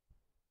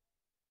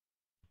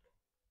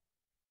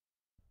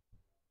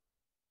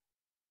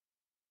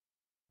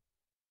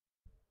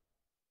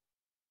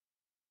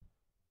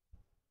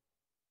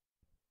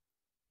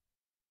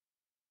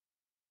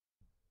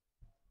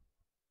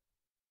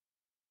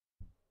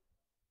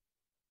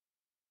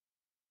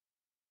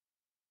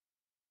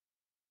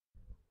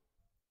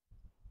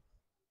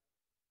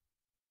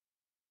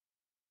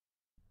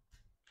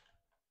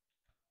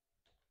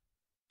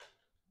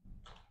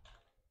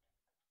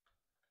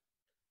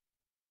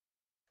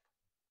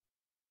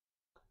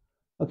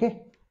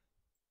 Okay,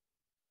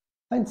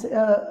 and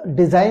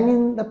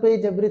designing the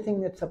page,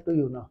 everything, it's up to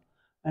you now.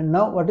 And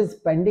now what is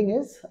pending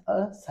is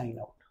a sign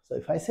out. So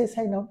if I say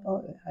sign out,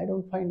 I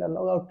don't find a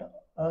logout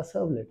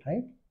servlet,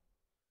 right?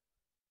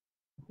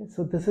 Okay,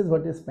 so this is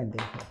what is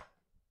pending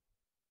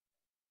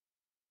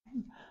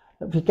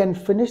here. We can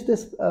finish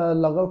this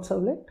logout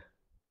servlet.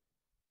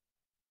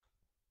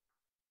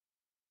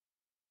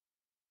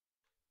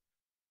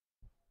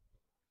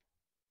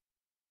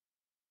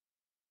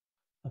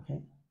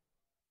 Okay.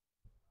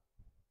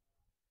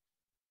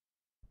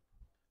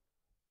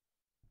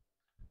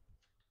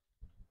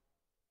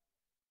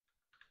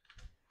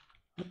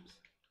 Oops.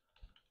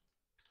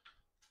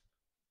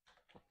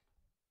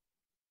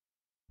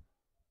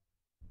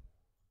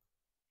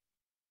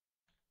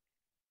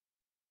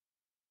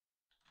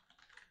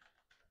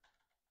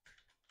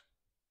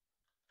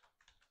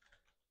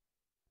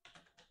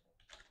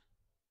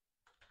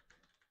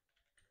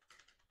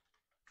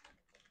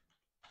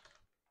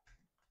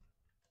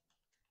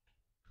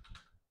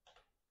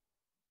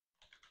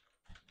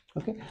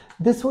 Okay,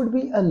 this would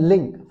be a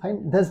link.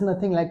 Fine, there's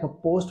nothing like a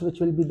post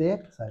which will be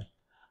there. Sorry,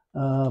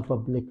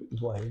 public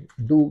void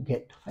do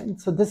get. Fine,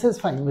 so this is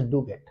fine with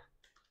do get.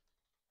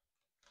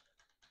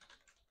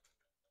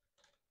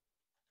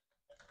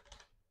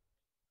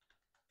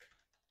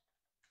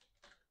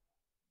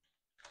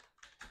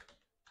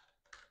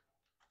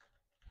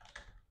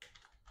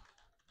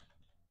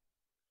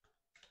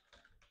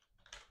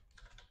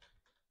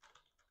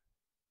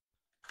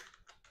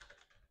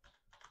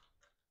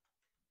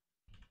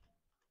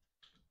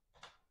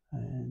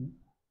 And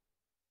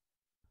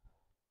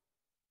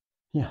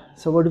yeah,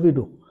 so what do we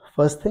do?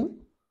 First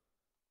thing,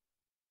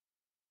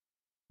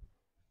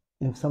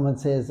 if someone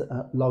says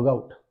log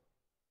out,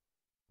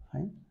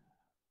 fine,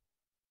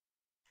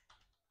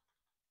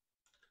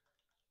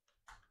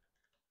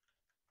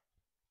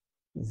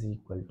 is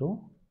equal to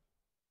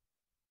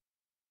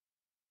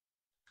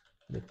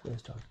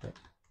request.get.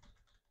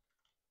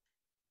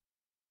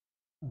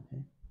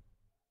 Okay,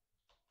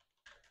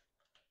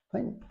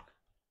 fine,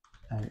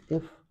 and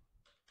if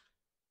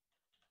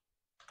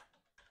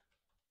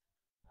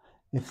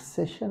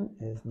session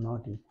is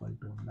not equal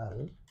to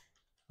null,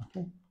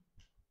 okay,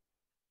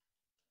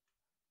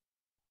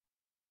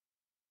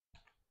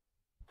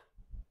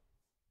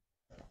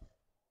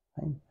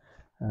 fine,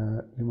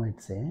 you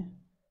might say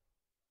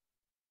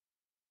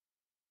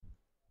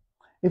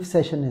if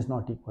session is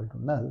not equal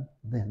to null,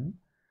 then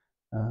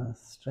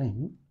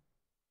string,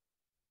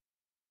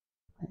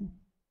 fine,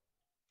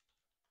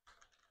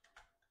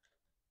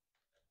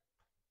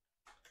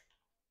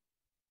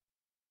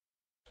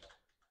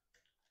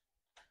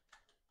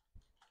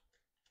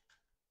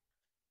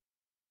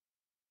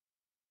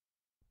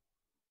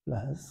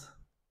 plus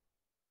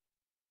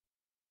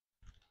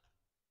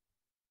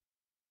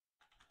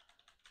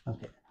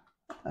okay,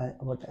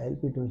 what I'll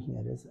be doing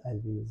here is I'll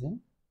be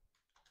using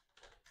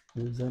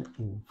user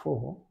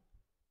info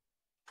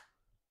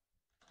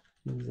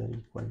user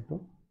equal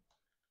to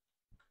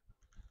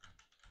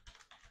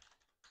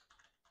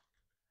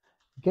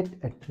get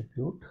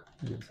attribute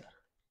user.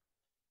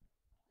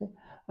 Okay,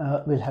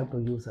 we'll have to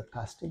use a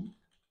casting.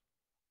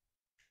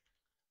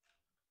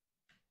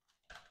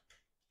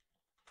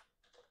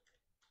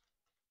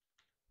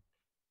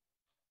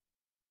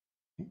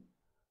 Okay.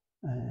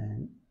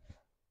 And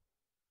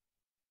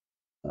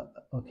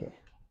okay,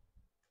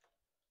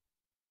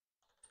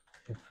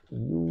 if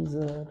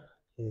user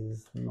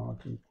is not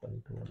equal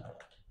to null,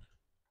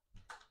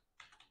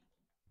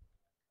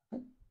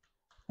 okay,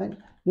 and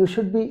you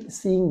should be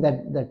seeing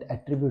that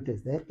attribute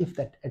is there. If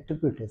that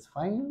attribute is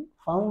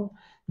found,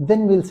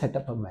 then we'll set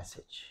up a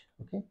message.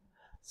 Okay,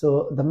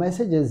 so the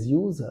message is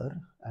user,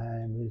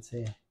 and we'll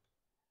say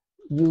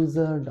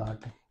user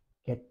dot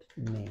get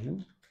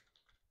name,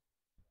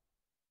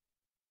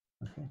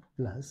 okay,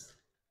 plus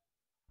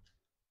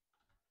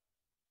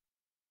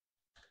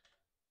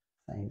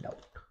signed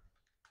out.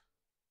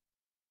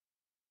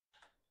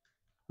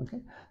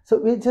 Okay, so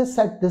we just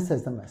set this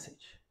as the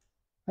message,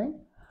 right?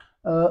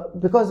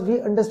 Because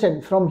we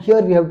understand from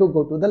here we have to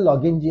go to the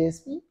login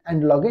JSP,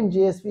 and login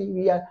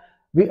JSP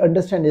we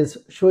understand is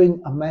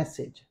showing a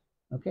message.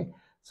 Okay,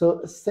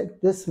 so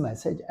set this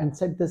message and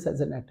set this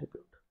as an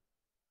attribute.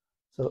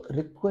 So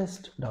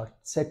request dot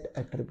set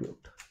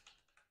attribute.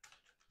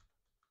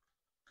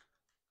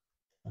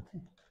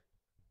 Okay.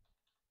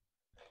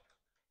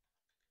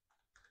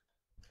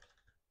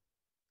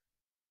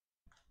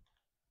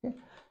 Okay.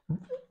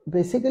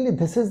 Basically,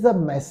 this is the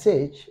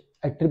message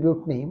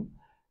attribute name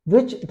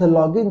which the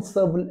login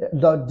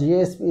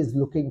server.jsp is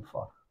looking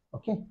for.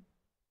 Okay,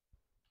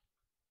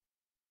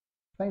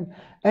 fine.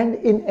 And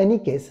in any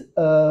case,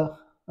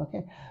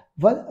 okay,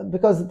 well,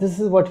 because this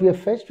is what we have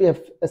fetched, we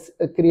have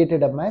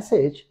created a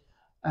message,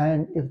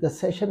 and if the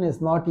session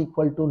is not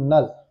equal to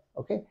null,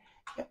 okay,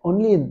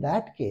 only in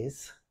that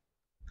case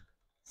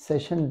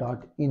session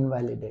dot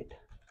invalidate.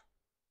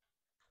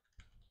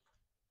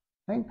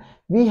 Right,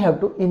 we have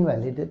to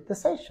invalidate the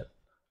session,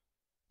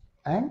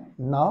 and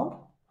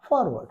now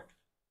forward.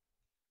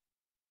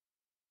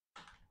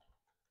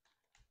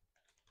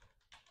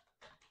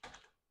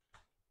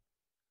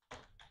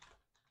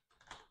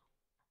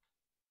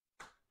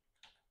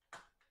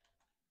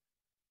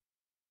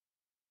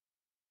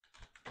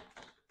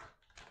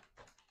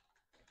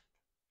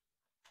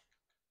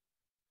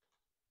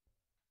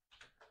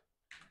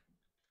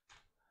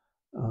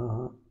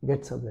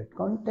 Get servlet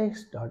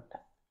context dot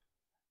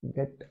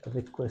get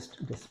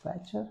request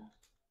dispatcher,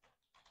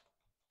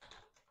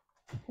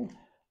 okay,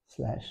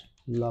 slash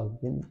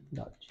login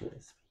dot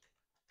JSP.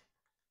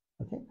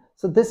 Okay,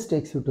 so this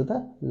takes you to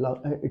the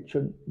log. It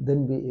should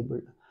then be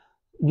able,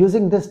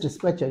 using this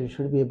dispatcher, you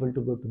should be able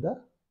to go to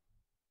the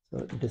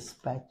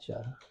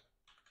dispatcher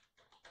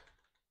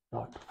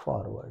dot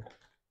forward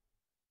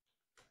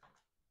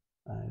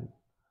and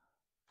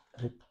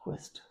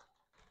request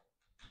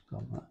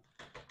comma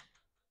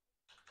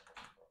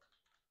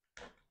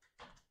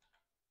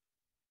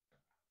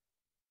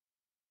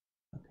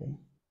okay.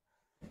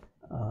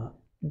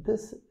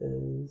 This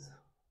is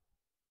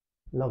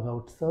log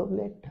out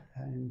servlet,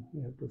 and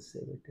we have to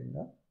save it in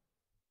the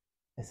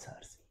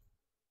SRC.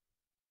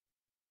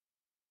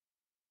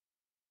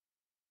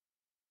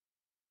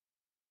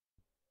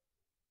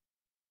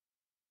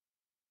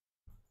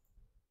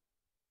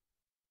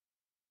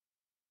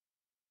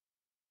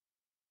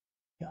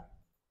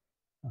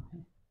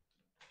 Okay.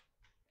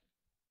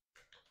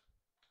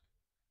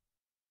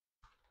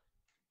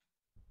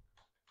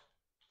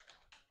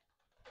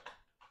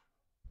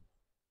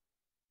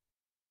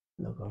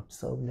 Logout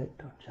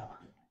servlet.java.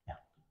 Yeah.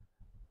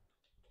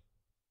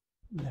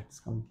 Let's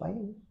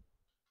compile.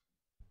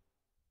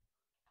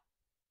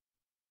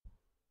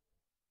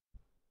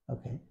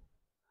 Okay.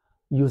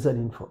 User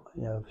info.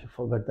 Yeah, if you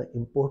forgot the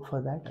import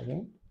for that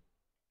again.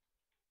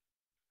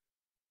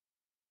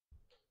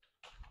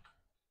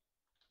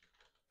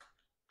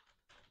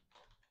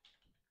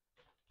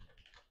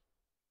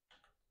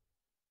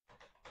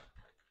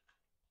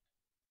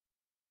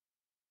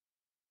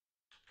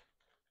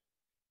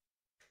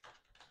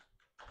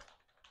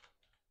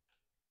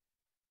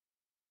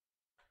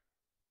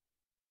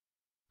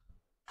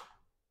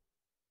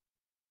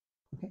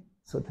 Okay.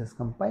 So this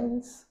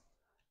compiles,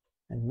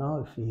 and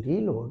now if we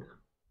reload,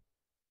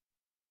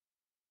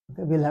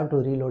 okay, we'll have to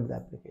reload the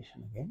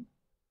application again.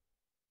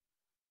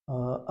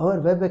 Our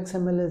web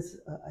XML is,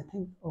 I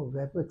think,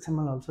 web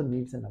XML also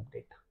needs an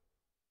update.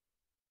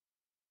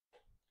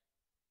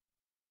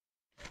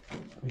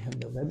 We have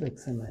the web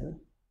XML,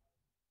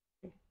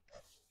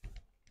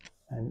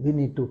 and we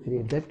need to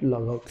create that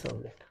logout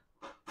servlet.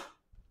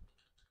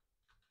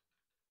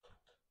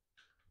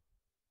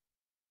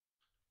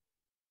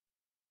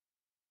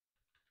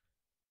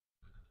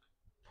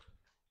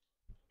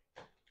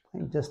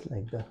 And just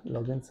like the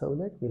login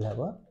servlet, we'll have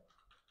a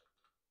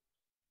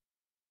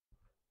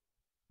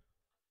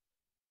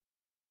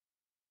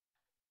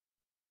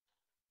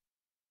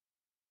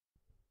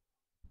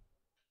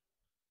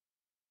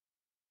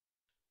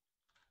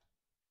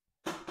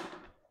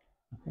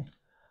okay.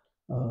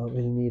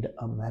 We'll need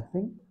a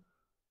mapping.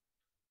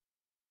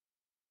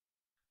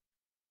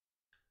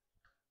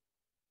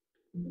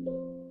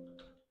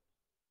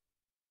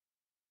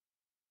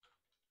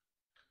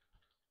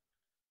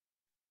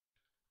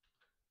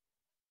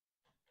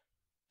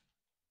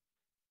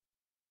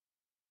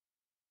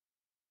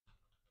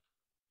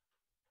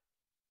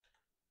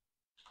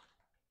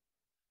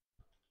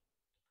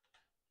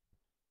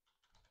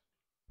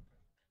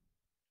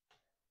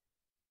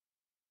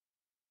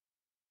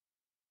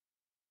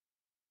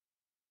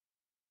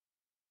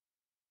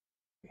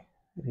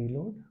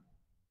 Reload.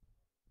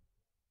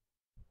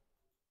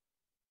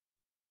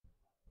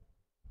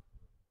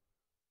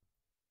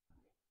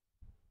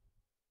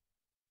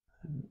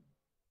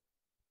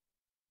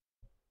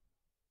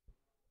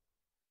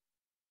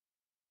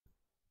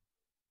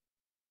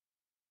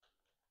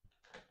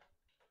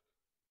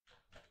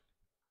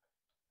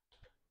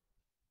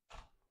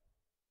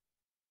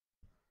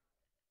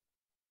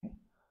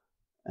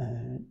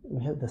 And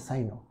we have the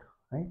sign out,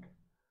 right?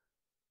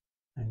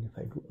 And if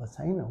I do a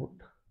sign out,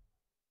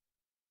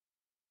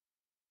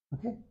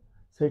 okay,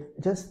 so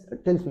it just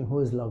tells me who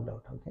is logged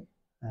out, okay,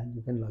 and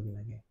you can log in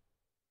again.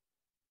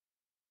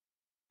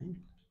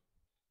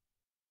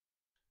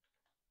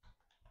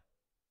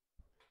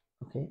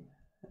 Okay.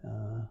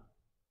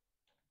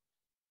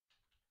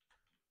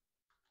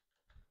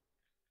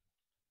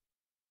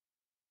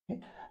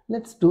 Okay,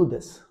 let's do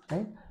this,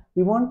 right?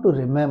 We want to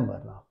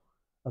remember now,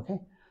 okay?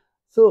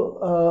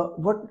 So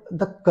what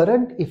the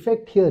current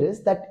effect here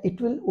is that it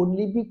will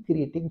only be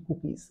creating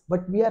cookies,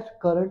 but we are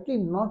currently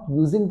not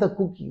using the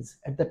cookies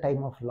at the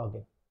time of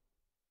login.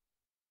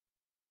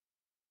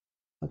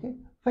 Okay,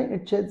 fine,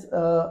 it sheds,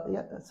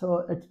 yeah,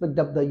 so it's picked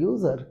up the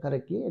user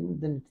correctly,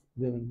 and then it's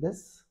doing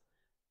this.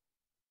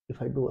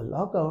 If I do a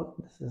logout,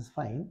 this is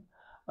fine.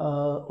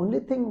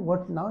 Only thing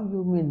what now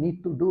you may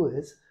need to do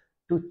is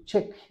to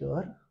check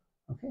here,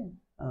 okay,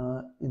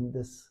 in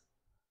this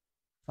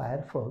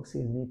Firefox,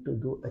 you need to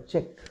do a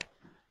check.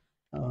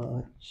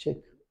 Check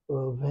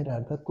where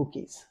are the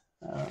cookies.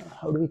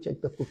 How do we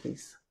check the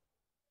cookies?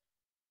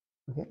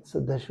 Okay, so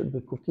there should be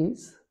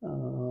cookies.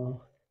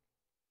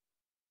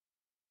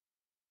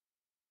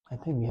 I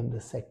think we have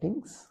the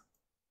settings.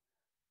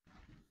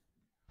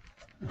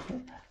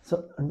 Okay,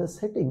 so under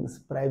settings,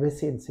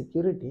 privacy and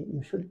security,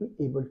 you should be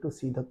able to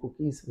see the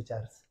cookies which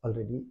are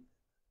already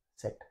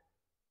set.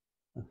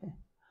 Okay,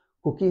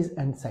 cookies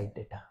and site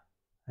data,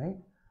 right?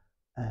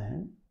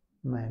 And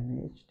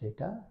manage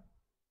data.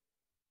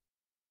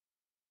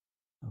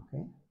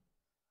 Okay,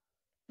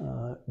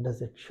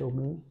 does it show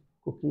me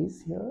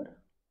cookies here?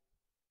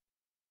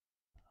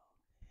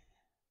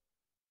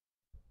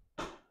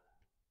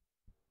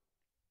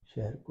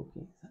 Share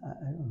cookies.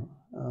 I don't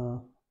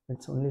know.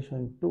 It's only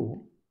showing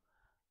 2.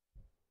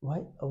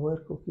 Why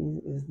our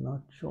cookies is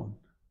not shown?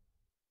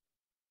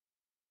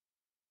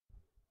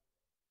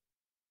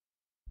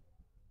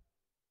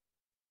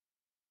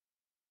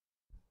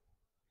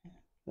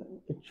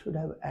 It should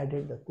have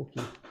added the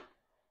cookie.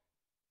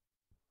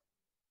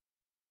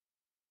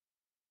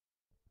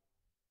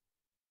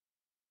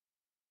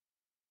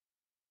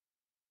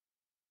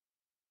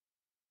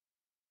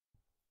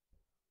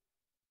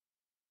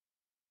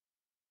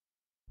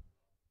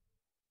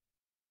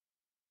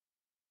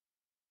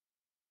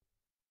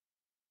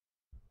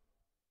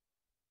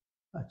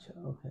 Achha,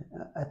 okay.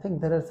 I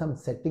think there are some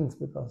settings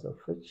because of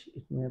which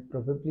it may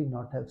probably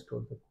not have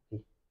stored the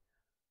cookie.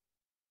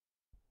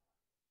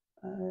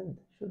 and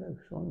should have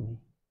shown me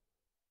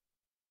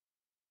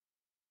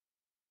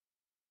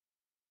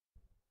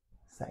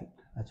site.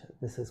 Achha,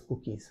 this is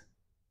cookies.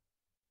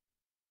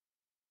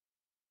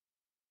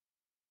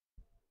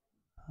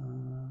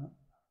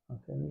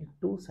 Okay, only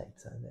 2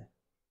 sites are there.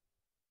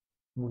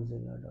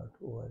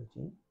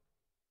 Mozilla.org.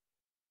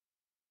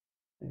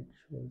 It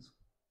shows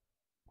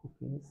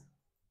cookies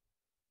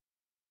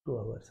 2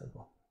 hours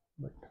ago,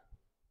 but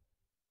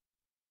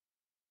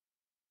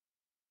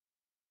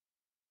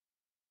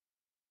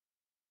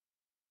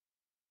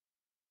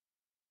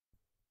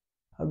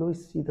how do we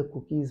see the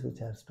cookies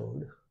which are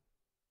stored?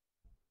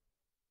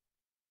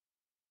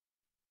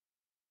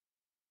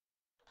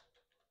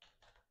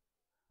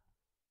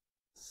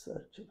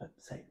 Search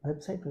website.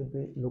 Website will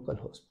be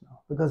localhost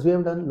now because we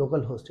have done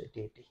localhost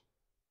 8080.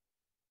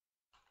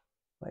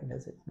 Why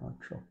does it not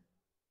show?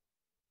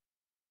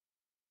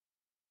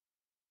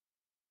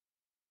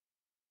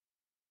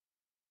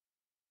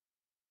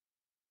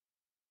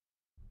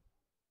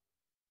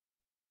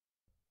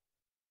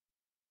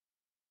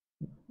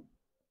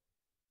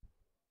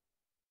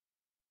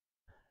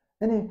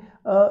 Anyway,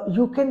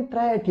 you can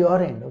try at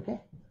your end,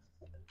 okay?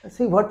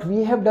 See what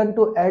we have done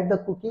to add the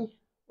cookie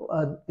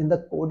in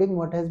the coding,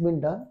 what has been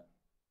done.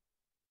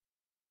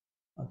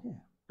 Okay,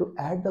 to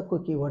add the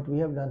cookie, what we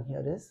have done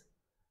here is,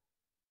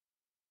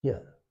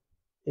 here,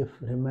 if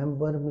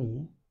remember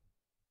me,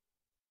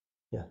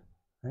 here,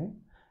 right?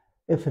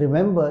 If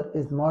remember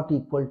is not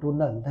equal to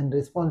null, then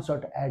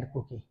response.add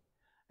cookie.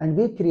 And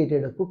we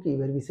created a cookie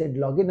where we said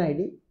login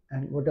ID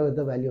and whatever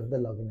the value of the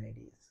login ID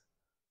is.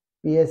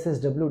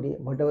 PSSWD,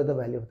 whatever the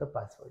value of the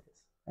password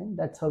is. And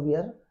that's how we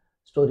are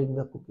storing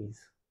the cookies.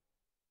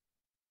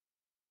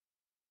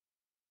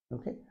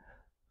 Okay,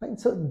 fine.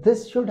 So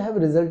this should have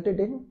resulted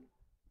in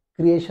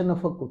creation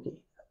of a cookie.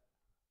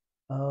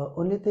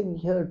 Only thing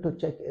here to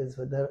check is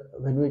whether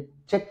when we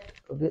tick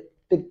the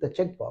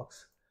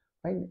checkbox,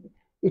 right,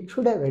 it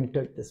should have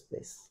entered this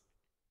place.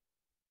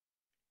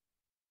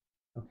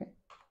 Okay,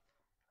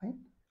 right?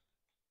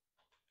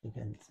 You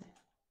can see.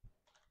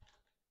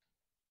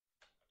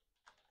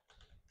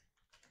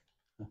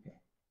 Okay.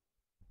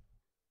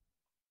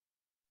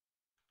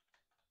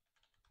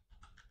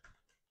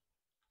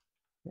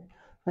 Okay.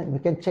 Fine. We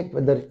can check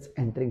whether it's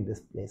entering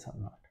this place or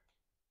not.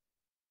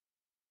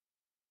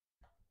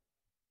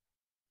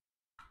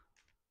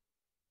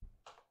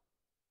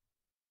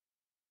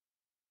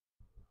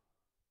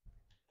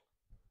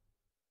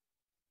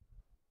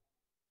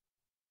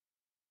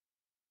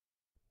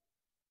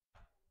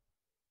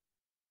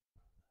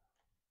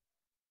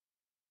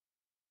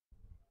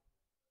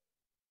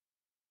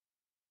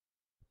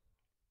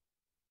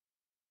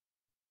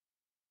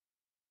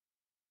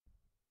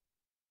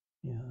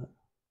 Yeah.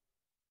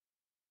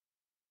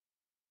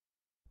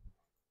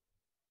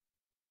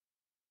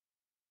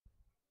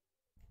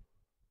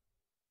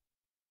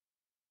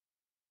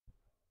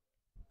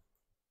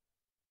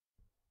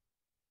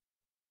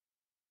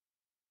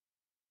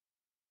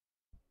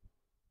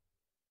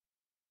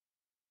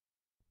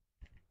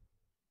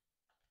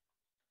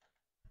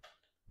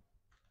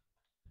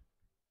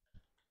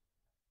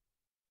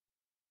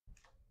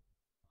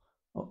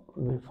 Oh,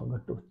 we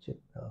forgot to check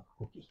the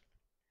cookie.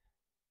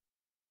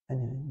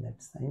 Anyway,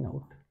 let's sign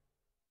out.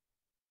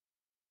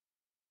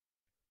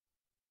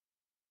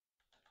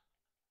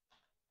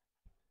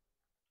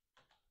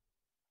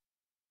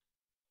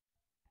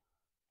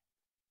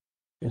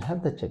 We'll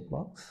have the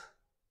checkbox.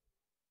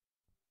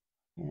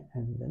 Okay,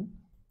 and then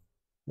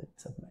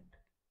let's submit.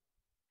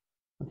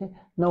 Okay,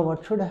 now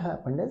what should have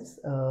happened is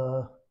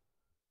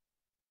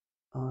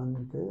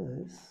on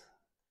this,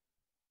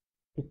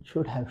 it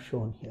should have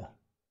shown here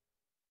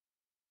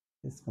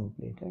is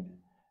completed.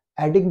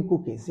 Adding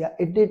cookies, yeah,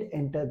 it did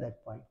enter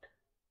that point.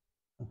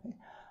 Okay,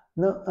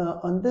 now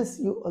on this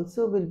you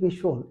also will be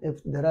shown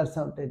if there are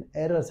certain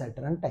errors at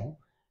runtime,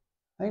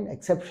 and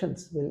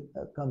exceptions will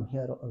come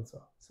here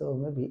also. So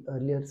maybe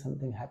earlier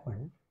something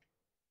happened.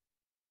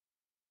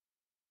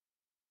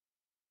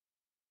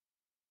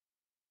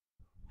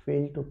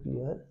 Failed to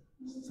clear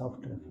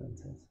soft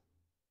references.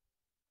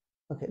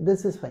 Okay,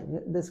 this is fine.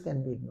 This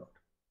can be ignored.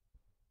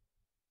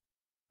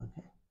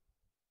 Okay.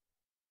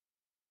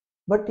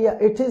 But yeah,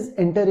 it is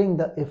entering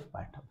the if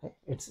part. Okay,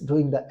 it's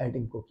doing the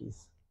adding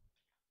cookies.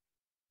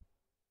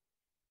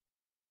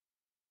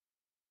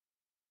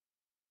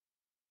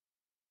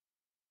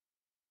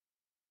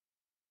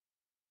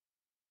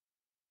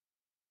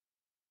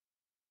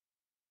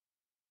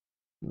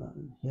 No,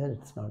 here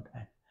it's not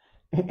add.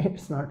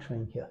 It's not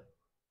showing here.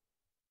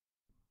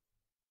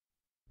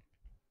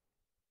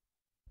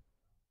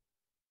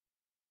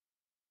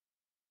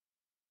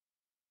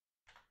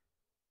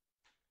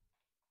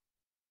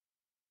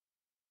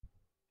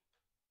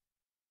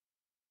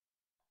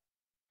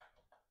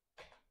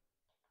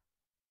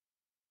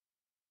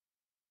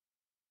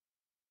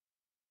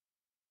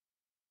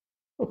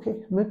 Okay,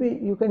 maybe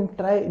you can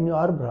try in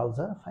your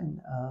browser.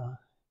 Fine,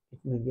 it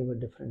may give a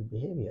different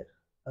behavior.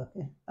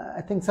 Okay,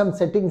 I think some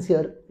settings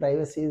here,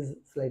 privacy is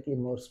slightly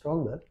more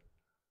stronger,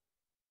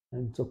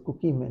 and so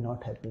cookie may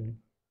not have been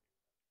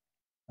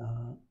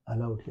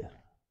allowed here.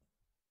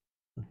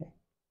 Okay.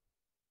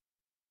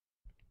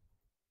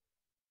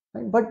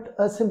 But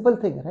a simple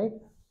thing, right?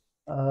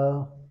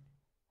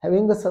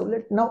 Having a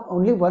servlet. Now,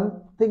 only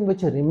one thing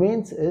which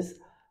remains is,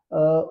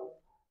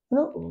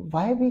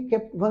 why we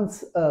kept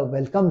once a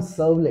welcome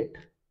servlet.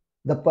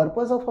 The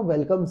purpose of a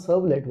welcome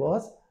servlet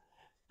was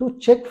to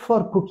check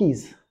for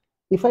cookies.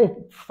 If I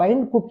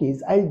find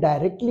cookies, I'll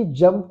directly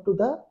jump to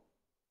the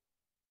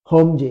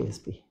home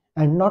JSP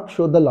and not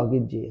show the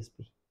login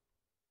JSP.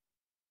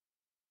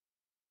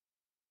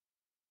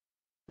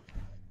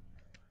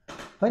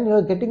 When you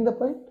are getting the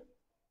point?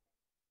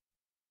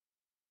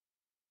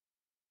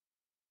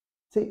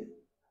 See,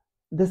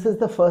 this is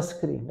the first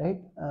screen,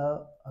 right?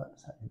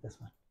 Sorry, this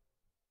one.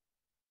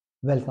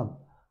 Welcome.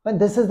 When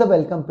this is the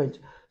welcome page.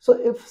 So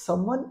if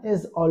someone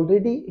is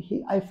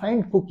already, I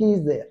find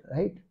cookies there,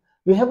 right?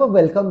 We have a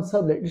welcome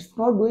servlet. It's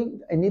not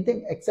doing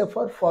anything except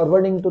for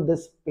forwarding to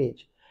this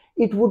page.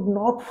 It would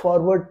not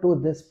forward to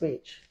this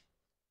page.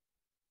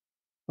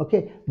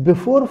 Okay,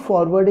 before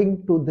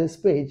forwarding to this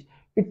page,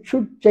 it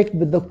should check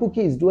with the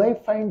cookies. Do I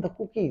find the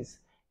cookies?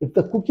 If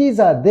the cookies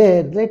are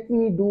there, let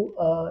me do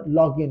a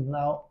login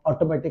now,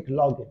 automatic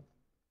login.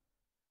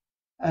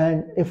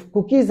 And if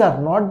cookies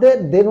are not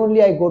there, then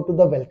only I go to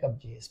the welcome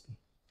JSP.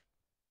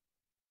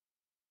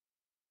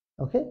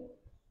 Okay,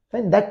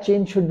 fine, that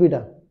change should be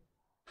done.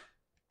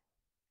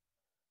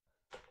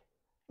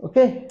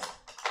 Okay.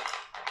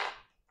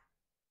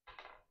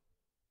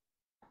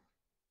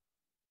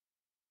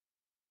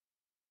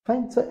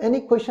 Fine, so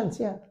any questions?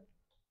 Yeah.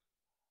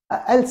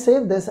 I'll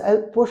save this,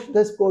 I'll push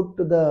this code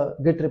to the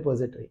Git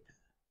repository.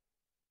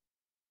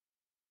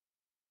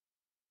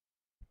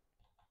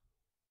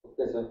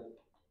 Okay, sir.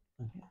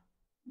 Okay.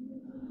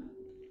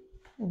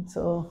 And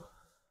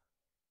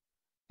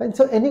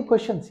so any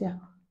questions? Yeah.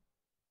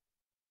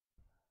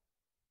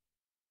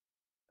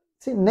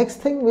 See, next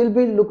thing we'll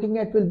be looking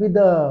at will be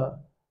the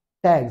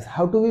tags.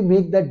 How do we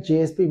make that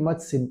JSP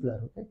much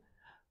simpler? Okay.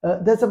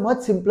 There's a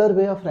much simpler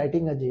way of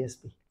writing a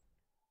JSP.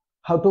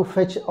 How to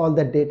fetch all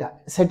that data.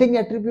 Setting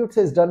attributes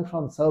is done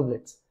from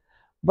servlets,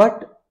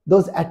 but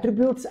those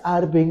attributes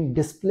are being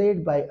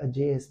displayed by a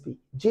JSP.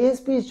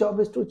 JSP's job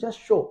is to just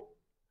show.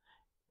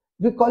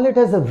 We call it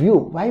as a view.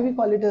 Why we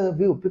call it as a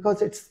view?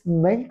 Because it's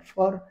meant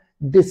for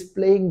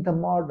displaying the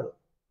model.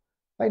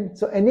 Right?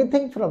 So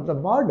anything from the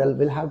model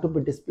will have to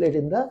be displayed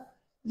in the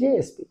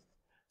JSP.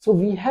 So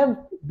we have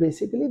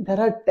basically,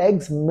 there are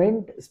tags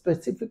meant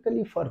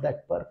specifically for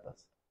that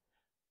purpose.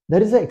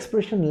 There is an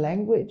expression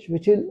language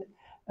which will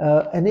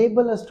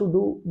enable us to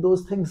do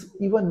those things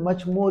even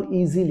much more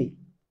easily.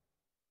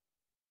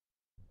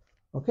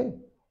 Okay,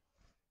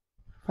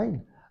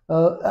 fine.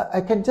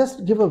 I can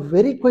just give a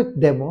very quick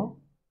demo.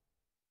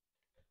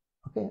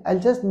 Okay, I'll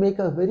just make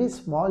a very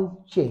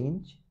small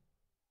change.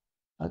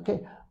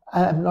 Okay,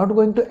 I'm not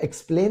going to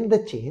explain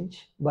the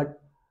change,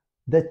 but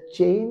the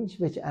change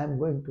which I'm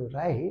going to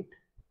write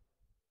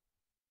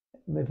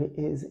maybe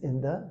is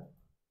in the,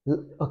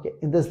 okay,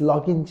 in this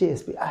login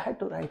JSP. I had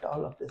to write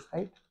all of this,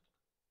 right?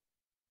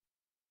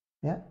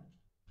 Yeah.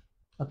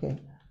 Okay,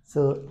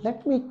 so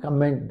let me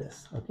comment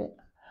this. Okay,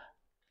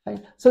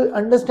 right. So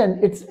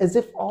understand, it's as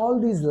if all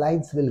these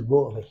lines will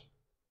go away.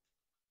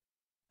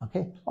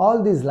 Okay,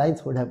 all these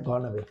lines would have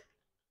gone away,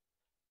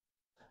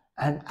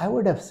 and I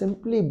would have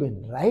simply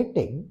been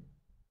writing,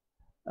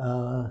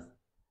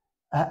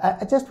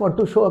 I just want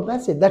to show a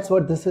message. That's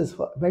what this is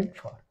meant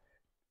for.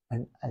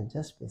 And I'll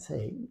just be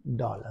saying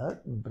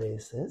dollar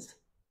braces.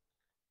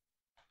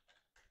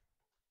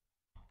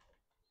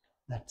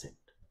 That's it.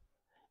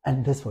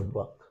 And this would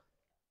work.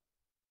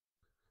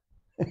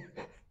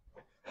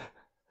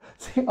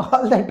 See,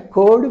 all that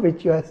code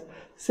which you are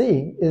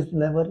seeing is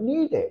never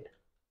needed.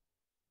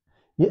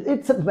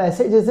 It's a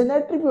message is an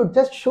attribute.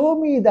 Just show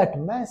me that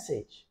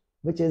message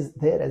which is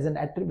there as an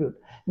attribute.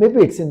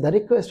 Maybe it's in the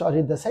request or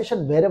in the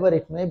session, wherever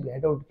it may be, I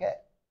don't care.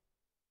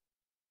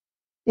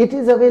 It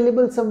is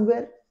available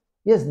somewhere.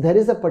 Yes, there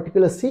is a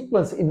particular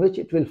sequence in which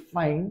it will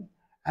find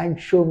and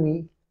show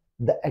me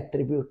the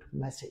attribute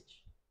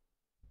message.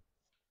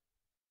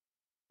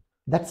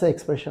 That's the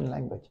expression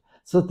language.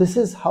 So this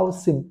is how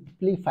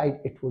simplified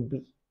it would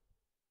be.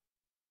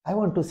 I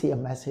want to see a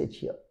message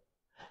here.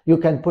 You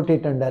can put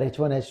it under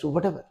H1, H2,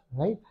 whatever,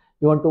 right?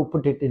 You want to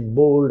put it in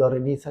bold or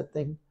any such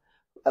thing,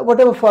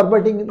 whatever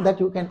formatting that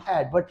you can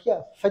add. But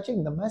yeah,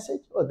 fetching the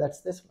message, oh,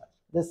 that's this one,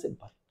 this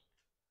simple.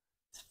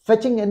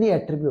 Fetching any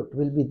attribute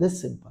will be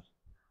this simple.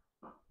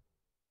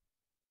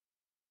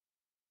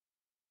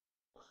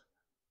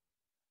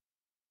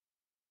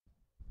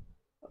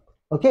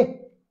 Okay.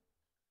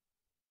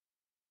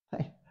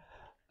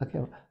 Okay,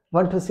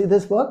 want to see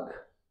this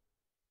work?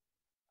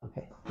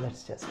 Okay,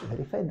 let's just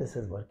verify this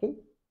is working.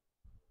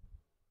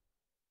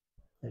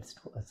 Let's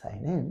do a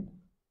sign in.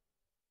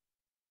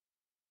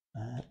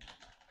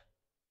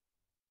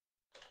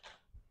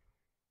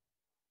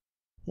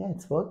 Yeah,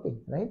 it's working,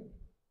 right?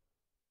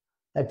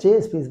 That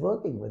JSP is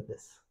working with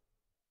this.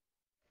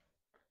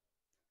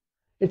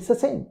 It's the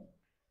same.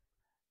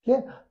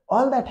 Clear?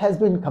 All that has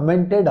been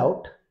commented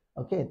out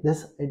Okay,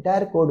 this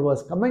entire code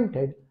was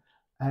commented,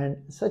 and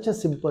such a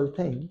simple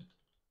thing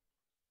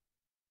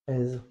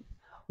is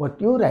what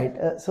you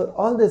write. So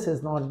all this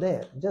is not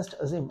there. Just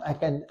assume I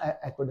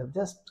could have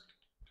just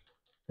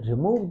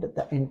removed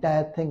the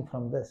entire thing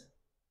from this,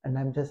 and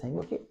I'm just saying,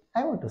 okay,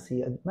 I want to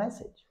see a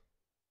message.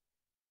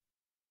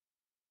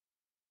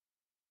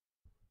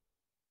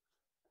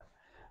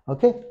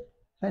 Okay,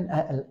 and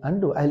I'll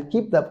undo. I'll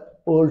keep the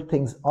old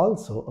things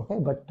also. Okay,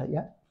 but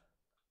yeah,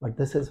 but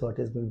this is what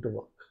is going to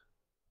work.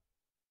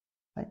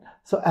 Right.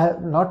 So I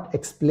have not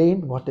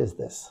explained what is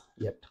this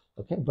yet.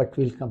 Okay, but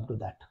we'll come to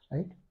that.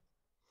 Right.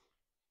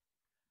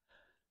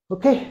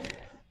 Okay.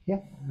 Yeah.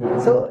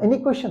 So any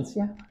questions?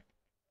 Yeah.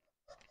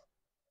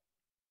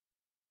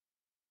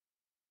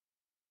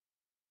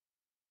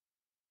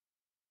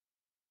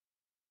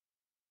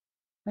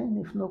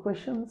 And if no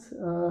questions,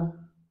 then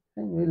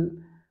we'll.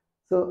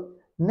 So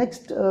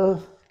next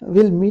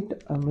we'll meet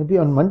maybe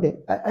on Monday.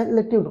 I'll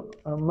let you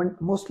know.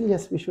 Mostly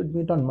yes, we should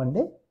meet on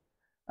Monday,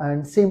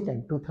 and same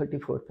time 2:30,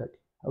 4:30.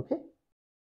 Okay.